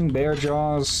healing, bear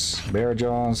jaws, bear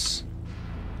jaws.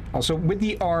 Also, with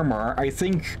the armor, I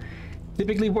think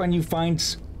typically when you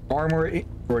find armor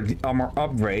or the armor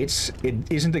upgrades, it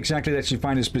isn't exactly that you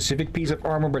find a specific piece of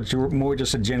armor, but you're more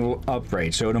just a general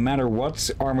upgrade. So no matter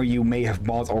what armor you may have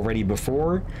bought already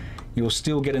before, you'll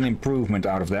still get an improvement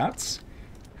out of that.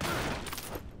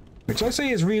 Which I say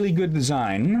is really good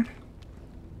design.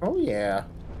 Oh yeah.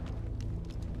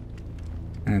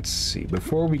 Let's see,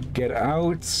 before we get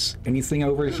out, anything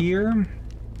over here?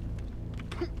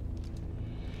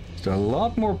 There's a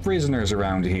lot more prisoners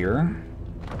around here.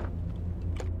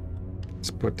 Let's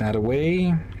put that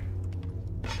away.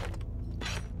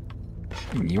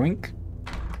 Yoink.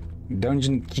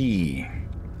 Dungeon key.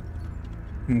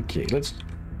 Okay, let's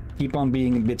keep on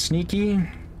being a bit sneaky.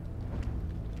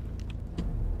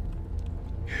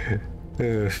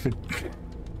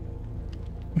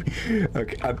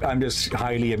 Okay, I'm just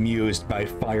highly amused by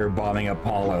firebombing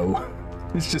Apollo.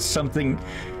 It's just something...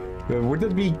 would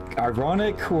it be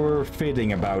ironic or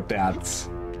fitting about that?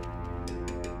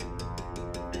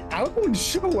 I wasn't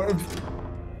sure.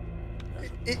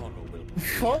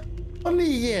 Funny,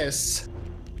 yes.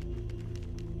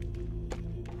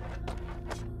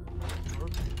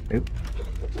 Oop.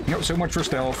 No, so much for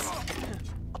stealth.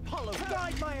 Apollo,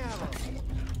 guide my arrow.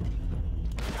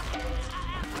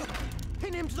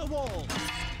 Pin him to the wall.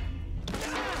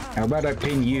 How about I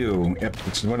pin you? Yep,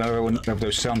 it's one of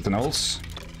those sentinels.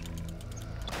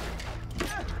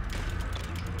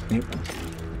 Yep.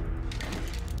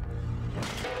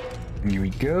 Here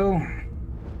we go.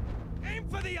 Aim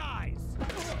for the eyes.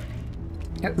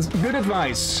 Yeah, that's good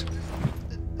advice.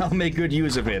 I'll make good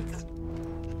use of it.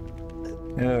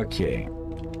 Okay.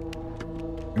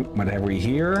 Oh, what have we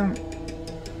here?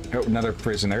 Oh, another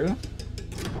prisoner.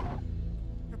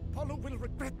 Apollo will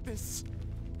regret this.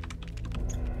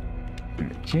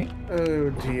 Okay. Oh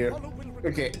dear.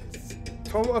 Okay.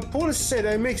 From what Paul said,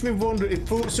 it makes me wonder if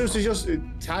Zeus is just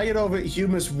tired of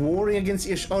humans warring against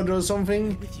each other or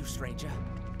something. With you, stranger.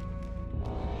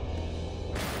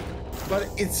 But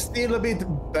it's still a bit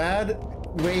bad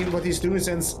way what he's doing,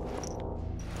 since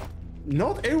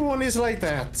not everyone is like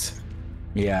that.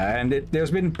 Yeah, and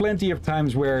there's been plenty of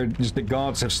times where just the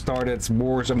gods have started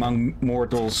wars among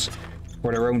mortals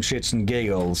for their own shits and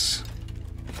giggles.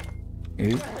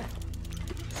 Oop.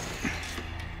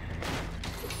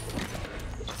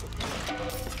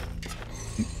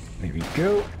 There we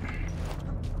go.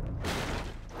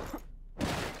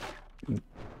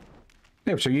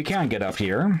 Oh, so you can get up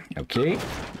here. Okay.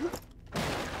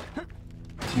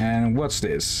 And what's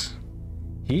this?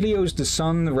 Helios the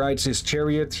sun rides his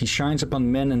chariot. He shines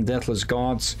upon men and deathless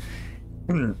gods.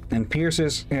 And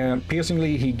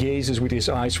piercingly he gazes with his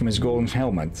eyes from his golden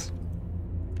helmet.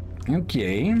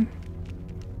 Okay.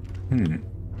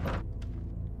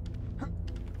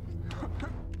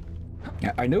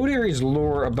 I know there is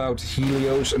lore about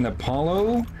Helios and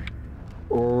Apollo,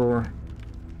 or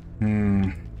could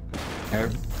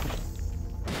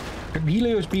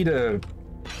Helios be the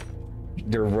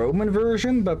Roman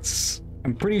version? But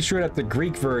I'm pretty sure that the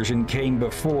Greek version came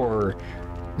before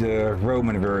the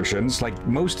Roman versions. Like,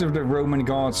 most of the Roman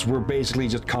gods were basically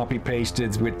just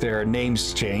copy-pasted with their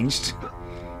names changed.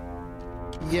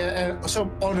 Yeah,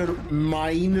 some other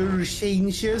minor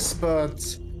changes,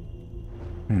 but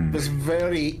was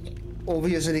very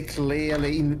obviously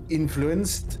clearly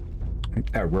influenced.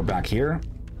 Oh, we're back here.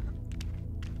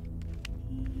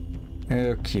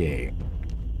 Okay.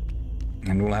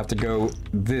 And we'll have to go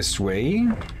this way.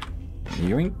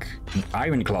 Yoink.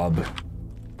 Iron Club.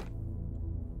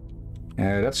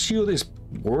 That shield is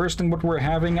worse than what we're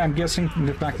having, I'm guessing, from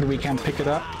the fact that we can't pick it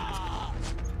up.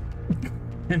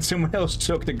 And someone else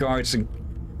took the guards and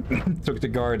took the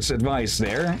guard's advice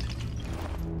there.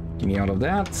 Give me all of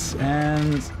that,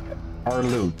 and our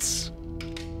loot.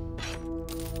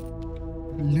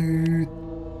 Loot.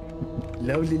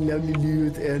 Lovely, lovely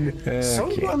loot, and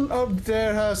someone up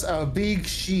there has a big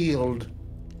shield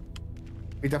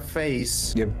with a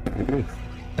face. Yep.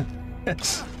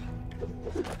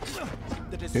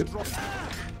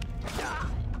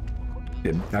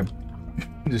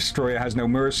 Destroyer has no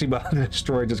mercy, but the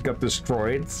Destroyer just got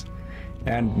destroyed.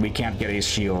 And we can't get his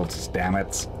shield, damn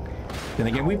it. Then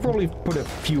again, we probably put a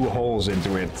few holes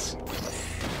into it.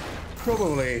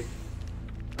 Probably.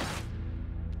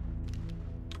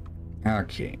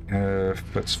 Okay,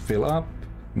 let's fill up.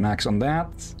 Max on that.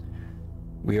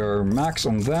 We are max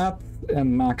on that,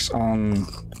 and max on...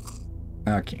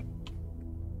 Okay.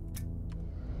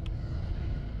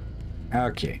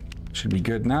 Okay, should be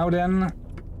good now then.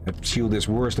 That shield is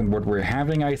worse than what we're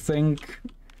having, I think.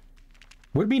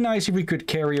 Would be nice if we could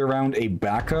carry around a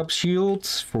backup shield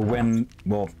for when,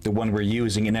 well, the one we're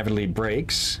using inevitably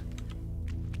breaks.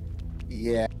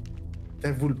 Yeah,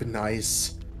 that would be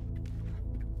nice.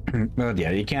 But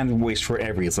yeah, you can't wish for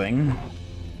everything.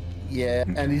 Yeah,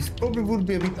 and it probably would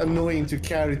be a bit annoying to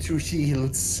carry 2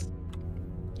 shields.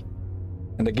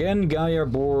 And again, Gaia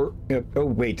bore... oh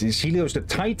wait, is Helios the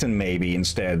Titan maybe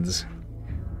instead?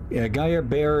 Gaia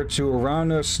bare to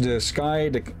Uranus the sky,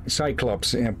 the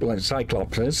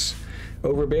Cyclopses,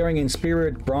 overbearing in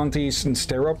spirit, Brontes and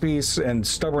Steropes, and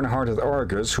stubborn-hearted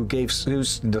Argus, who gave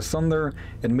Zeus the thunder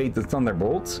and made the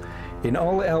thunderbolt. In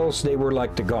all else they were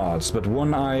like the gods, but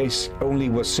one eye only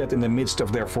was set in the midst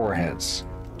of their foreheads.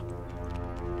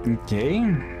 Okay.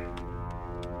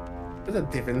 Is a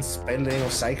different spelling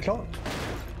of Cyclops?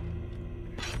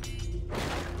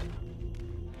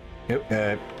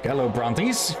 Hello,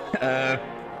 Brontes.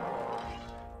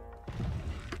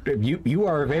 You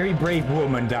are a very brave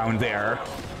woman down there.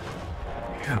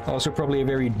 Also probably a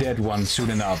very dead one soon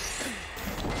enough.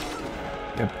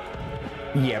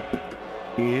 Yep.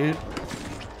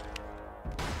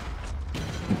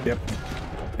 Yep.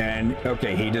 And,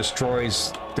 okay, he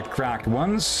destroys the cracked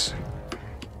ones.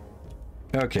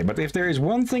 Okay, but if there is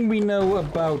one thing we know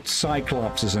about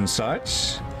Cyclopses and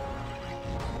such...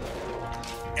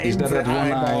 is that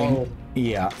one eye...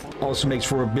 Yeah, also makes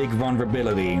for a big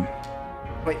vulnerability.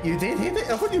 Wait, you did hit it?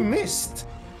 I thought you missed.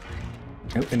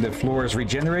 And the floor is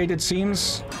regenerated, it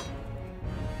seems.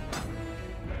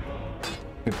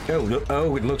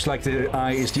 Oh, it looks like the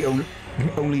eye is the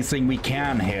only thing we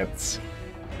can hit.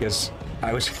 Yes,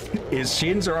 his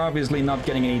shins are obviously not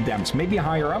getting any damage. Maybe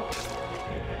higher up?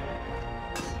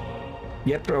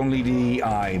 Yet only the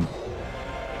eye.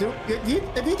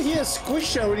 I did hear a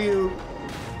squish when you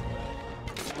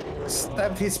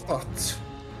stabbed his butt.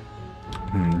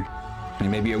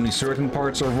 And maybe only certain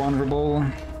parts are vulnerable.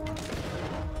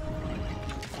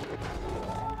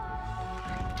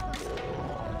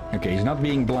 Okay, he's not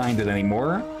being blinded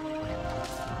anymore.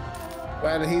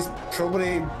 Well, he's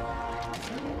probably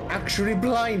actually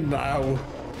blind now.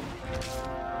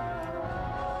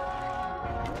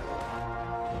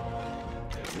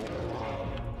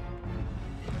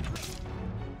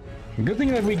 Good thing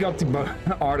that we got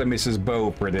the Artemis's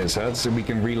bow for this, huh? So we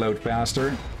can reload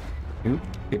faster. Oop,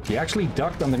 he actually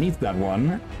ducked underneath that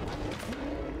one.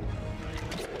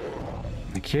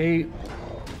 Okay,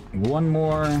 one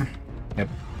more. Yep,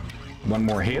 one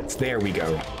more hit. There we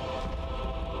go.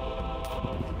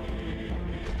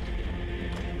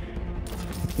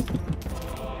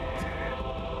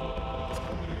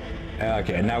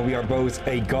 Okay, now we are both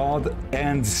a god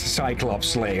and Cyclops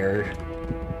Slayer.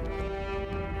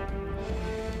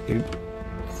 Oop.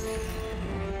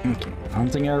 Okay,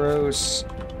 hunting arrows.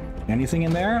 Anything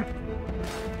in there?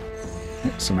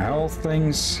 Some health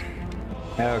things.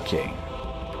 Okay.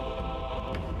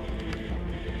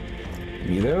 Give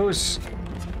me those.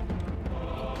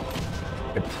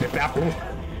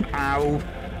 Ow.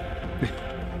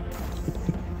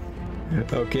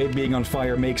 Okay, being on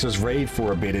fire makes us rave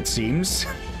for a bit, it seems.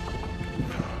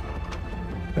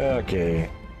 Okay.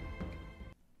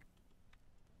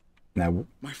 Now,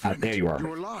 my friend, there you are.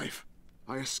 You're alive.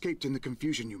 I escaped in the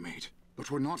confusion you made,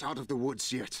 but we're not out of the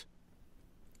woods yet.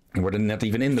 And we're not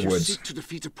even in the woods. If you seek to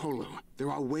defeat Apollo, there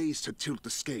are ways to tilt the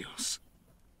scales.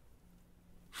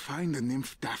 Find the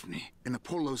nymph Daphne in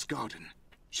Apollo's garden.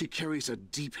 She carries a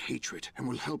deep hatred and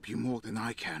will help you more than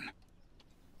I can.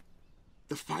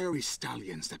 The fiery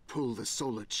stallions that pull the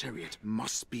solar chariot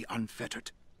must be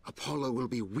unfettered. Apollo will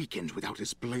be weakened without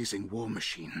his blazing war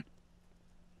machine.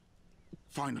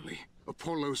 Finally,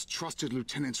 Apollo's trusted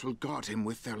lieutenants will guard him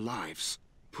with their lives.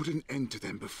 Put an end to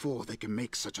them before they can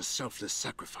make such a selfless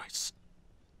sacrifice.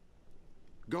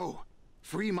 Go,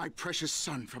 Free my precious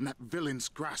son from that villain's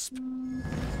grasp.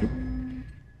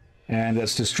 And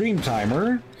that's the stream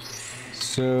timer.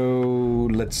 So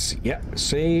let's see. Yeah,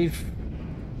 save.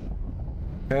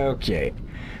 Okay.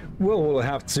 Well, we'll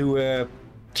have to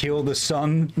kill the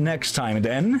sun next time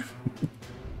then.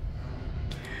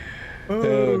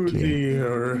 Oh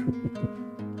dear.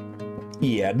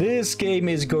 Yeah, this game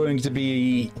is going to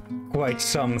be quite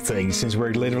something, since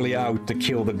we're literally out to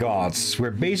kill the gods. We're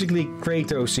basically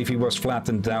Kratos if he was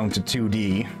flattened down to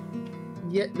 2D.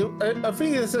 Yeah, no, I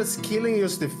think it's just killing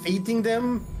is defeating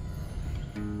them.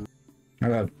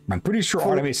 I'm pretty sure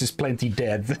Artemis is plenty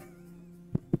dead.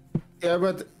 Yeah,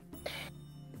 but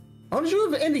I'm not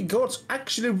sure if any gods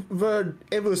actually were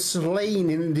ever slain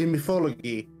in the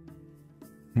mythology.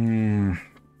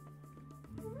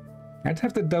 I'd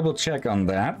have to double check on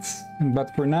that.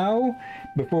 But for now,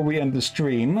 before we end the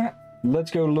stream, let's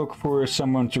go look for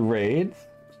someone to raid.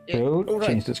 So, Right.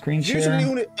 change the screen share. Usually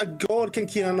only a god can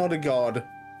kill another god,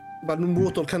 but a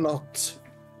mortal cannot.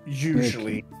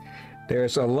 Usually.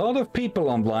 There's a lot of people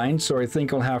online, so I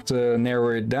think I'll have to narrow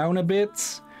it down a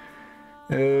bit.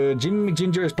 Jimmy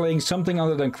Ginger is playing something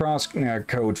other than cross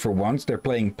code for once. They're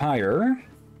playing Pyre.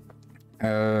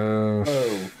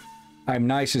 I'm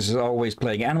Nice is always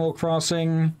playing Animal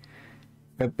Crossing.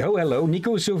 Oh, hello.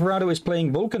 Nico Silverado is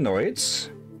playing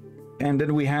Volcanoids. And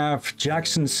then we have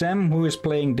Jackson Sam, who is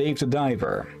playing Dave the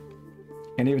Diver.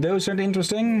 Any of those aren't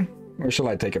interesting? Or shall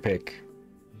I take a pick?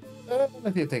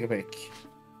 Let you take a pick.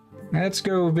 Let's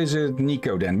go visit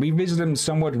Nico then. We visited him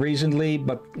somewhat recently,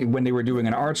 but when they were doing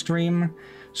an art stream.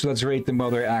 So let's rate them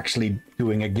while they're actually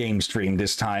doing a game stream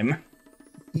this time.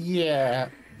 Yeah.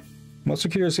 I'm also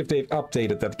curious if they've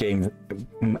updated that game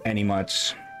any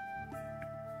much.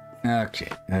 Okay,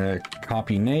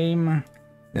 copy name,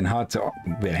 then head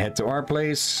to our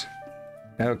place.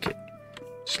 Okay,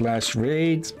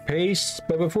 /raid, paste.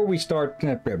 But before we start,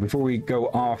 before we go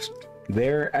off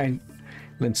there,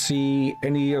 let's see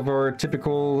any of our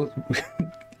typical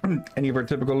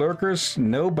lurkers.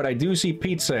 No, but I do see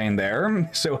Pizza in there.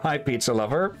 So hi, Pizza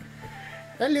Lover.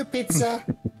 Hello, Pizza.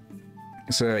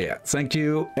 So yeah, thank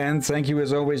you, and thank you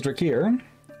as always, Drakir.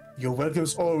 You're welcome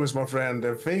as always, my friend,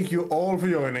 and thank you all for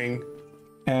joining.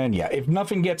 And yeah, if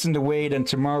nothing gets in the way, then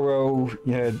tomorrow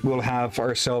we'll have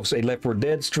ourselves a Left 4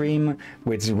 Dead stream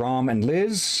with Rom and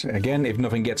Liz. Again, if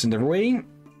nothing gets in the way.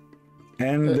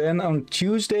 And then on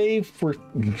Tuesday, for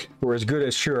as good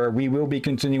as sure, we will be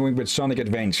continuing with Sonic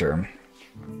Adventure.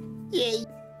 Yay!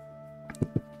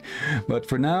 But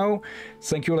for now,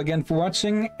 thank you all again for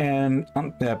watching, and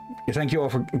thank you all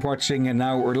for watching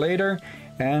now or later.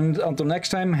 And until next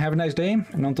time, have a nice day,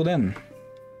 and until then.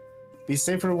 Be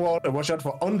safe for the water, watch out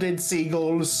for undead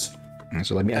seagulls.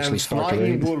 So let me actually start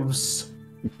flying the raid. wolves.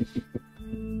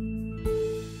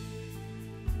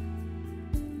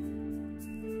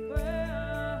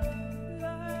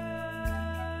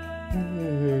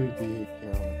 Oh, dear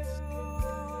God.